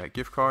that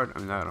gift card. I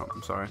mean,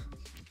 I'm sorry,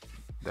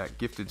 that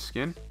gifted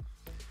skin.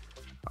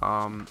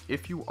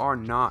 If you are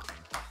not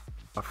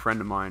a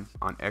friend of mine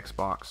on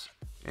Xbox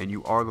and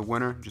you are the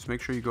winner, just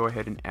make sure you go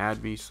ahead and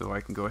add me so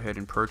I can go ahead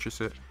and purchase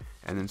it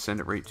and then send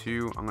it right to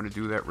you. I'm going to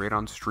do that right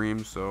on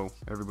stream so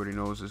everybody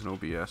knows there's no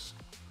BS.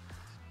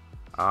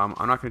 I'm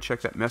not going to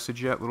check that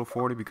message yet, Little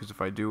 40, because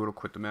if I do, it'll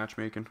quit the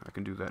matchmaking. I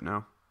can do that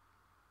now.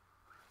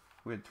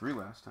 We had 3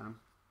 last time.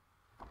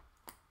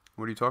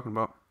 What are you talking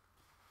about?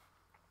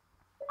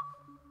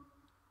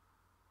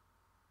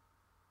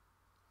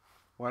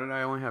 Why did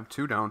I only have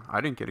 2 down? I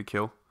didn't get a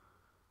kill.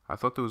 I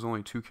thought there was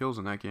only 2 kills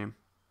in that game.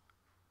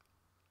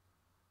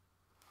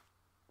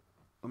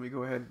 Let me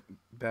go ahead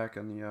back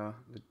on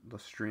the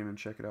stream and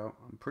check it out.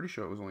 I'm pretty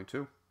sure it was only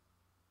 2.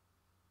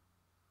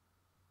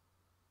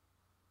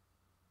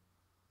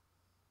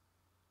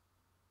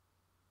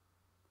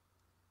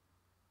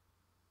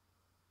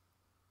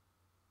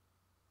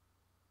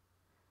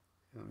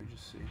 Let me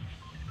just see.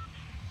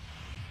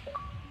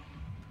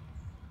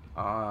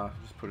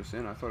 Just put us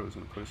in. I thought it was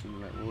going to put us into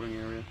that loading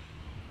area.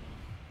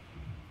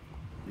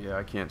 Yeah,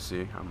 I can't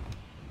see.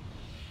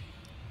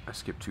 I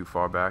skipped too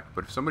far back.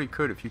 But if somebody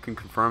could, if you can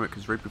confirm it,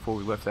 because right before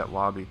we left that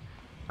lobby,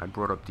 I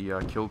brought up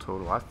the kill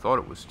total. I thought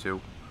it was 2.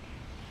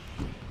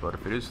 But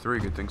if it is 3,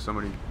 good thing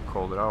somebody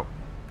called it out.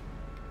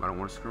 I don't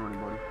want to screw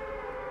anybody.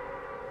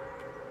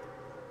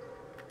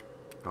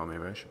 Oh,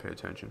 maybe I should pay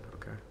attention.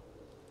 Okay.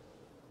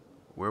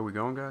 Where are we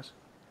going, guys?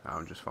 Oh,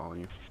 I'm just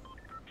following you.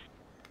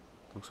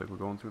 Looks like we're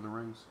going through the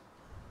rings.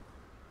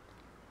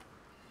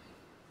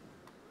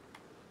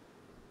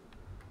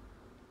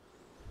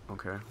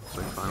 Okay, looks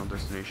like Final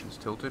Destination's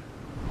tilted.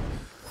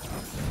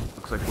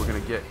 Looks like we're gonna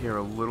get here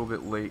a little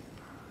bit late.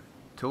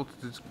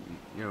 Tilted is,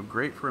 you know,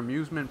 great for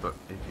amusement, but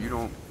if you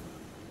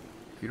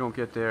don't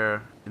get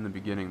there in the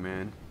beginning,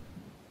 man,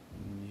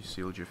 you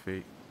sealed your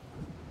fate.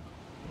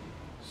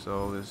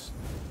 So there's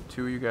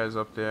two of you guys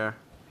up there.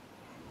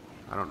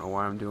 I don't know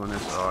why I'm doing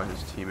this. Oh,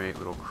 his teammate,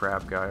 little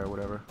crab guy or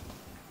whatever.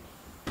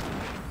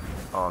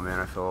 Oh man,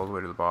 I fell all the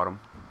way to the bottom.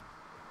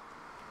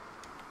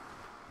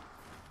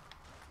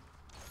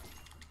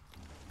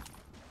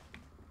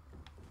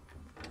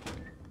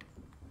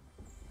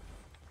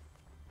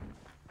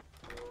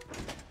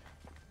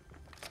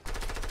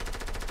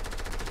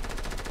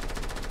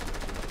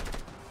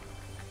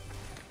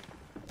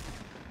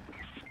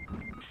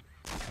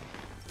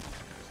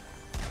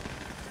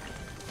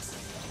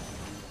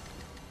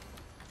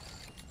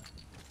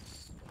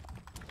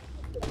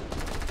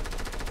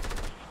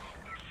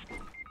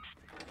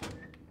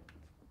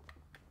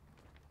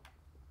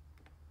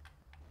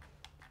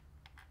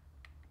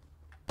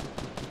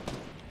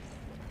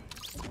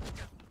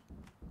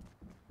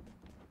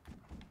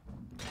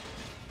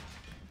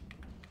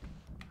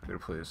 I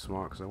gotta play this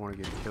smart because I want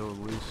to get a kill at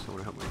least. I want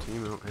to help my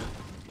team out, man.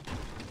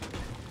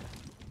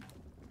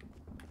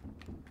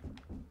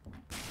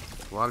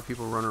 A lot of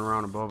people running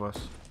around above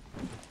us.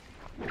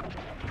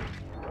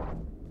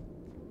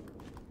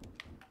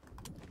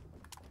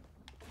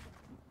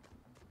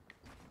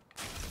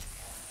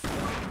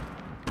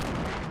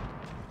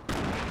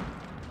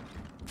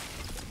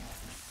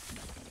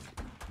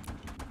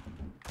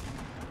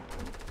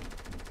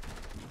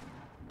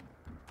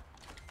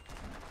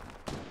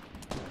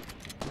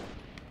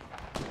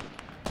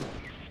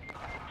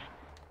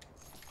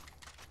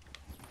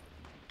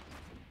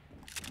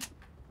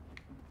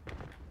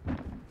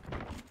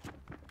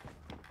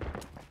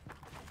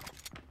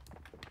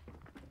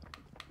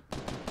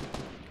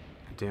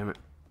 Damn it.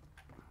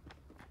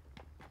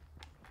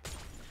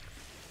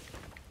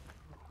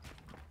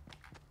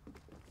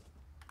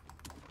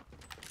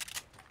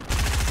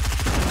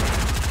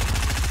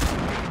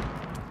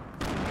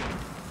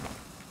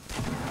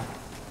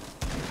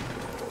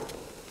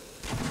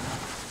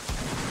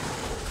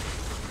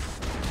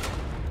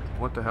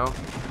 What the hell?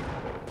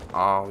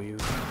 Oh, you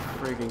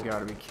friggin'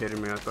 gotta be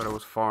kidding me. I thought I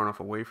was far enough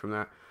away from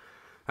that.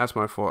 That's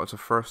my fault. It's the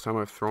first time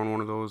I've thrown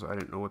one of those. I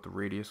didn't know what the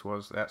radius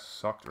was. That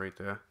sucked right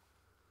there.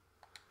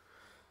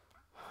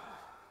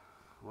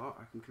 Well,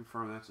 I can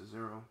confirm that's a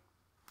 0.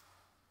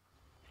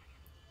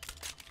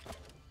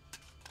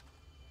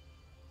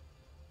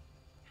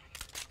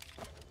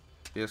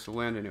 Yeah, so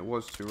landing, it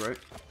was 2, right?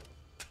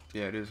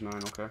 Yeah, it is 9,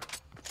 okay.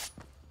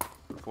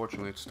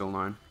 Unfortunately, it's still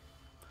 9.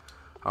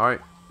 Alright,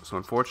 so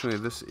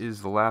unfortunately, this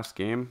is the last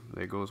game.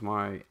 There goes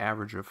my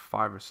average of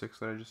 5 or 6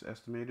 that I just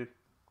estimated.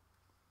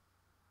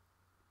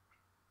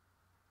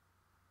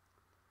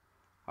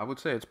 I would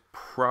say it's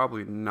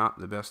probably not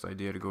the best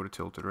idea to go to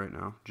Tilted right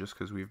now, just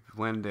because we've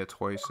landed there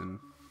twice and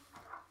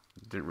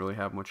didn't really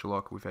have much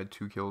luck. We've had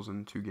 2 kills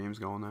and 2 games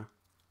going there.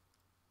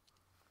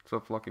 What's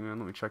up, Lucky Man?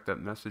 Let me check that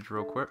message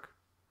real quick.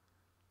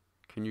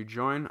 Can you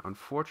join?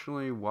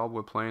 Unfortunately, while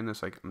we're playing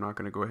this, I'm not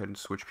going to go ahead and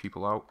switch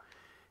people out.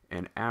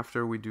 And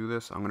after we do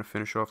this, I'm going to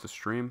finish off the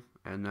stream,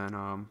 and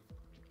then,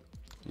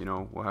 you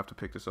know, we'll have to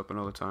pick this up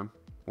another time,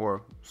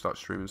 or start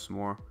streaming some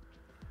more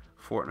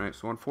Fortnite.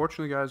 So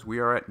unfortunately, guys, we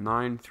are at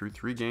 9 through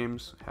 3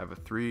 games, have a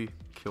 3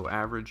 kill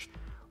average.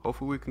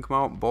 Hopefully we can come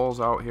out balls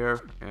out here,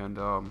 and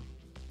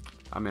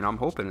I mean, I'm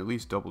hoping at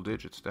least double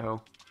digits. To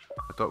hell,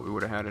 I thought we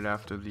would have had it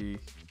after the,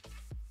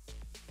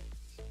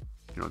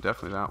 you know,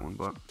 definitely that one,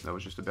 but that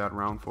was just a bad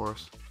round for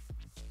us.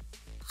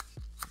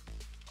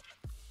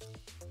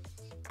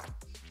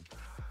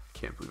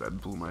 Can't believe I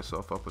blew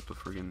myself up with the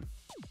friggin'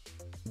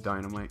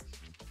 dynamite.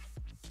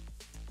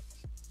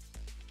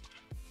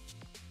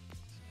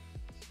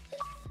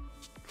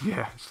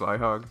 Yeah, Sly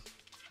Hug.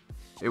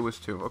 It was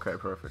 2. Okay,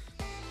 perfect.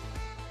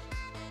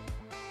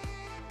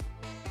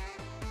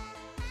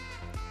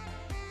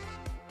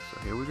 So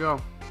here we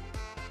go.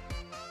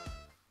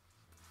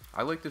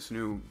 I like this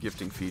new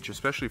gifting feature,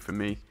 especially for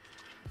me.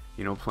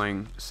 You know,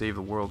 playing Save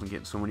the World and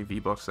getting so many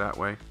V-Bucks that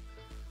way.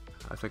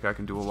 I think I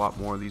can do a lot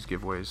more of these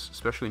giveaways,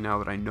 especially now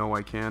that I know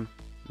I can.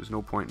 There's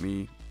no point in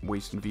me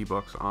wasting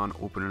V-Bucks on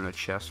opening a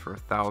chest for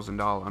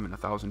 $1,000. I mean,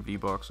 1,000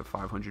 V-Bucks or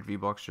 500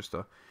 V-Bucks just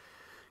to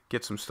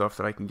get some stuff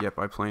that I can get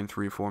by playing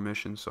 3 or 4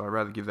 missions. So I'd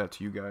rather give that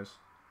to you guys.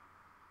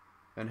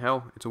 And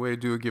hell, it's a way to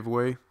do a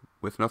giveaway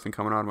with nothing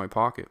coming out of my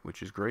pocket,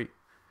 which is great,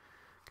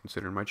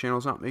 considering my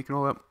channel's not making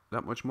all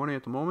that much money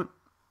at the moment.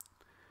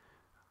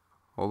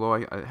 Although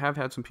I have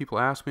had some people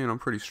ask me, and I'm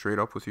pretty straight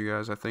up with you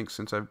guys. I think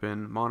since I've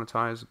been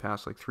monetized the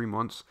past like 3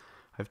 months,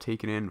 I've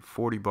taken in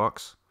 40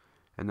 bucks,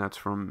 and that's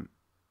from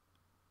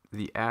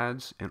the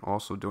ads and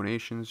also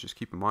donations. Just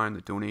keep in mind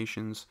the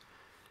donations,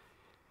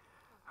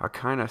 are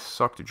kind of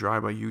sucked dry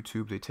by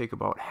YouTube. They take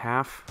about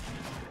half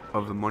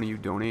of the money you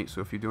donate.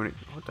 So if you donate,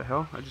 what the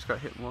hell? I just got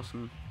hit and lost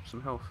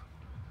some health.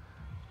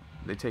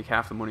 They take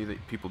half the money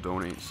that people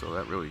donate, so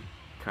that really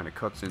kind of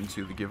cuts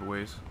into the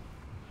giveaways.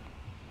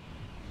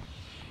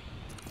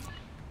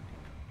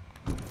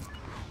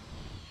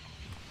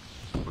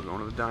 We're going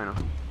to the diner.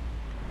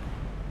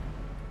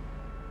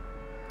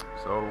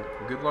 So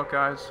good luck,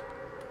 guys.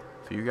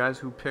 For you guys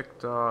who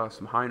picked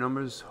some high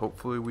numbers,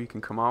 hopefully we can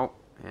come out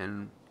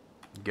and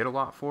get a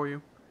lot for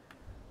you,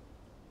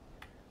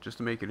 just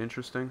to make it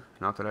interesting.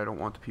 Not that I don't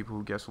want the people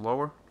who guess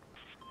lower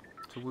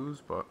to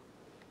lose, but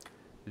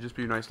it'd just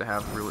be nice to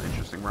have a really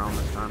interesting round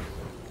this time.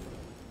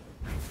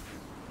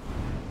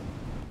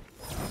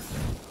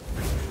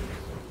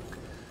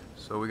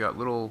 So we got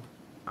little,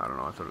 I don't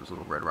know, I thought it was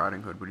Little Red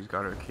Riding Hood, but he's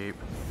got a cape.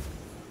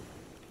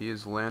 He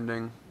is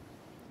landing.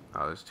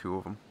 There's two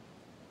of them.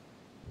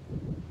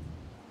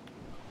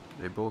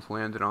 They both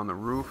landed on the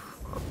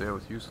roof up there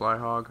with you,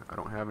 Slyhog. I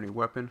don't have any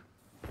weapon.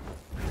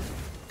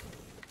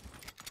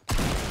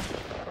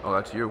 Oh,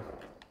 that's you.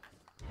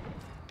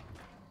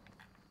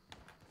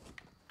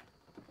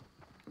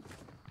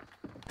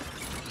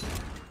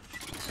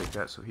 Take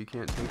that so he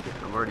can't take it.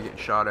 I'm already getting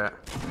shot at.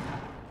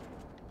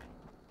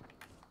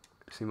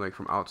 It seemed like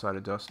from outside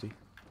of Dusty.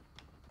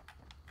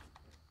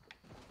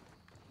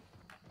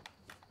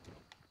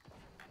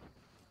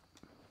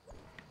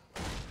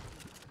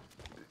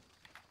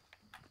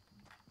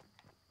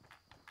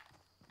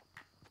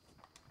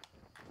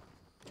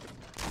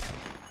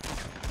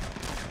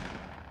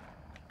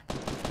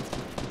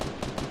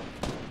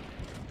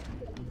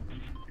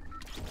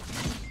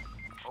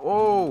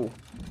 Oh!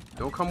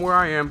 Don't come where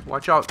I am.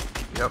 Watch out.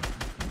 Yep.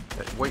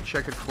 That white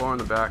checkered floor in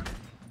the back.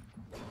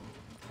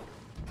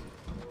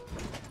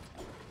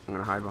 I'm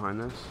gonna hide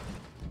behind this.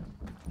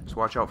 Just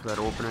watch out for that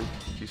opening.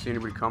 If you see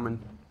anybody coming,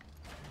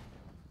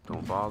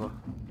 don't bother.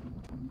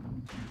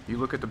 You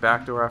look at the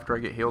back door after I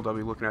get healed. I'll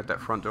be looking at that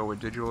front door where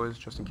Digital is,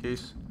 just in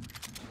case.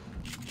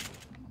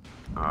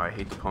 I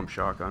hate the pump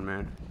shotgun,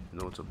 man. You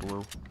know it's a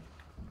blue.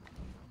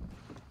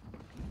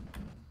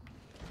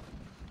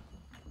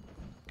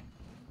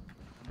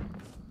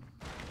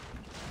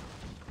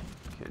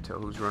 Can't tell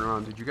who's running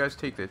around. Did you guys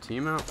take their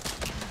team out?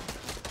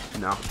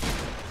 No.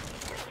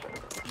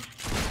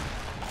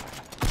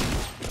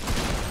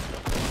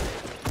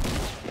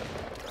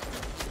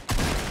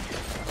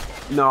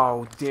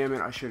 No, damn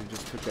it. I should have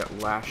just took that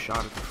last shot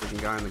at the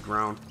freaking guy on the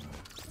ground.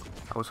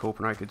 I was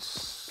hoping I could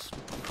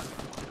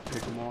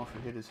pick him off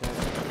and hit his head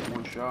with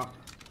one shot.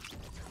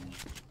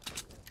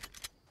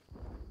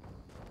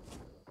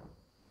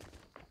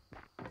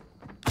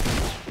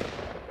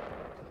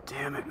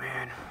 Damn it,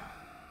 man.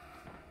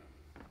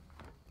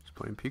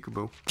 Playing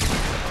peekaboo.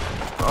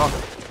 Oh,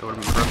 that would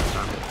have been perfect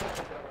time.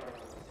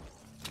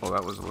 Oh,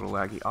 that was a little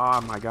laggy.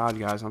 Oh my god,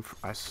 guys,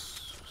 I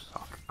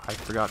suck. I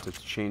forgot to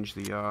change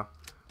the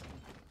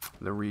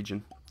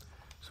region.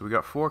 So we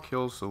got 4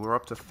 kills, so we're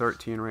up to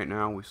 13 right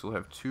now. We still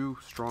have 2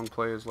 strong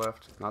players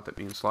left. Not that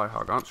me and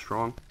Slyhog aren't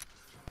strong.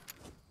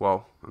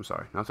 Well, I'm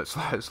sorry. Not that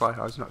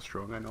Slyhog's not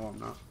strong. I know I'm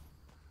not.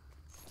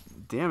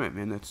 Damn it,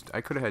 man. I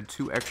could have had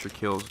 2 extra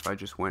kills if I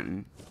just went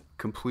and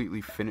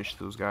completely finished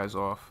those guys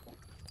off.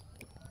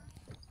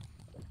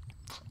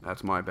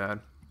 That's my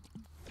bad.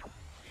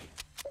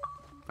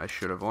 I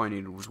should have. All I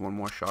needed was one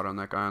more shot on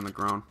that guy on the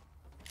ground.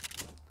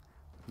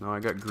 No, I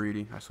got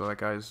greedy. I saw that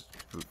guy's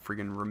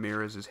friggin'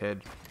 Ramirez's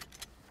head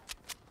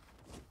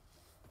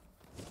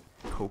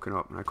poking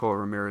up. And I call her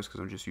Ramirez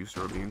because I'm just used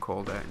to her being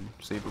called that in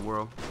Save the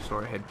World. I saw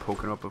her head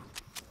poking up a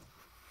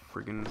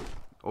friggin'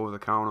 over the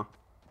counter.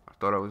 I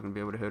thought I was going to be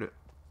able to hit it.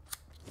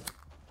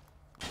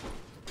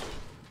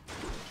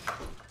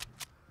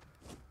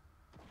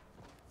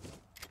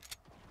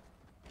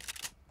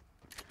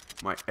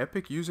 My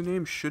epic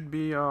username should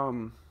be, oh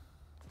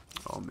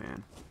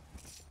man.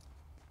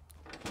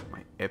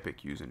 My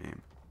epic username.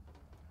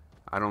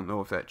 I don't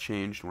know if that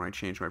changed when I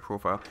changed my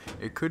profile.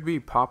 It could be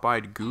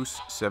Pop-Eyed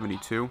Goose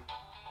 72.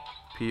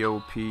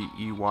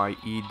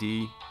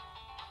 P-O-P-E-Y-E-D.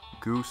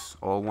 Goose,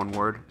 all one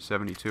word,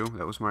 72.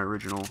 That was my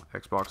original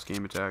Xbox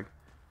gamer tag.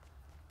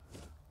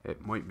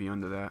 It might be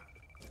under that.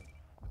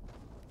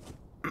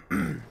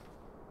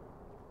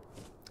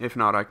 If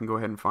not, I can go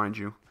ahead and find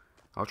you.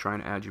 I'll try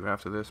and add you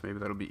after this. Maybe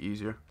that'll be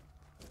easier.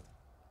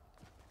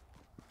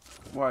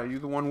 Why, are you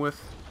the one with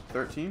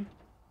 13?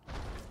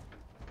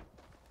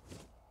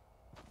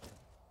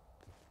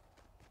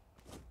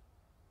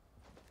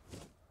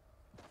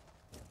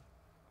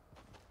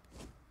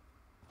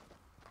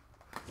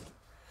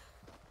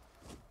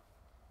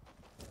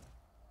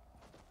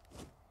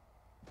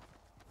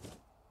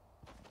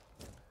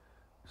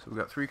 So we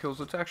got 3 kills.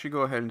 Let's actually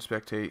go ahead and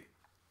spectate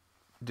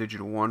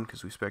Digital 1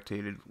 because we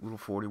spectated Little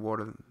 40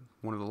 Water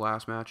one of the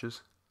last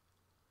matches.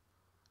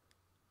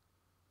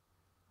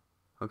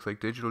 Looks like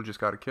Digital just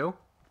got a kill.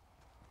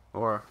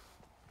 Or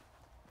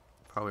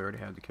probably already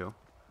had the kill.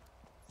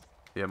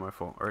 Yeah, my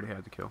fault. Already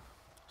had the kill.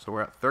 So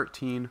we're at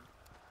 13.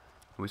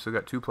 We still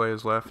got 2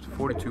 players left.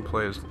 42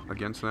 players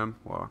against them.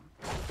 Wow.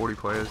 40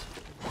 players.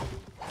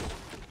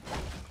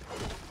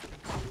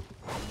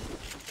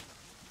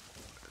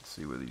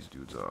 see where these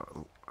dudes are.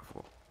 Oh, I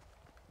fall.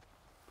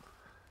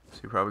 So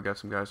you probably got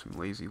some guys from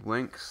Lazy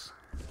Links.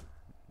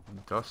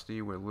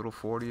 Dusty, where Little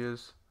 40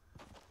 is.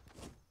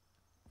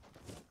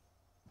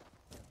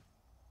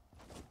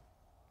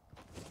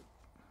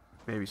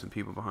 Maybe some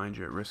people behind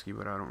you at Risky,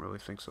 but I don't really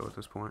think so at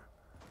this point.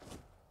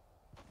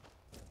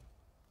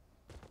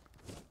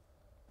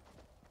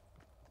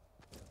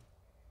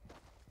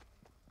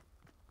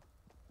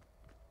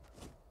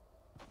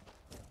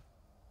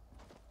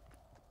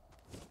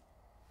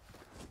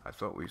 I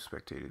thought we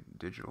spectated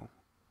Digital.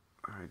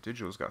 Alright,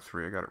 Digital's got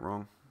 3. I got it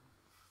wrong.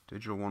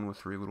 Digital 1 with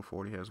 3. Little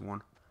 40 has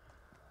 1.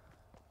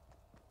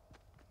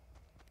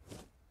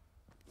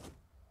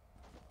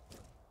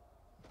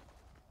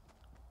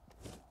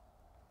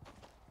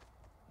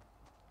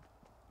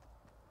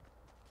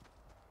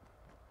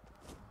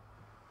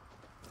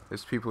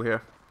 There's people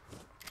here.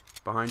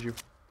 Behind you.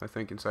 I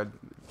think inside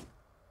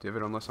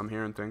Divot, unless I'm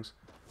hearing things.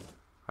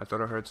 I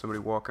thought I heard somebody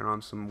walking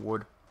on some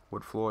wood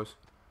floors.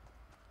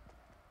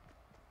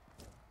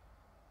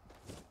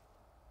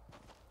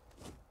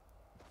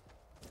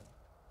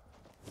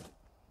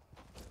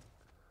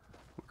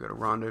 Got a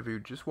rendezvous.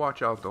 Just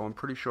watch out though. I'm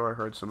pretty sure I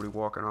heard somebody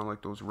walking on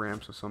like those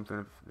ramps or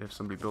something if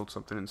somebody built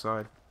something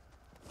inside.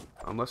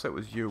 Unless that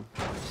was you.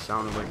 It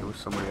sounded like it was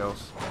somebody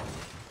else.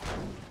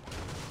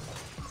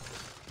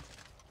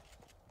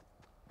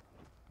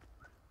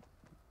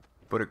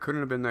 But it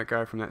couldn't have been that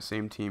guy from that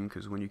same team,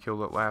 because when you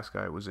killed that last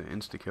guy, it was an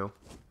insta-kill.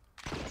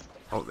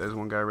 Oh, there's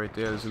one guy right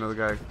there. There's another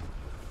guy.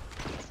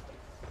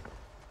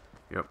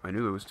 Yep, I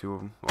knew there was 2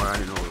 of them. Or I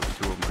didn't know there was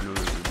 2 of them. I knew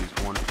there was at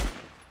least 1.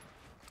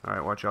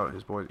 Alright, watch out.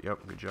 His boy.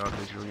 Yep, good job,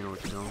 Digital. You know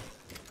what you're doing.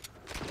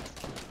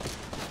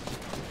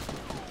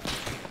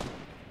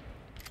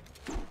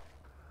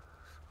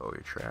 Oh,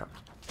 you're trapped.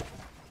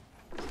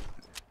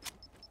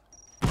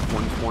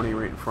 120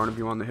 right in front of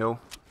you on the hill.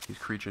 He's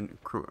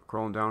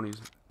crawling down.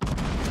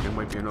 There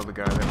might be another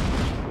guy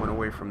that went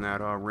away from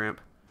that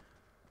ramp.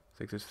 I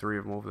think there's 3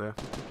 of them over there.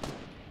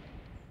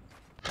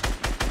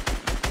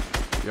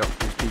 Yep,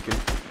 he's peeking.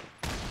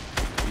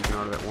 He's peeking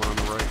out of that one on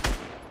the right.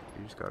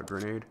 He just got a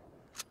grenade.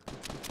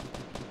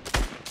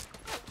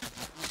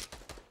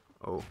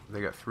 Oh,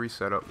 they got 3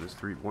 set up. There's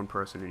 1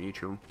 person in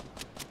each of them.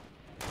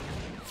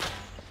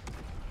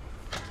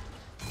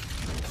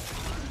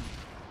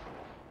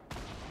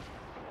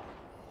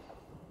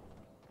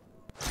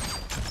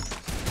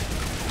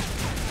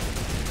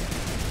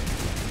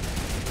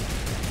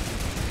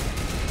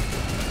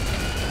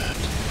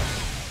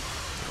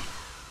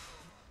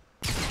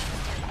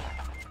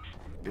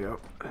 Yep.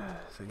 I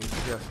think it's a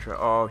death trap.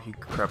 Oh, he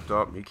crept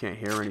up. You can't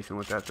hear anything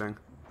with that thing.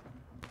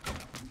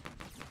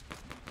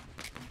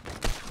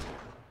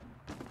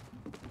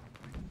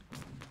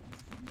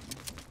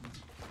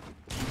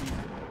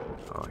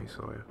 Oh, he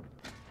saw you.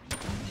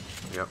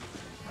 Yep.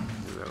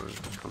 Knew that was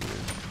coming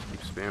in.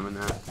 Keep spamming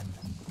that.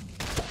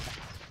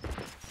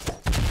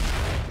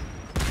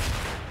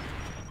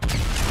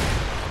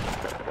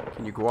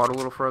 Can you go out a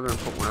little further and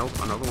put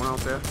another one out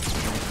there?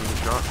 The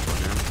shot.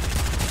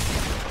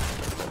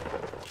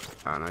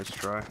 Ah, nice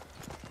try.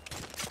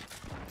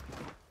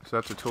 So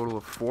that's a total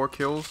of 4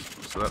 kills.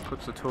 So that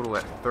puts the total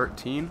at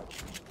 13.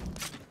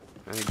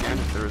 And again,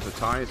 if there is a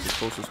tie, it's the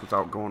closest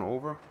without going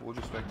over. We'll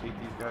just spectate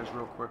these guys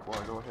real quick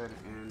while I go ahead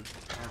and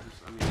have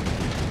this. I mean,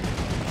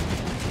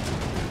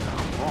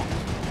 I'm wrong.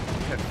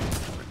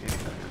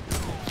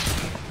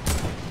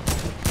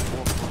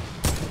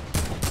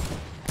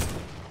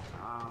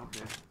 Ah,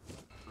 okay.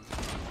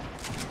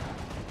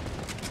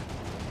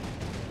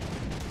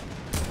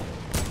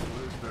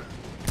 What is that?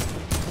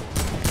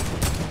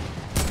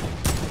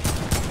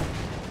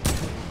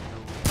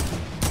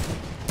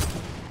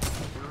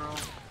 0,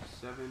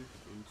 7,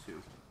 and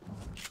 2.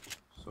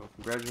 So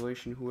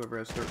congratulations, whoever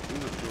has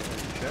 13. Let's go ahead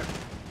and check.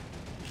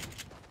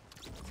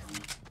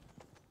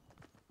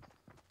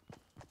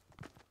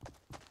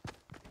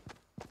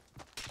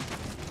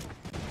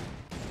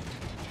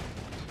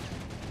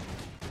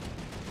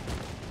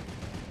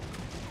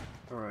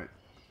 Alright.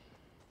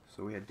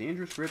 So we had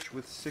Dangerous Rich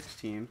with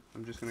 16.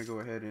 I'm just going to go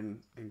ahead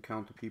and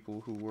count the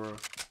people who were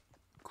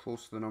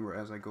close to the number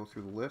as I go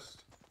through the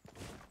list.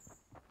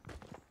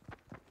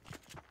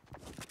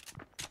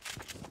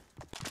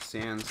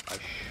 Sands, I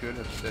should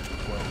have said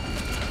 12.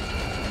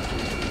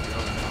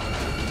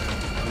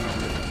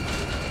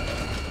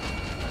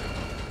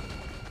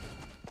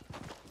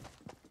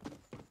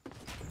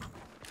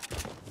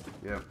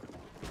 Yep.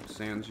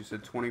 Sands, you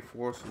said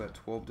 24, so that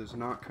 12 does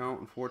not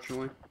count,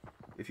 unfortunately.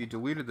 If you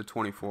deleted the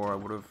 24, I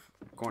would have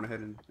gone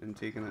ahead and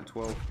taken that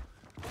 12.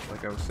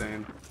 Like I was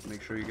saying,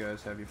 make sure you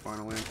guys have your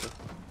final answer.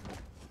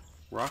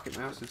 Rocket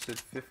Master said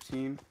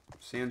 15.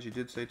 Sands, you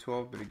did say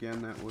 12, but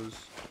again, that was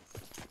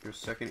your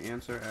second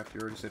answer after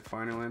you already said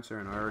final answer,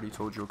 and I already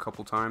told you a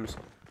couple times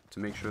to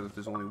make sure that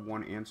there's only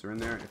one answer in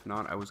there. If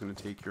not, I was going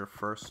to take your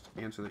first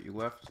answer that you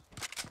left.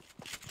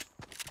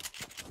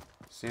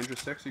 Sandra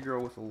Sexy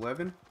Girl with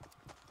 11.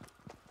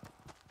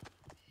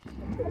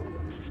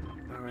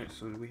 Alright,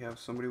 so we have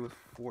somebody with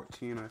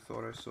 14, I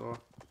thought I saw.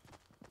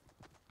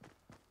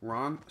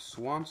 Ron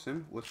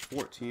Swanson with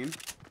 14.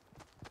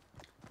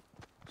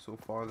 So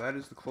far, that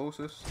is the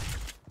closest.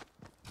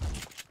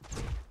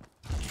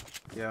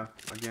 Yeah,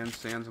 again,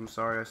 Sans, I'm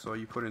sorry. I saw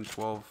you put in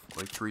 12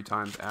 like 3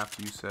 times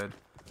after you said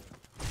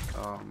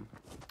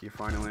your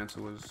final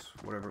answer was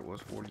whatever it was,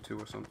 42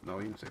 or something. No,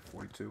 you didn't say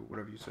 42,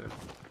 whatever you said.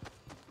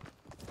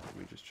 Let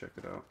me just check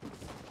it out.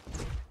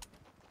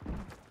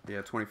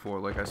 Yeah, 24.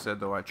 Like I said,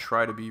 though, I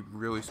try to be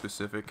really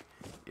specific.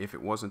 If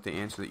it wasn't the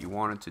answer that you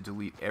wanted, to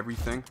delete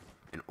everything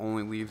and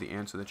only leave the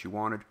answer that you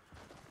wanted.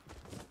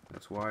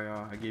 That's why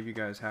I gave you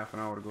guys half an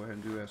hour to go ahead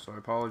and do that. So I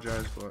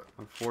apologize, but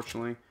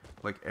unfortunately,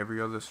 like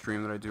every other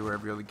stream that I do or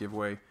every other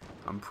giveaway,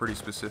 I'm pretty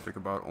specific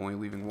about only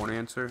leaving one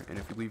answer. And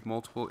if you leave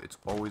multiple, it's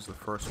always the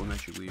first one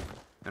that you leave.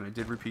 And I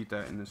did repeat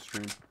that in this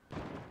stream.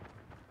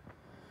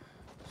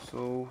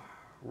 So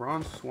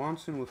Ron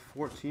Swanson with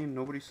 14.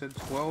 Nobody said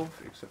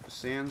 12 except for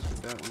Sans,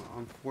 but that one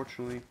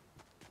unfortunately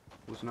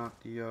was not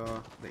the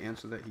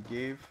answer that he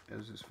gave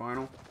as his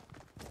final.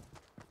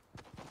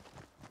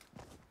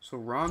 So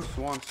Ron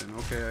Swanson.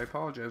 Okay, I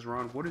apologize,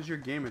 Ron. What is your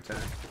game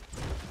attack?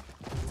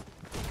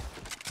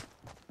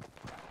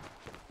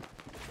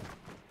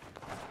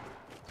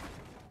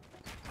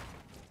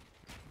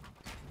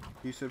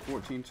 You said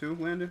 14 too,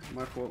 Landon?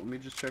 My fault. Let me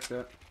just check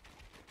that.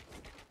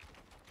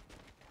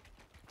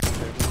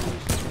 Okay,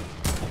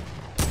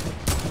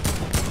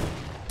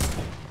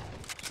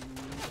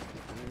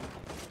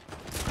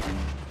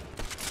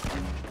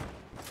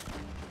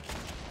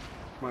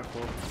 my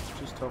fault. It's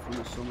just tough when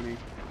there's so many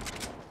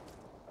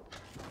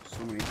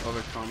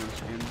other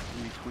comments in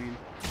between.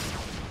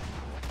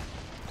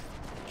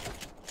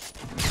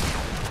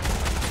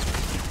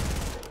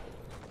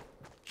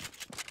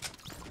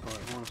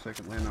 Alright, hold on a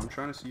second, Landon. I'm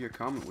trying to see your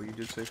comment where you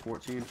did say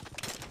 14.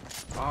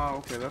 Ah,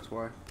 okay, that's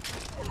why.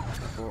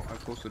 I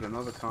posted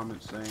another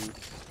comment saying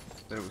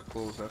that it was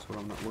closed. That's what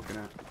I'm not looking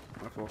at.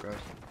 My fault, guys.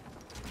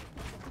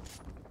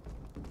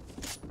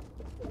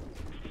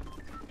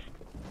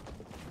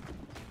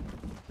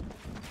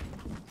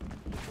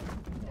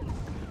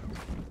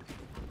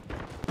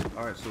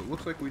 Alright, so it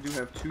looks like we do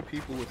have 2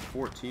 people with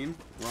 14.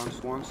 Ron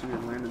Swanson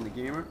and Landon the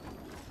Gamer.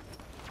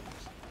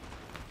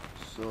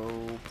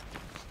 So...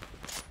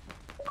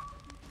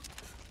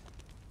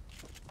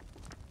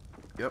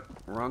 Yep,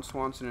 Ron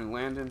Swanson and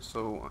Landon.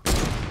 So,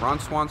 Ron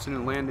Swanson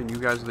and Landon, you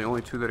guys are the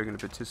only 2 that are going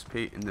to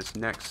participate in this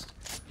next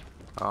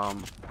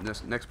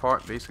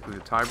part, basically the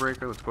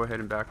tiebreaker. Let's go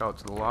ahead and back out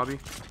to the lobby.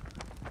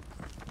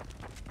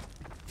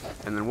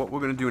 And then what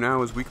we're going to do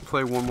now is we can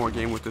play one more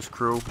game with this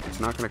crew. It's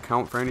not going to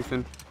count for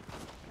anything.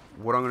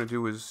 What I'm going to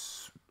do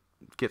is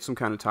get some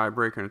kind of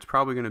tiebreaker, and it's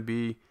probably going to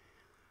be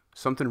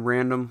something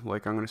random.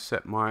 Like I'm going to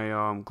set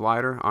my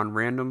glider on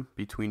random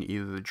between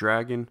either the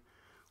dragon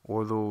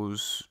or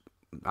those,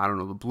 I don't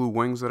know, the blue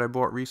wings that I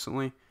bought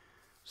recently.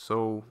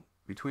 So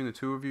between the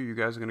 2 of you, you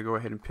guys are going to go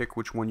ahead and pick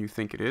which one you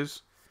think it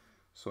is.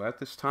 So at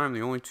this time,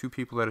 the only 2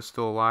 people that are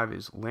still alive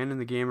is Landon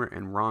the Gamer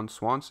and Ron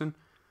Swanson.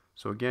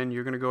 So again,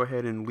 you're going to go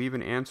ahead and leave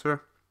an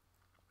answer.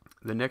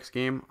 The next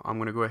game, I'm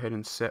going to go ahead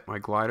and set my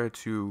glider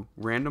to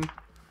random.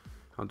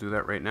 I'll do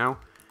that right now.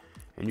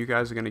 And you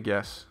guys are going to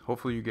guess.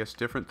 Hopefully you guess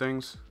different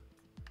things.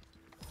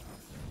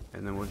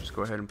 And then we'll just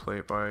go ahead and play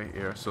it by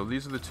ear. So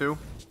these are the 2.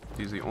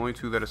 These are the only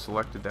 2 that are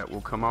selected that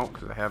will come out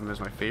because I have them as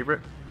my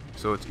favorite.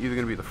 So it's either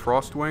going to be the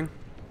frost wing,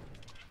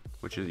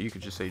 which is, you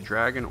could just say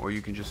dragon, or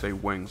you can just say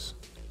wings.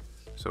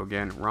 So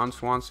again, Ron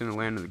Swanson and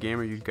Landon the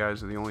Gamer, you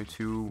guys are the only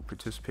 2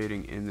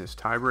 participating in this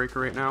tiebreaker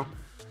right now.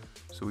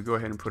 So we go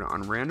ahead and put it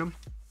on random.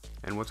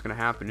 And what's going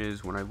to happen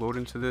is when I load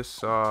into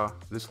this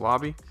this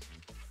lobby,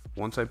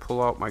 once I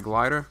pull out my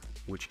glider,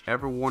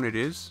 whichever one it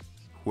is,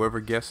 whoever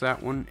guessed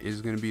that one is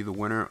going to be the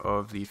winner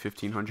of the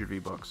 1500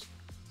 V-Bucks.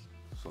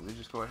 So let me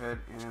just go ahead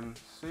and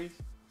see.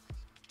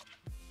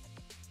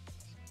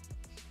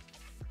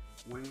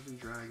 Wings and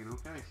dragon,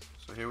 okay.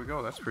 So here we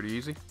go, that's pretty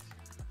easy.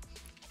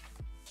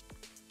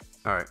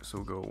 Alright, so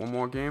we'll go one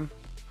more game.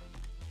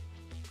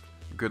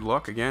 Good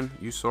luck, again,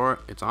 you saw it,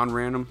 it's on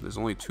random. There's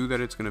only 2 that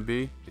it's going to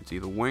be. It's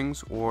either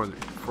wings or the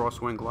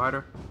frostwing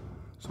glider.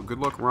 So good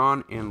luck,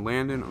 Ron and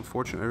Landon.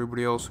 Unfortunately,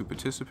 everybody else who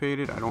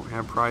participated, I don't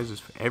have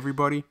prizes for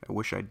everybody. I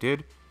wish I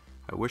did.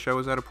 I wish I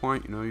was at a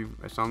point, you know,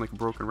 I sound like a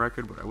broken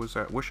record, but I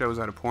wish I was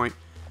at a point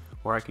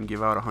where I can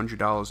give out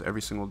 $100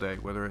 every single day,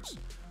 whether it's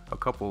a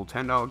couple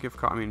 $10 gift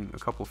cards, a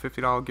couple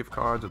 $50 gift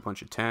cards, a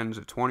bunch of 10s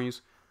or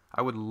 20s.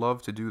 I would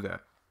love to do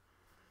that.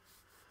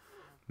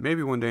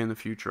 Maybe one day in the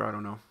future, I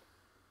don't know.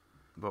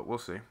 But we'll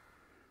see.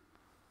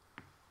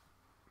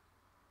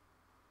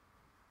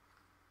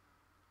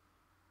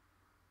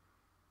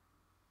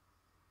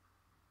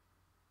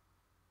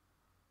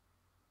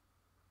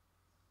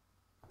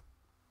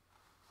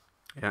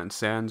 Yeah, and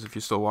Sans, if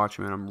you're still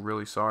watching, man, I'm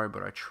really sorry,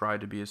 but I tried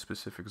to be as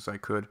specific as I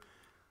could.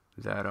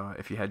 That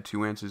if you had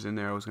 2 answers in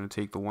there, I was going to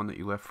take the one that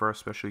you left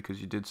first, especially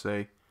because you did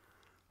say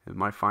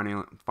my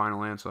final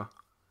answer.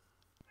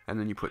 And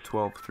then you put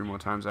 12 3 more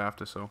times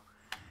after, so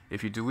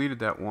if you deleted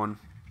that one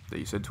that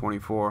you said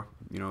 24,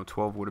 you know,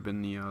 12 would have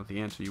been the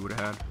answer you would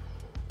have had.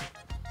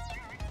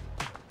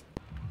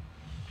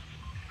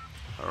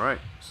 Alright,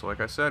 so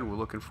like I said, we're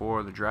looking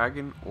for the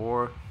dragon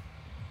or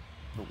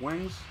the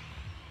wings.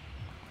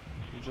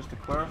 And just to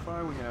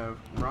clarify, we have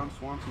Ron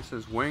Swanson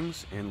says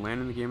wings and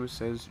Landon the Gamer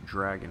says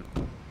dragon.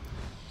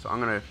 So I'm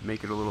going to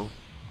make it a little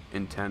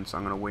intense.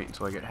 I'm going to wait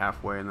until I get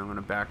halfway and then I'm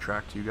going to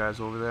backtrack to you guys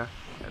over there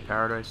at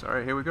Paradise.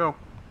 Alright, here we go.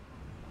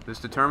 This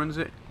determines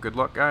it. Good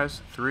luck,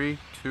 guys. 3,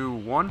 2,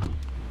 1.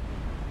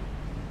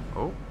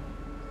 Oh,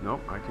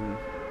 nope, I can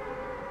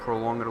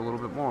prolong it a little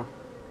bit more.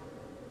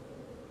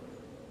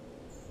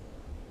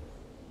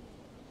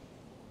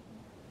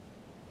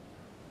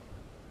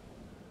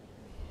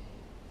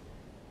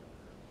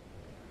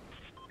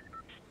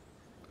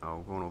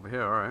 Oh, going over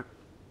here, alright.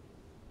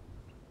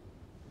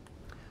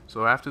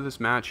 So after this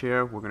match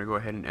here, we're going to go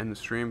ahead and end the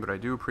stream, but I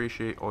do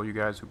appreciate all you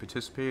guys who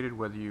participated,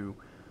 whether you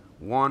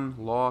won,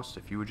 lost,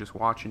 if you were just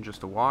watching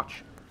just to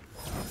watch.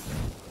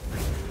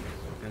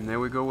 And there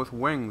we go with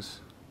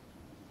wings.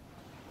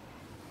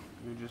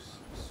 Let me just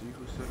see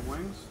who said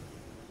wings.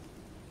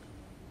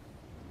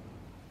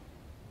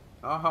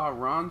 Aha,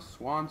 Ron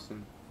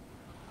Swanson.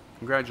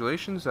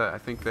 Congratulations, I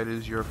think that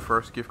is your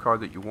first gift card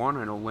that you won.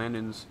 I know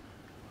Landon's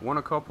won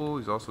a couple,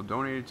 he's also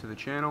donated to the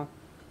channel.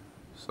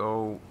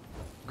 So,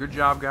 good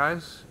job,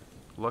 guys.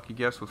 Lucky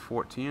guess with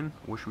 14.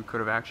 Wish we could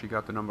have actually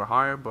got the number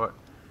higher, but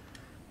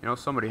you know,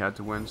 somebody had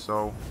to win.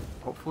 So,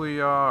 hopefully,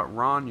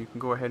 Ron, you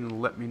can go ahead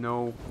and let me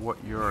know what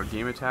your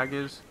gamer tag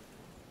is.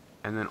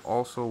 And then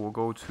also, we'll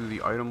go to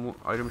the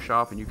item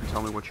shop and you can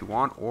tell me what you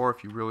want, or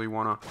if you really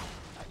want to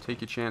take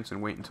your chance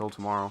and wait until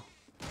tomorrow.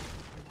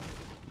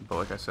 But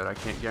like I said, I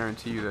can't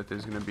guarantee you that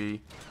there's going to be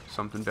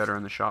something better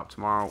in the shop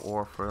tomorrow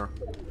or for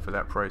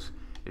that price.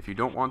 If you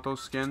don't want those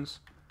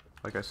skins,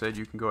 like I said,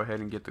 you can go ahead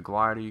and get the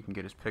glider, you can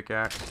get his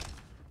pickaxe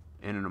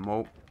and an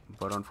emote.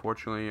 But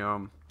unfortunately,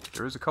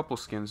 there is a couple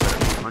skins that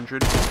are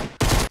 800.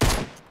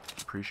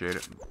 Appreciate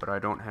it. But I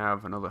don't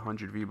have another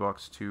 100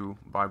 V-Bucks to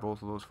buy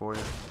both of those for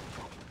you.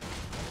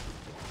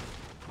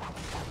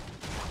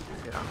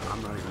 Yeah,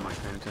 I'm not even like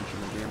paying attention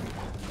to the game.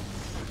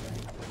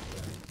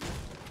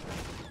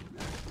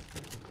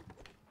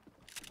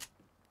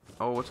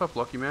 Oh, what's up,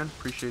 Lucky Man?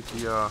 Appreciate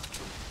the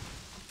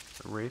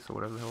Wraith or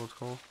whatever the hell it's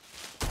called.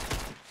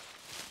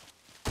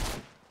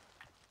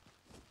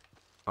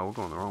 Oh, we're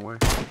going the wrong way.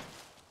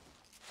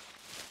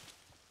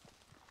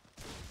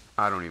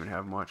 I don't even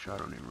have much. I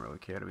don't even really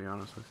care, to be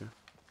honest with you.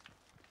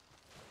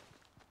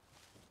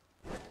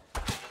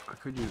 I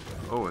could use...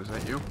 Oh, is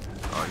that you?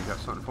 Oh, you got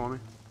something for me?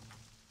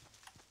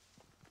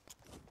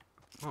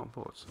 Oh,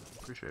 bullets.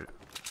 Appreciate it.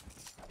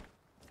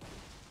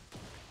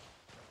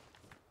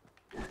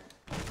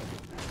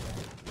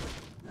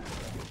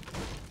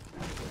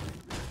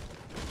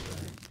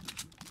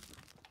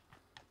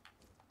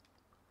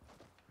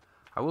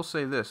 I will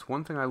say this,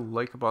 one thing I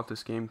like about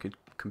this game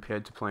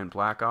compared to playing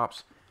Black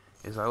Ops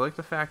is I like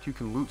the fact you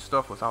can loot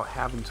stuff without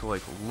having to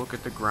like look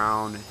at the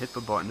ground and hit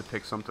the button to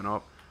pick something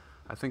up.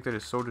 I think that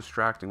is so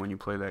distracting when you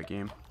play that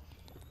game.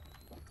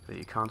 That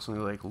you're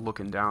constantly like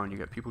looking down, you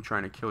got people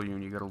trying to kill you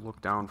and you gotta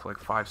look down for like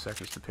 5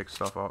 seconds to pick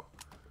stuff up.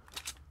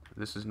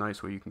 This is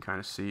nice where you can kind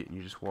of see it and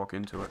you just walk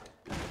into it.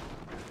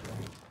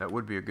 That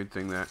would be a good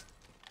thing that...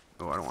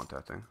 Oh, I don't want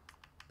that thing.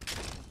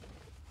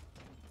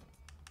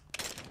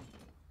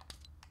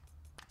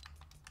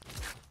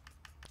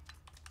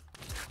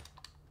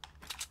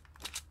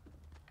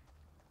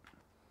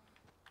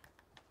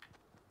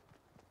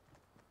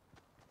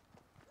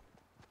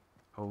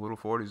 Oh, Little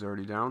 40's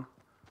already down.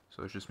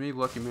 So it's just me,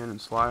 Lucky Man,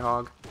 and Sly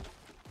Hog.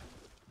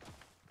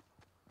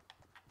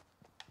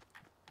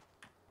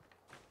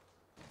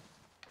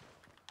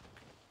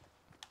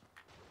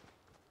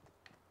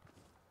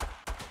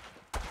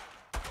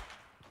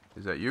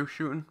 Is that you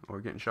shooting or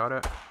getting shot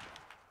at?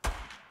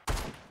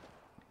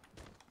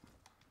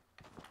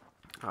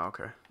 Oh,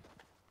 okay.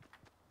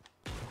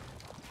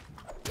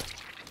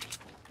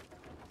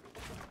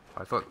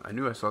 I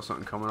knew I saw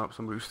something coming up.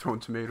 Somebody was throwing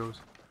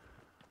tomatoes.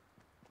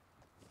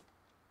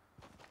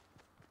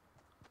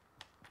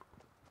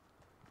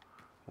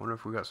 Wonder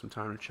if we got some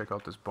time to check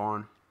out this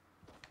barn.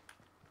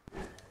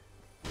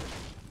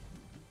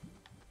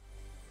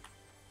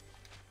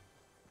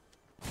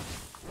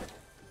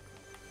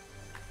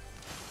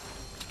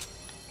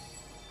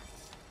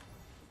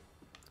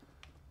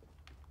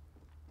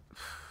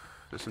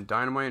 There's some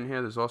dynamite in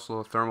here. There's also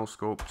a thermal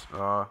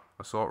scoped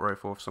assault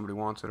rifle if somebody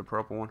wants it, a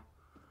purple one.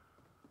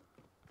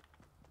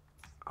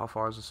 How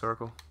far is the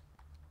circle?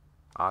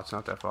 Ah, it's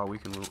not that far. We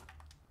can loot.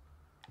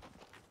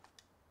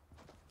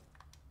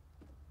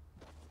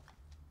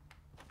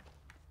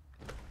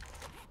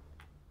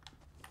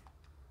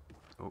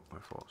 Oh, my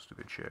fault.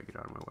 Stupid chair. Get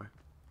out of my way.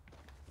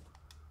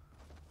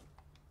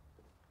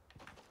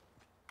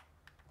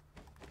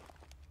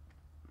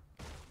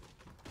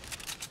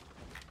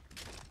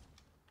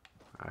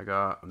 I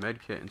got a med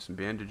kit and some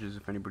bandages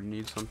if anybody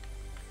needs some.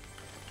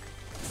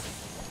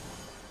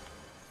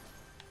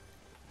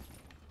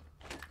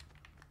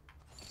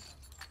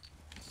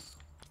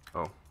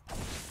 Oh.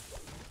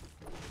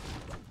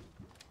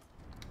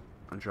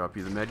 I'll drop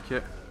you the med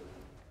kit.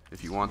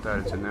 If you want that,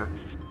 it's in there.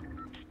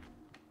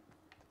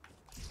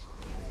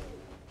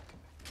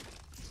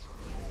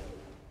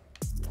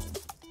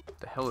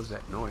 hell is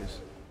that noise?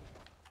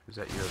 Is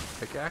that your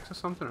pickaxe or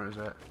something, or is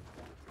that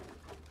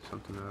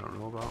something that I don't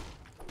know about?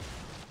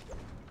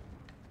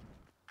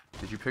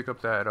 Did you pick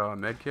up that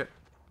med kit?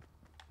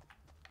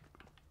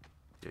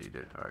 Yeah, you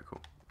did. Alright,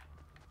 cool.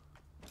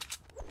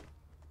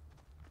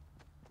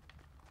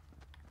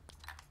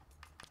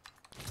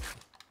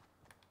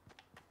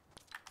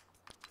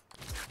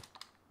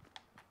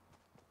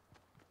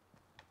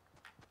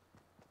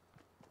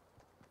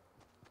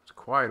 It's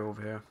quiet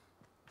over here.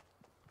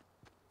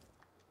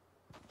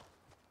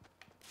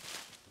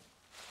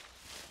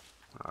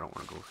 I don't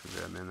want to go through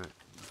there, man. That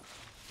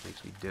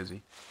makes me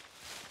dizzy.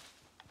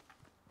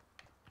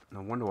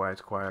 No wonder why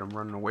it's quiet. I'm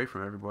running away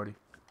from everybody.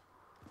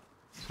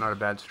 It's not a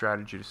bad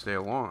strategy to stay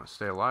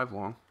alive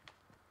long.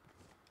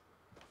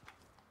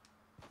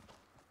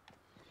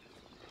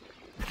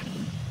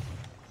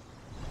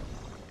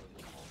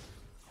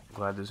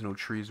 Glad there's no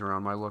trees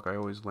around my luck. I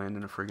always land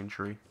in a friggin'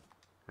 tree.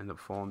 End up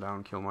falling down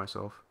and kill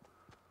myself.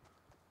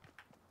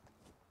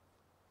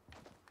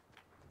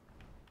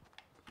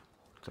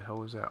 What the hell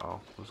was that? Oh,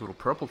 those little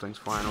purple things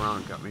flying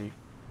around got me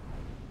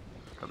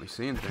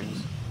seeing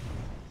things.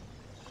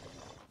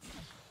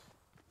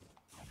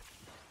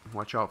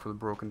 Watch out for the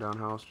broken down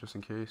house just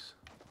in case.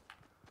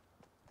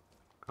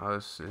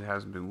 It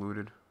hasn't been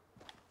looted.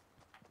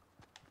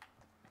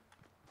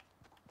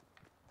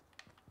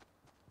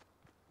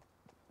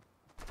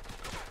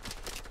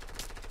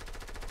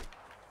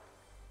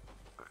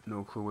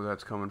 No clue where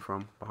that's coming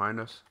from. Behind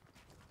us.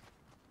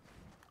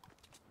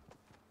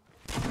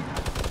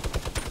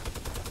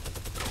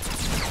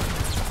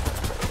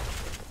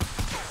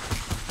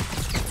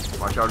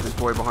 Watch out, this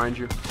boy behind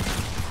you.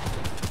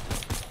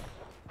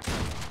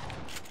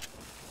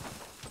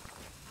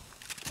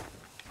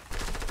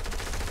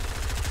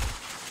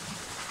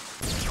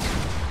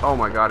 Oh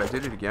my god, I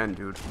did it again,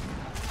 dude.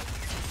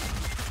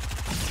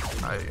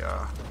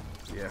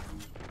 Yeah.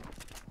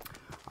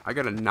 I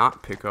gotta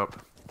not pick up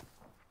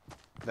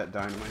that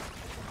dynamite.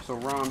 So,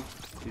 Ron,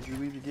 did you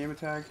leave your gamer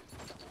tag?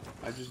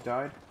 I just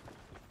died.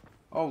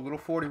 Oh, little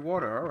 40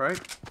 water,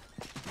 alright.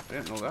 I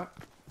didn't know that.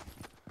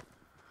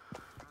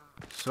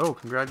 So,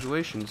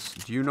 congratulations.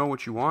 Do you know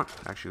what you want?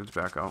 Actually, let's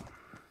back out.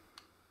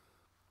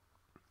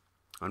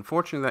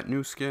 Unfortunately, that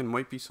new skin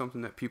might be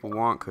something that people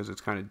want because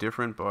it's kind of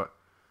different, but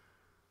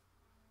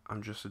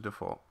I'm just a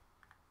default.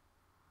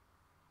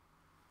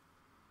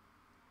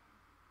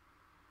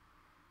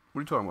 What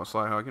are you talking about,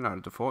 Slyhog? You're not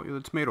a default. You're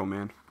the tomato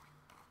man.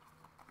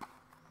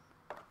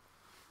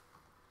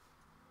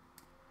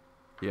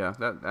 Yeah,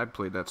 I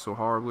played that so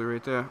horribly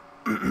right there.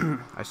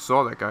 I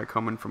saw that guy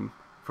coming from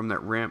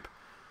that ramp.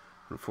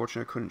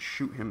 Unfortunately, I couldn't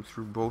shoot him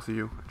through both of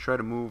you. I tried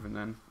to move, and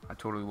then I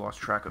totally lost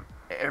track of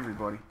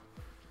everybody.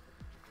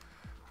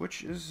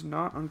 Which is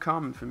not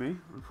uncommon for me,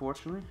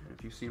 unfortunately.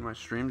 If you've seen my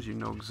streams, you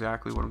know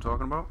exactly what I'm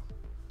talking about.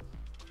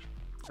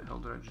 What the hell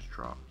did I just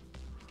drop?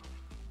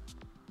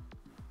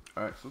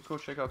 Alright, so let's go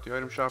check out the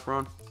item shop,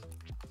 Ron.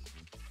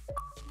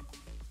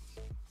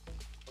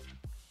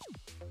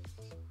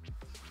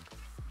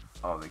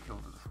 Oh, they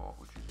killed the default,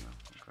 which is, yeah,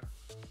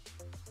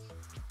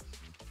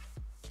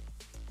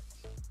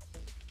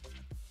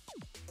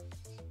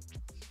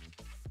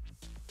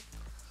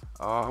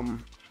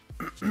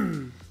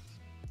 okay.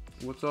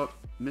 What's up,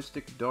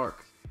 Mystic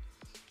Dark?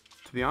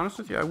 To be honest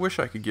with you, I wish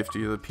I could gift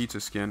you the pizza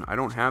skin. I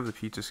don't have the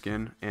pizza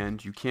skin,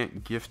 and you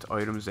can't gift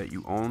items that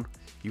you own.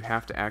 You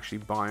have to actually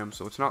buy them,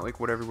 so it's not like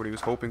what everybody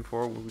was hoping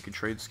for, where we could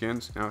trade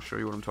skins. And I'll show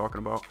you what I'm talking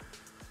about.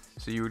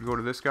 So you would go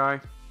to this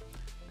guy,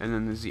 and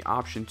then there's the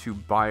option to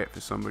buy it for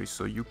somebody.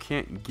 So you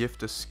can't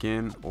gift a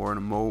skin or an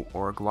emote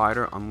or a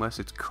glider unless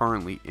it's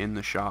currently in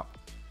the shop.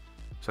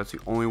 So that's the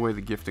only way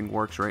the gifting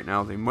works right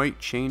now. They might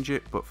change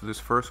it, but for this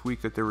first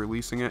week that they're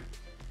releasing it,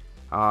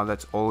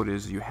 that's all it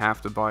is. You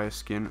have to buy a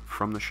skin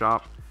from the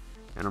shop,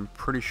 and I'm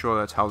pretty sure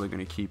that's how they're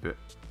going to keep it.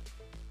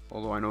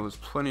 Although I know there's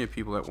plenty of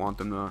people that want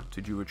them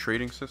to do a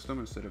trading system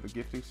instead of a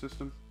gifting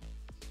system.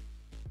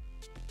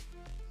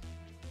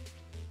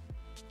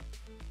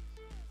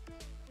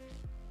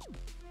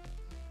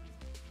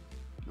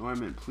 No, I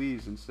meant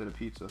please instead of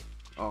pizza.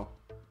 Oh,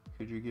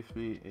 could you gift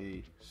me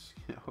a skin?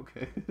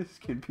 Okay,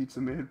 skin pizza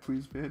man,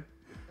 please, man.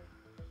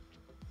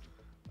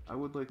 I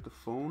would like the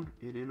phone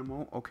it in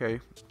emote. Okay.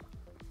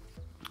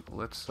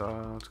 Let's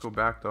go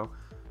back though.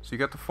 So you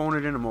got the phone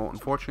it in emote.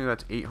 Unfortunately,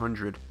 that's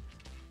 800.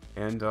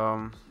 And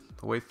the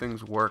way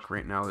things work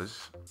right now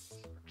is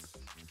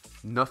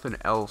nothing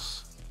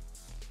else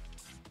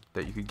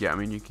that you could get. I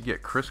mean, you could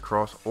get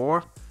crisscross,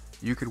 or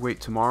you could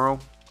wait tomorrow.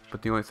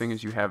 But the only thing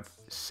is, you have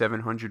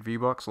 700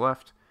 V-Bucks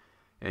left,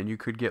 and you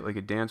could get like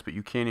a dance, but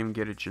you can't even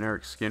get a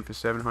generic skin for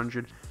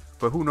 700.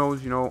 But who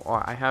knows? You know,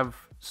 I have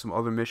some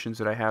other missions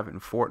that I have in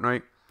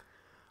Fortnite.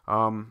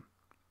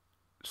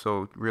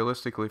 So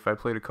realistically, if I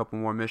played a couple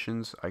more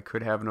missions, I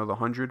could have another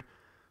 100.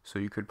 So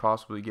you could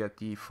possibly get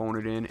the phone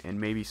it in and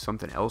maybe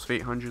something else for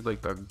 800,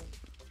 like the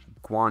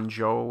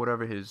Guanzhou or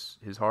whatever, his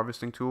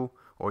harvesting tool,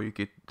 or you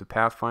get the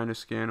Pathfinder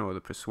skin or the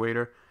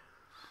Persuader.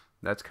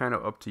 That's kind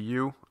of up to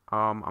you.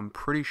 I'm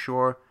pretty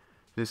sure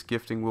This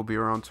gifting will be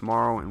around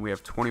tomorrow, and we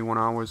have 21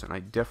 hours, and I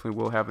definitely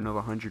will have another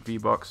 100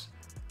 V-Bucks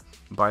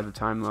by the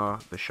time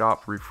the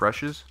shop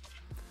refreshes.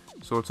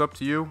 So it's up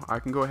to you. I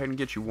can go ahead and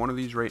get you one of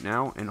these right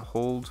now and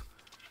hold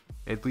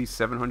at least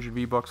 700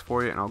 V-Bucks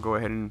for you, and I'll go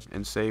ahead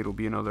and say it'll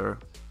be another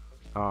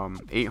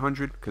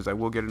 800, because I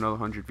will get another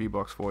 100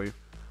 V-Bucks for you.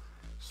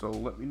 So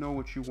let me know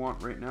what you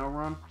want right now,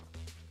 Ron,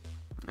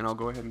 and I'll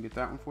go ahead and get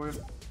that one for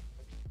you.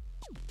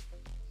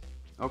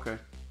 Okay.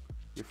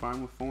 You're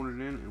fine with phoning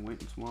it in and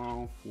waiting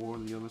tomorrow for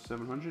the other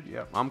 700?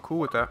 Yeah, I'm cool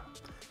with that.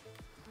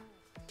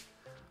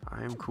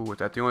 I am cool with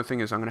that. The only thing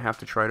is I'm going to have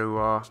to try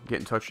to get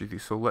in touch with you.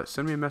 So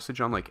send me a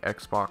message on like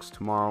Xbox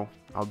tomorrow.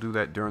 I'll do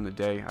that during the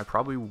day. I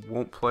probably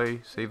won't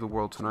play Save the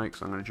World tonight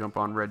because I'm going to jump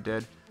on Red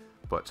Dead.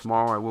 But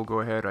tomorrow I will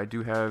go ahead. I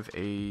do have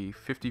a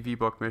 50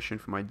 V-Buck mission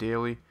for my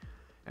daily.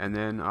 And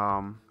then,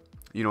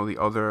 you know, the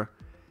other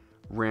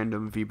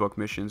random V-Buck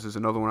missions. There's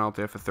another one out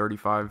there for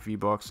 35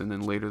 V-Bucks. And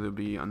then later there'll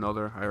be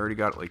another. I already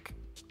got like,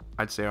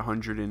 I'd say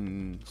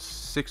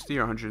 160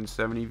 or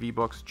 170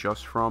 V-Bucks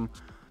just from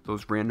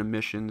those random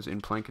missions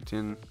in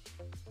Plankerton,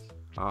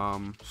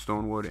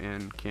 Stonewood,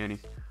 and Canny.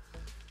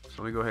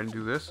 So let me go ahead and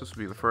do this. This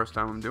will be the first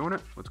time I'm doing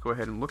it. Let's go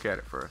ahead and look at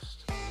it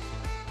first.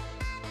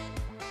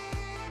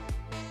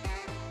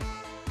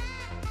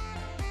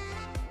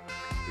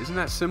 Isn't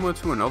that similar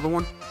to another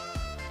one?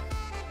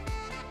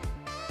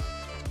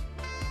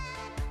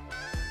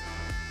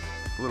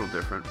 A little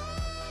different.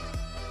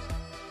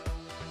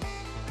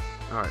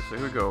 Alright, so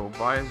here we go.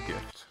 Buy as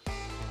gift.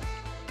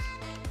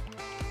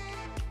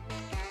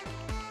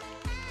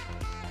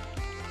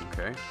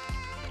 Okay.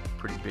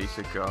 Pretty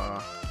basic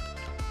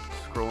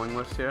scrolling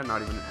list here.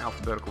 Not even in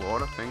alphabetical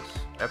order. Thanks,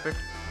 Epic.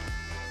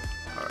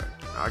 Alright,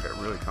 I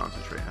gotta really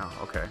concentrate now.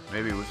 Okay,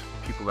 maybe it was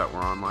people that were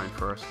online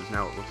first, because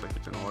now it looks like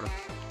it's in order.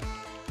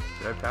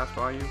 Did I pass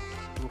by you,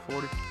 Little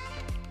 40?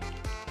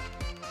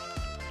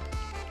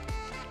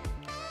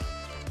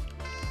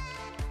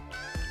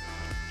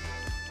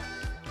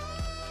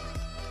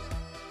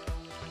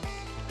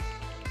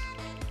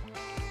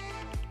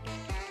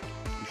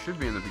 You should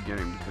be in the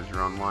beginning because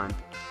you're online.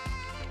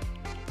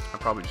 I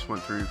probably just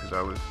went through because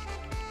I was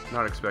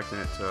not expecting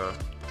it to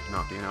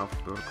not be in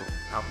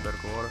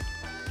alphabetical order.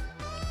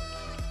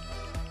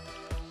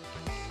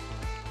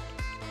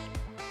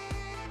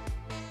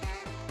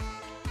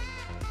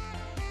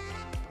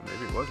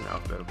 Maybe it was in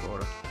alphabetical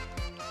order.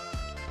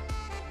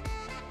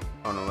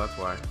 Oh no, that's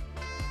why.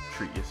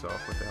 Treat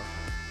yourself with that.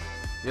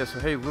 Yeah, so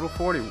hey, Little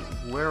 40,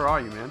 where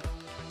are you, man?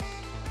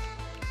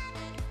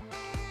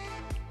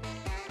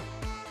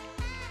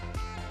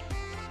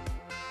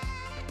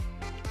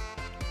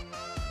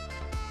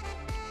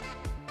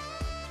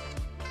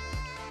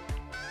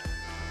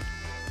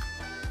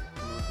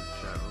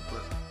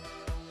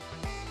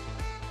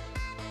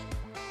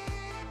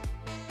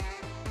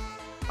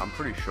 I'm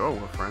pretty sure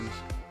we're friends.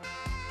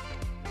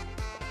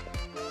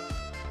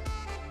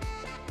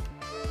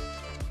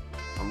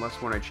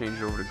 Unless when I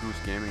changed over to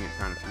GooseGaming, it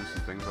kind of threw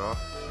some things off.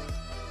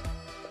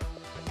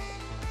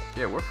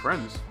 Yeah, we're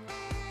friends.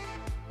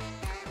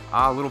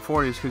 Ah, Little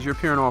 40 is because you're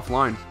appearing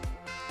offline.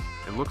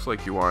 It looks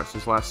like you are. It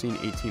says last seen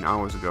 18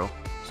 hours ago.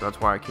 So that's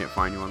why I can't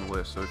find you on the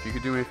list. So if you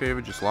could do me a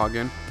favor, just log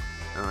in,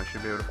 and I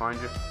should be able to find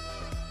you.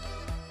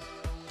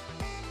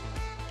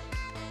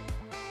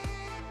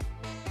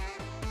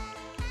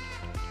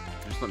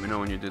 Just let me know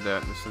when you did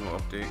that. This thing will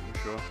update, I'm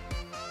sure.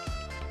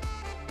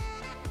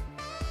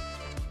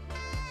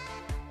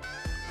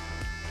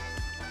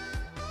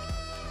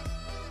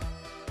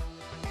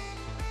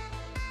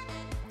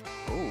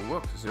 Oh,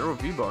 look, 0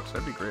 V-Bucks.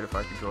 That'd be great if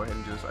I could go ahead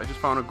and just... I just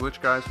found a glitch,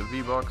 guys, for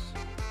V-Bucks.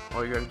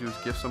 All you gotta do is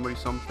gift somebody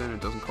something.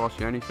 It doesn't cost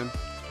you anything.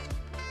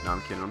 No,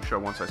 I'm kidding. I'm sure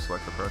once I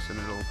select the person,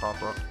 it'll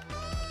pop up.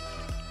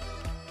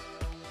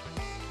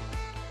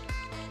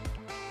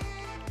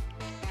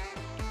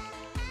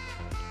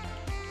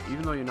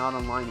 Even though you're not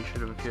online, you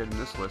should have appeared in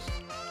this list.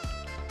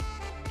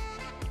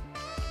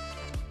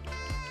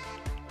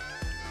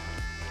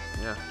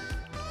 Yeah.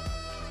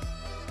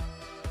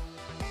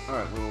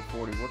 Alright, Little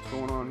 40, what's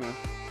going on here?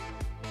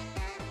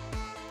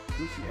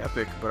 Who's the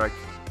Epic, but I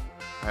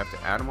have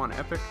to add him on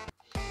Epic?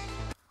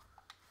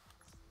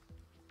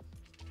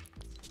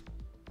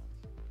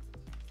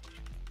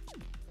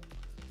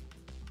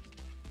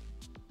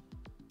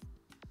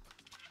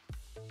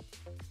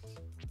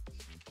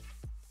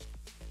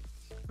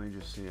 Let me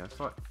just see. I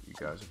thought you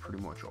guys are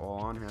pretty much all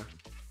on here.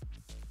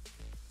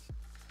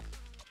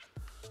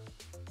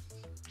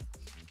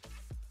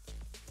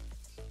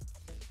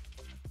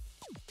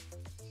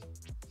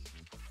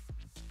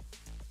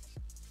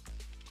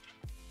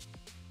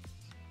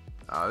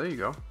 Ah, there you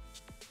go.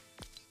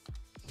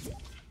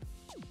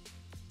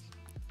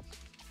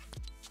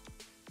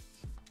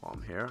 While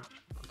I'm here,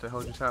 what the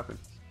hell just happened?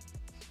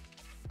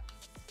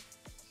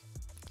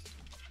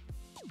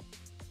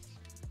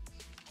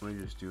 Let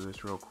me just do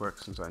this real quick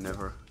since I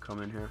never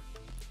come in here.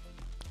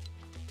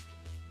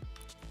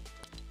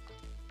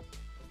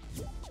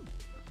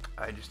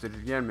 I just did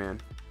it again,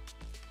 man.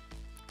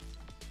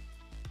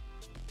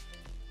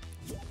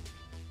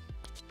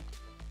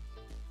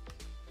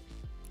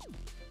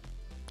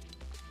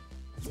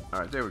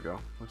 Alright, there we go.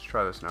 Let's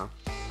try this now.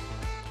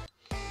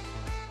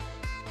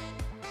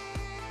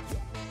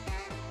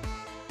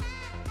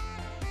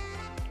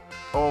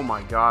 Oh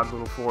my god,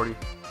 little 40.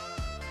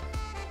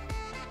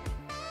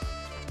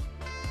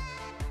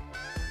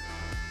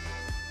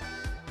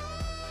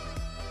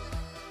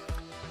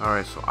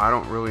 Alright, so I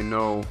don't really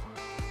know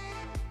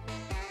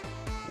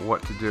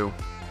what to do,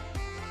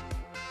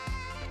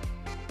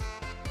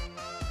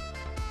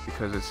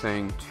 because it's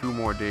saying 2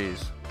 more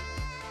days,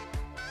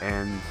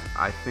 and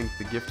I think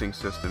the gifting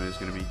system is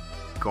going to be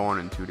gone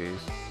in 2 days.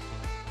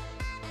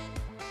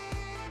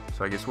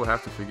 So I guess we'll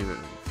have to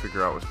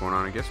figure out what's going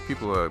on. I guess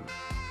people are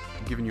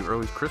giving you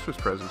early Christmas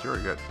presents. You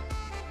already got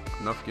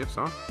enough gifts,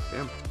 huh?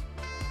 Damn.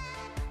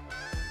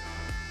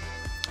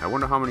 I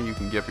wonder how many you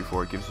can get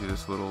before it gives you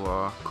this little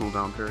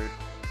cooldown period.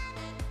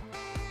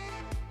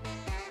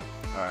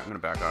 Alright, I'm going to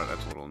back out of that.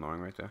 That's a little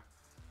annoying right there.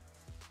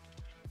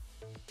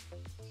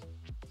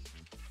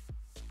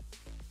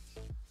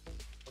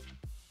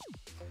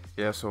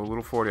 Yeah, so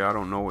little 40, I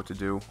don't know what to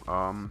do.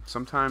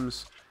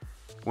 Sometimes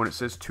when it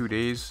says 2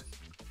 days,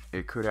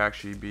 it could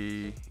actually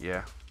be,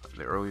 yeah,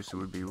 the earliest it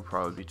would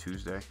probably be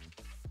Tuesday.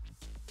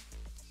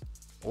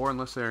 Or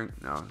unless they're,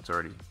 no, it's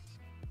already,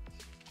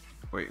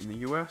 wait, in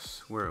the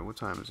US? What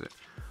time is it?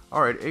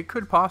 Alright, it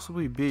could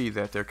possibly be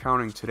that they're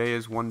counting today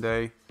as 1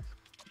 day,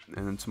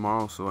 and then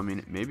tomorrow, so I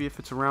mean, maybe if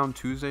it's around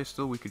Tuesday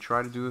still, we could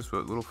try to do this,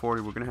 but little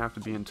 40, we're going to have to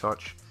be in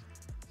touch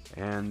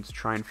and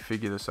try and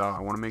figure this out. I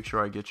want to make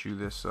sure I get you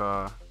this,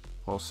 well,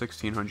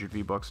 1,600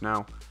 V-Bucks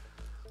now,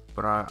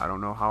 but I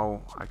don't know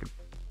how I could,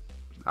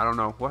 I don't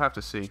know, we'll have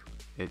to see.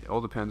 It all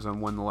depends on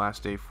when the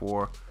last day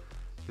for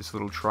this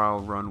little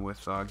trial run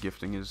with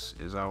gifting is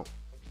out.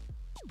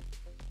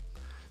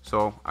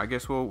 So I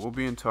guess we'll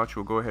be in touch.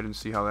 We'll go ahead and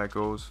see how that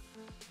goes,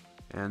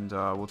 and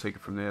we'll take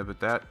it from there. But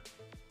that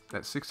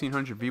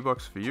 1,600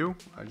 V-Bucks for you,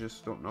 I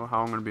just don't know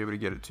how I'm gonna be able to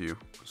get it to you.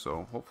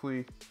 So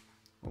hopefully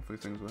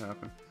things will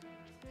happen.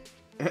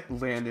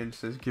 Landon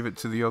says, give it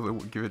to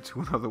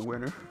another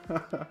winner.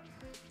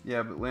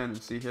 Yeah, but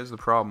Landon, see, here's the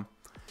problem.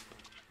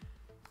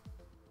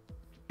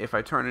 If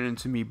I turn it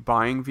into me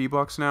buying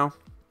V-Bucks now,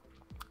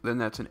 then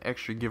that's an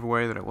extra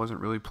giveaway that I wasn't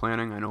really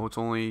planning. I know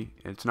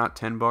it's not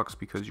 $10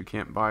 because you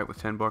can't buy it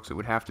with $10. It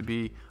would have to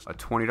be a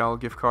 $20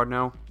 gift card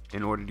now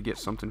in order to get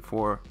something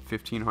for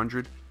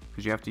 1,500,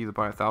 because you have to either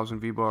buy 1,000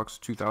 V-Bucks,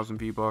 2,000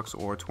 V-Bucks,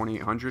 or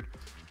 2,800.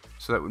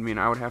 So that would mean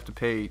I would have to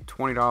pay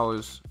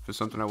 $20 for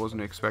something I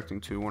wasn't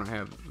expecting to when I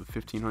have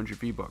 1,500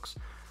 V-Bucks.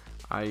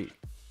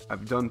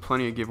 I've done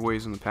plenty of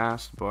giveaways in the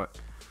past, but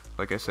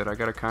like I said, I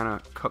gotta kind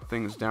of cut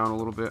things down a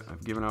little bit.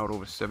 I've given out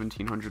over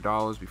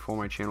 $1,700 before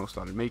my channel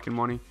started making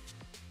money,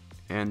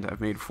 and I've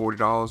made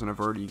 $40, and I've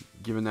already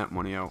given that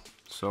money out.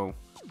 So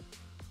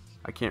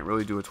I can't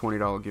really do a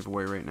 $20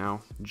 giveaway right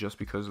now just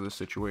because of the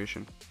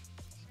situation.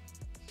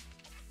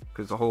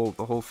 Because the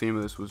whole theme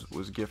of this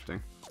was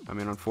gifting. I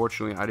mean,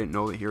 unfortunately, I didn't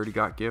know that he already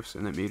got gifts,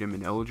 and that made him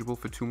ineligible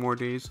for 2 more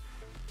days.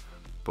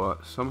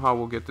 But somehow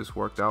we'll get this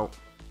worked out.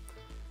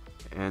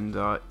 And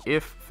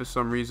if for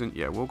some reason,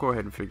 yeah, we'll go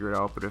ahead and figure it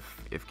out. But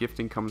if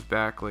gifting comes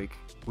back like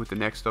with the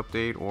next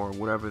update or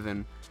whatever,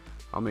 then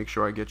I'll make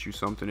sure I get you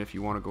something if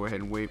you want to go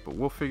ahead and wait. But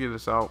we'll figure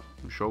this out.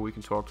 I'm sure we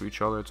can talk to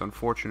each other. It's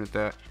unfortunate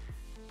that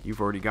you've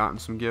already gotten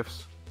some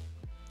gifts,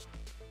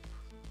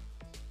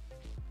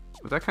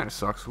 but that kind of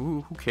sucks.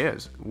 Who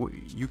cares?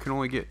 You can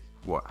only get,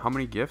 what, how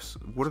many gifts?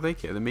 What do they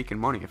care? They're making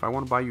money. If I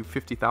want to buy you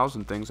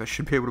 50,000 things, I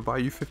should be able to buy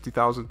you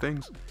 50,000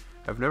 things.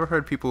 I've never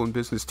heard people in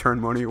business turn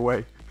money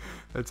away.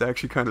 That's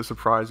actually kind of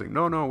surprising.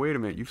 No, wait a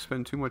minute. You've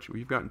spent too much.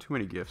 You've gotten too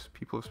many gifts.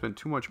 People have spent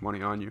too much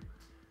money on you.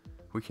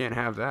 We can't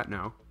have that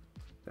now.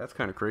 That's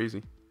kind of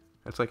crazy.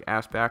 That's like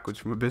ass backwards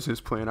from a business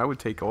plan. I would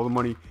take all the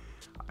money.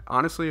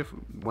 Honestly,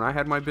 when I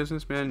had my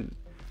business, man,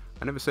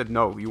 I never said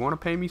no. You want to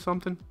pay me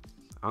something?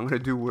 I'm gonna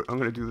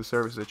do the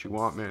service that you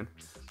want, man.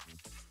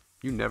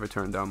 You never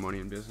turn down money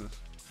in business.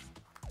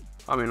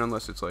 I mean,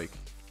 unless it's like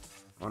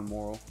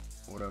unmoral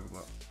or whatever.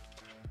 But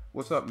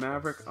what's up,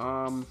 Maverick?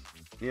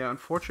 Yeah,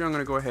 unfortunately, I'm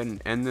gonna go ahead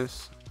and end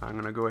this. I'm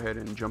gonna go ahead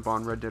and jump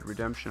on Red Dead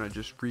Redemption. I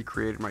just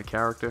recreated my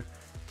character,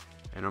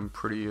 and I'm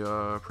pretty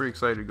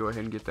excited to go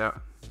ahead and get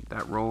that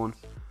rolling.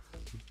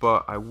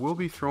 But I will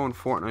be throwing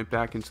Fortnite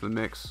back into the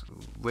mix.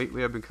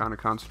 Lately, I've been kind of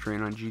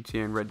concentrating on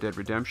GTA and Red Dead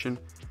Redemption.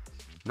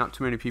 Not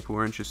too many people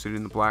were interested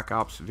in the Black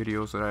Ops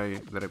videos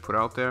that I put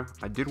out there.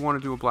 I did want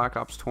to do a Black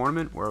Ops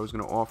tournament where I was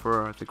going to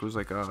offer, I think it was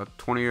like a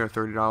 $20 or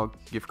 $30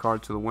 gift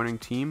card to the winning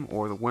team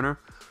or the winner.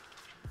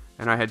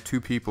 And I had 2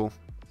 people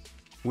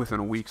within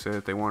a week say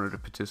that they wanted to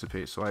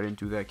participate, so I didn't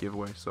do that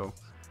giveaway. So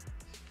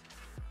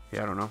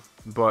yeah, I don't know.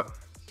 But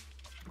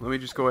let me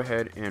just go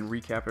ahead and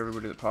recap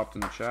everybody that popped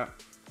in the chat.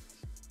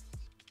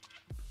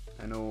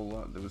 I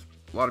know there was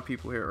a lot of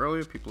people here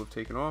earlier. People have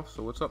taken off.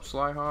 So what's up,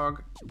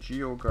 Slyhog,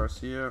 Gio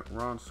Garcia,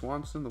 Ron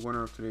Swanson, the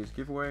winner of today's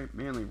giveaway,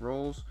 Manly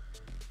Rolls.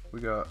 We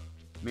got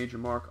Major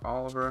Mark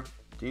Oliver,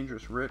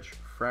 Dangerous Rich,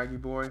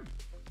 Fraggy Boy,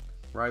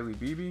 Riley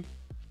Beebe,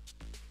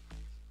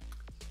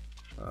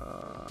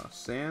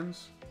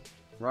 Sands,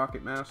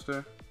 Rocket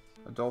Master,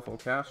 Adolfo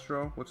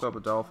Castro. What's up,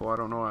 Adolfo? I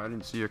don't know. I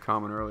didn't see your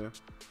comment earlier.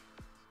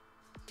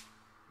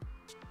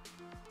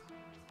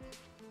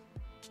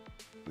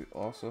 We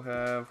also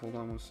have, hold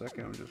on one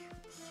second, I'm just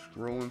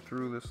scrolling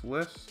through this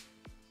list.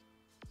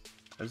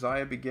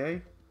 Isaiah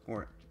Begay,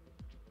 or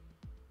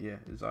yeah,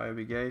 Isaiah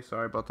Begay.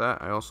 Sorry about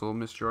that. I also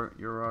missed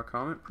your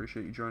comment.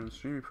 Appreciate you joining the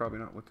stream. You're probably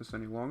not with us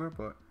any longer,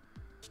 but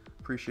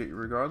appreciate you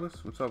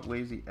regardless. What's up,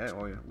 Lazy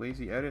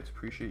Edits?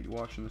 Appreciate you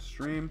watching the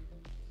stream.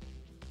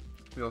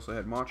 We also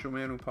had Macho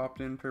Man who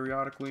popped in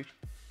periodically.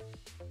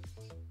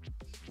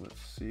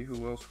 Let's see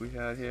who else we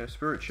had here.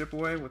 Spirit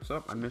Chipaway, what's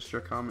up? I missed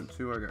your comment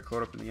too. I got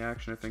caught up in the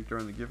action, I think,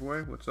 during the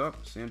giveaway. What's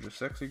up? Sandra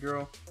Sexy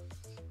Girl.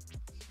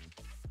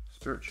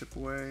 Spirit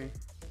Chipaway.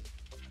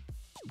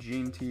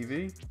 Gene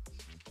TV.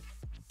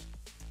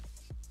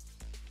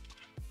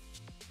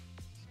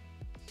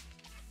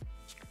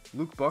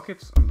 Luke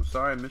Buckets, I'm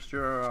sorry I missed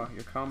your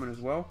comment as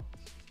well.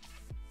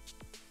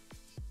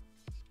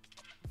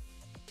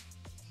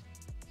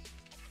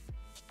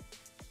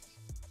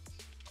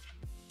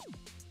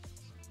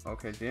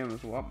 Okay, damn,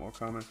 there's a lot more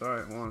comments.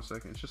 Alright, hold on a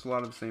second. It's just a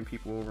lot of the same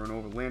people over and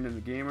over. Landon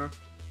the Gamer.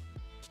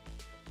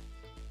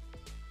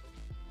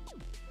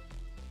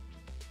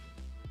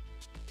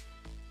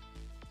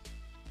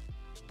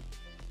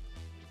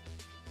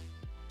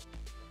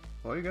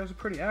 Well, you guys are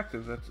pretty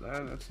active.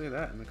 I'd say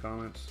that in the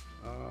comments.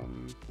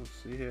 Let's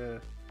see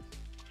here.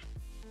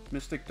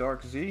 Mystic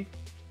Dark Z.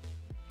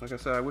 Like I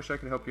said, I wish I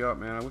could help you out,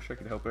 man. I wish I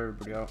could help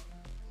everybody out.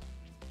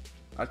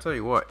 I tell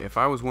you what, if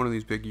I was one of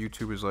these big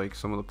YouTubers, like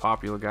some of the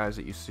popular guys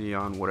that you see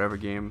on whatever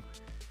game,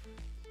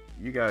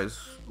 you guys,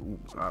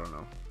 I don't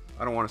know.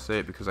 I don't want to say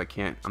it because I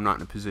can't. I'm not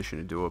in a position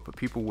to do it, but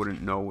people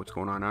wouldn't know what's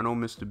going on. I know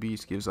Mr.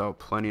 Beast gives out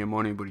plenty of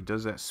money, but he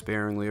does that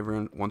sparingly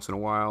every once in a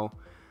while.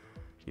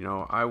 You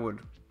know, I would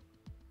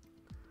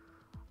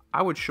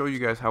show you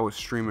guys how a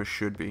streamer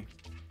should be.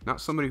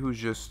 Not somebody who's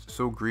just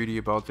so greedy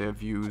about their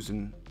views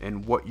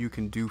and what you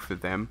can do for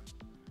them.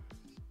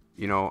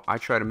 You know, I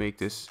try to make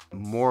this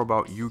more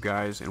about you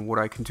guys and what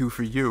I can do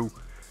for you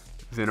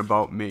than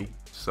about me.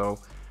 So,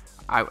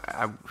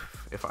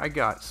 if I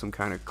got some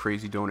kind of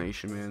crazy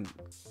donation, man,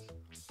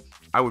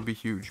 I would be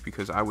huge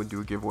because I would do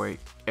a giveaway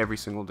every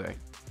single day.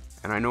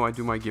 And I know I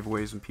do my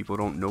giveaways and people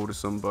don't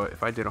notice them, but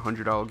if I did a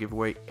 $100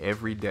 giveaway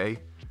every day,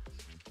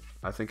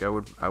 I think I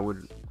would,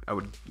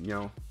 you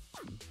know,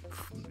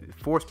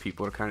 force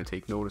people to kind of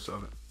take notice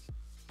of it.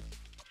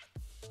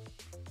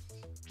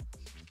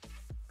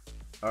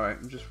 Alright,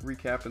 I'm just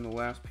recapping the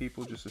last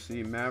people just to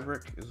see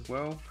Maverick as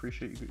well.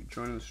 Appreciate you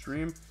joining the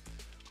stream.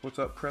 What's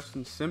up,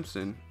 Preston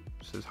Simpson?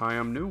 Says, hi,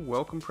 I'm new.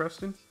 Welcome,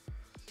 Preston.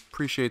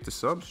 Appreciate the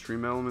sub.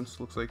 Stream Elements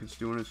looks like it's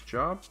doing its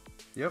job.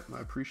 Yep, I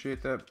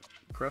appreciate that,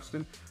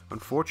 Preston.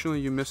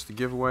 Unfortunately, you missed the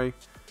giveaway.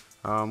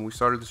 We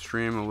started the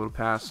stream a little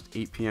past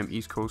 8 p.m.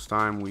 East Coast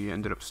time. We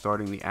ended up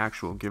starting the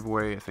actual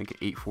giveaway, I think, at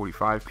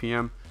 8:45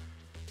 p.m.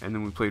 And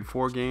then we played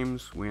 4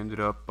 games. We ended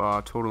up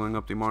totaling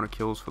up the amount of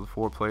kills for the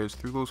 4 players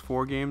through those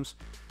 4 games.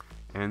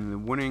 And the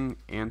winning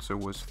answer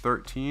was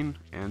 13.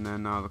 And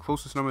then the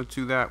closest number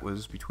to that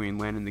was between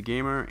Landon the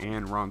Gamer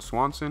and Ron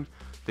Swanson.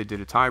 They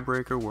did a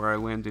tiebreaker where I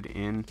landed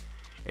in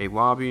a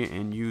lobby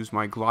and used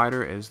my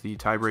glider as the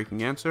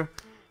tie-breaking answer.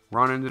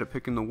 Ron ended up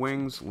picking the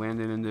wings,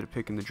 Landon ended up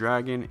picking the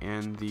dragon,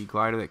 and the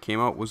glider that came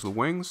out was the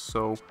wings.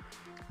 So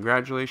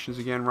congratulations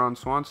again, Ron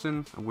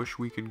Swanson. I wish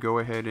we could go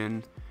ahead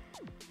and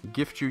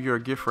gift you your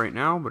gift right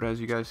now, but as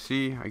you guys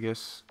see, I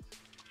guess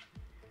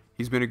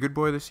he's been a good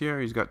boy this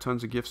year. He's got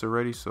tons of gifts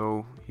already,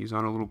 so he's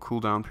on a little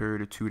cooldown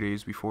period of 2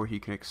 days before he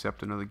can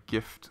accept another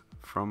gift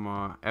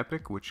from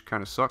Epic, which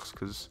kind of sucks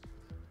because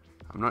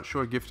I'm not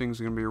sure gifting is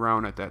going to be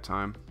around at that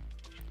time.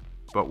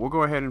 But we'll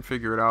go ahead and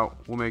figure it out.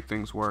 We'll make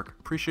things work.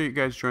 Appreciate you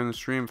guys joining the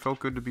stream. Felt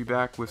good to be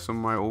back with some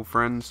of my old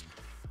friends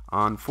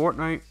on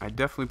Fortnite. I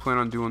definitely plan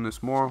on doing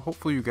this more.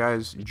 Hopefully you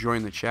guys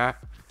join the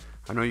chat.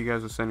 I know you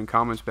guys are sending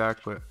comments back,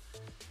 but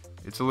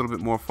it's a little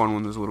bit more fun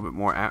when there's a little bit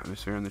more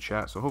atmosphere in the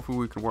chat. So hopefully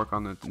we can work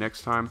on that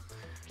next time.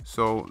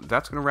 So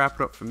that's going to wrap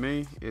it up for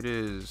me. It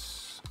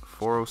is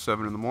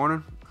 4:07 in the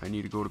morning. I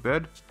need to go to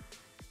bed.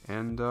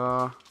 And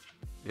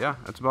yeah,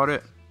 that's about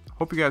it.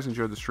 Hope you guys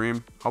enjoyed the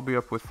stream. I'll be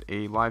up with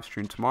a live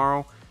stream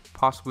tomorrow,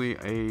 possibly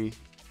a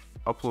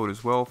upload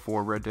as well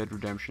for Red Dead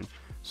Redemption.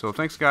 So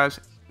thanks guys.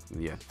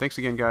 Yeah, thanks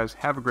again guys.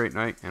 Have a great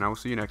night, and I will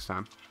see you next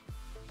time.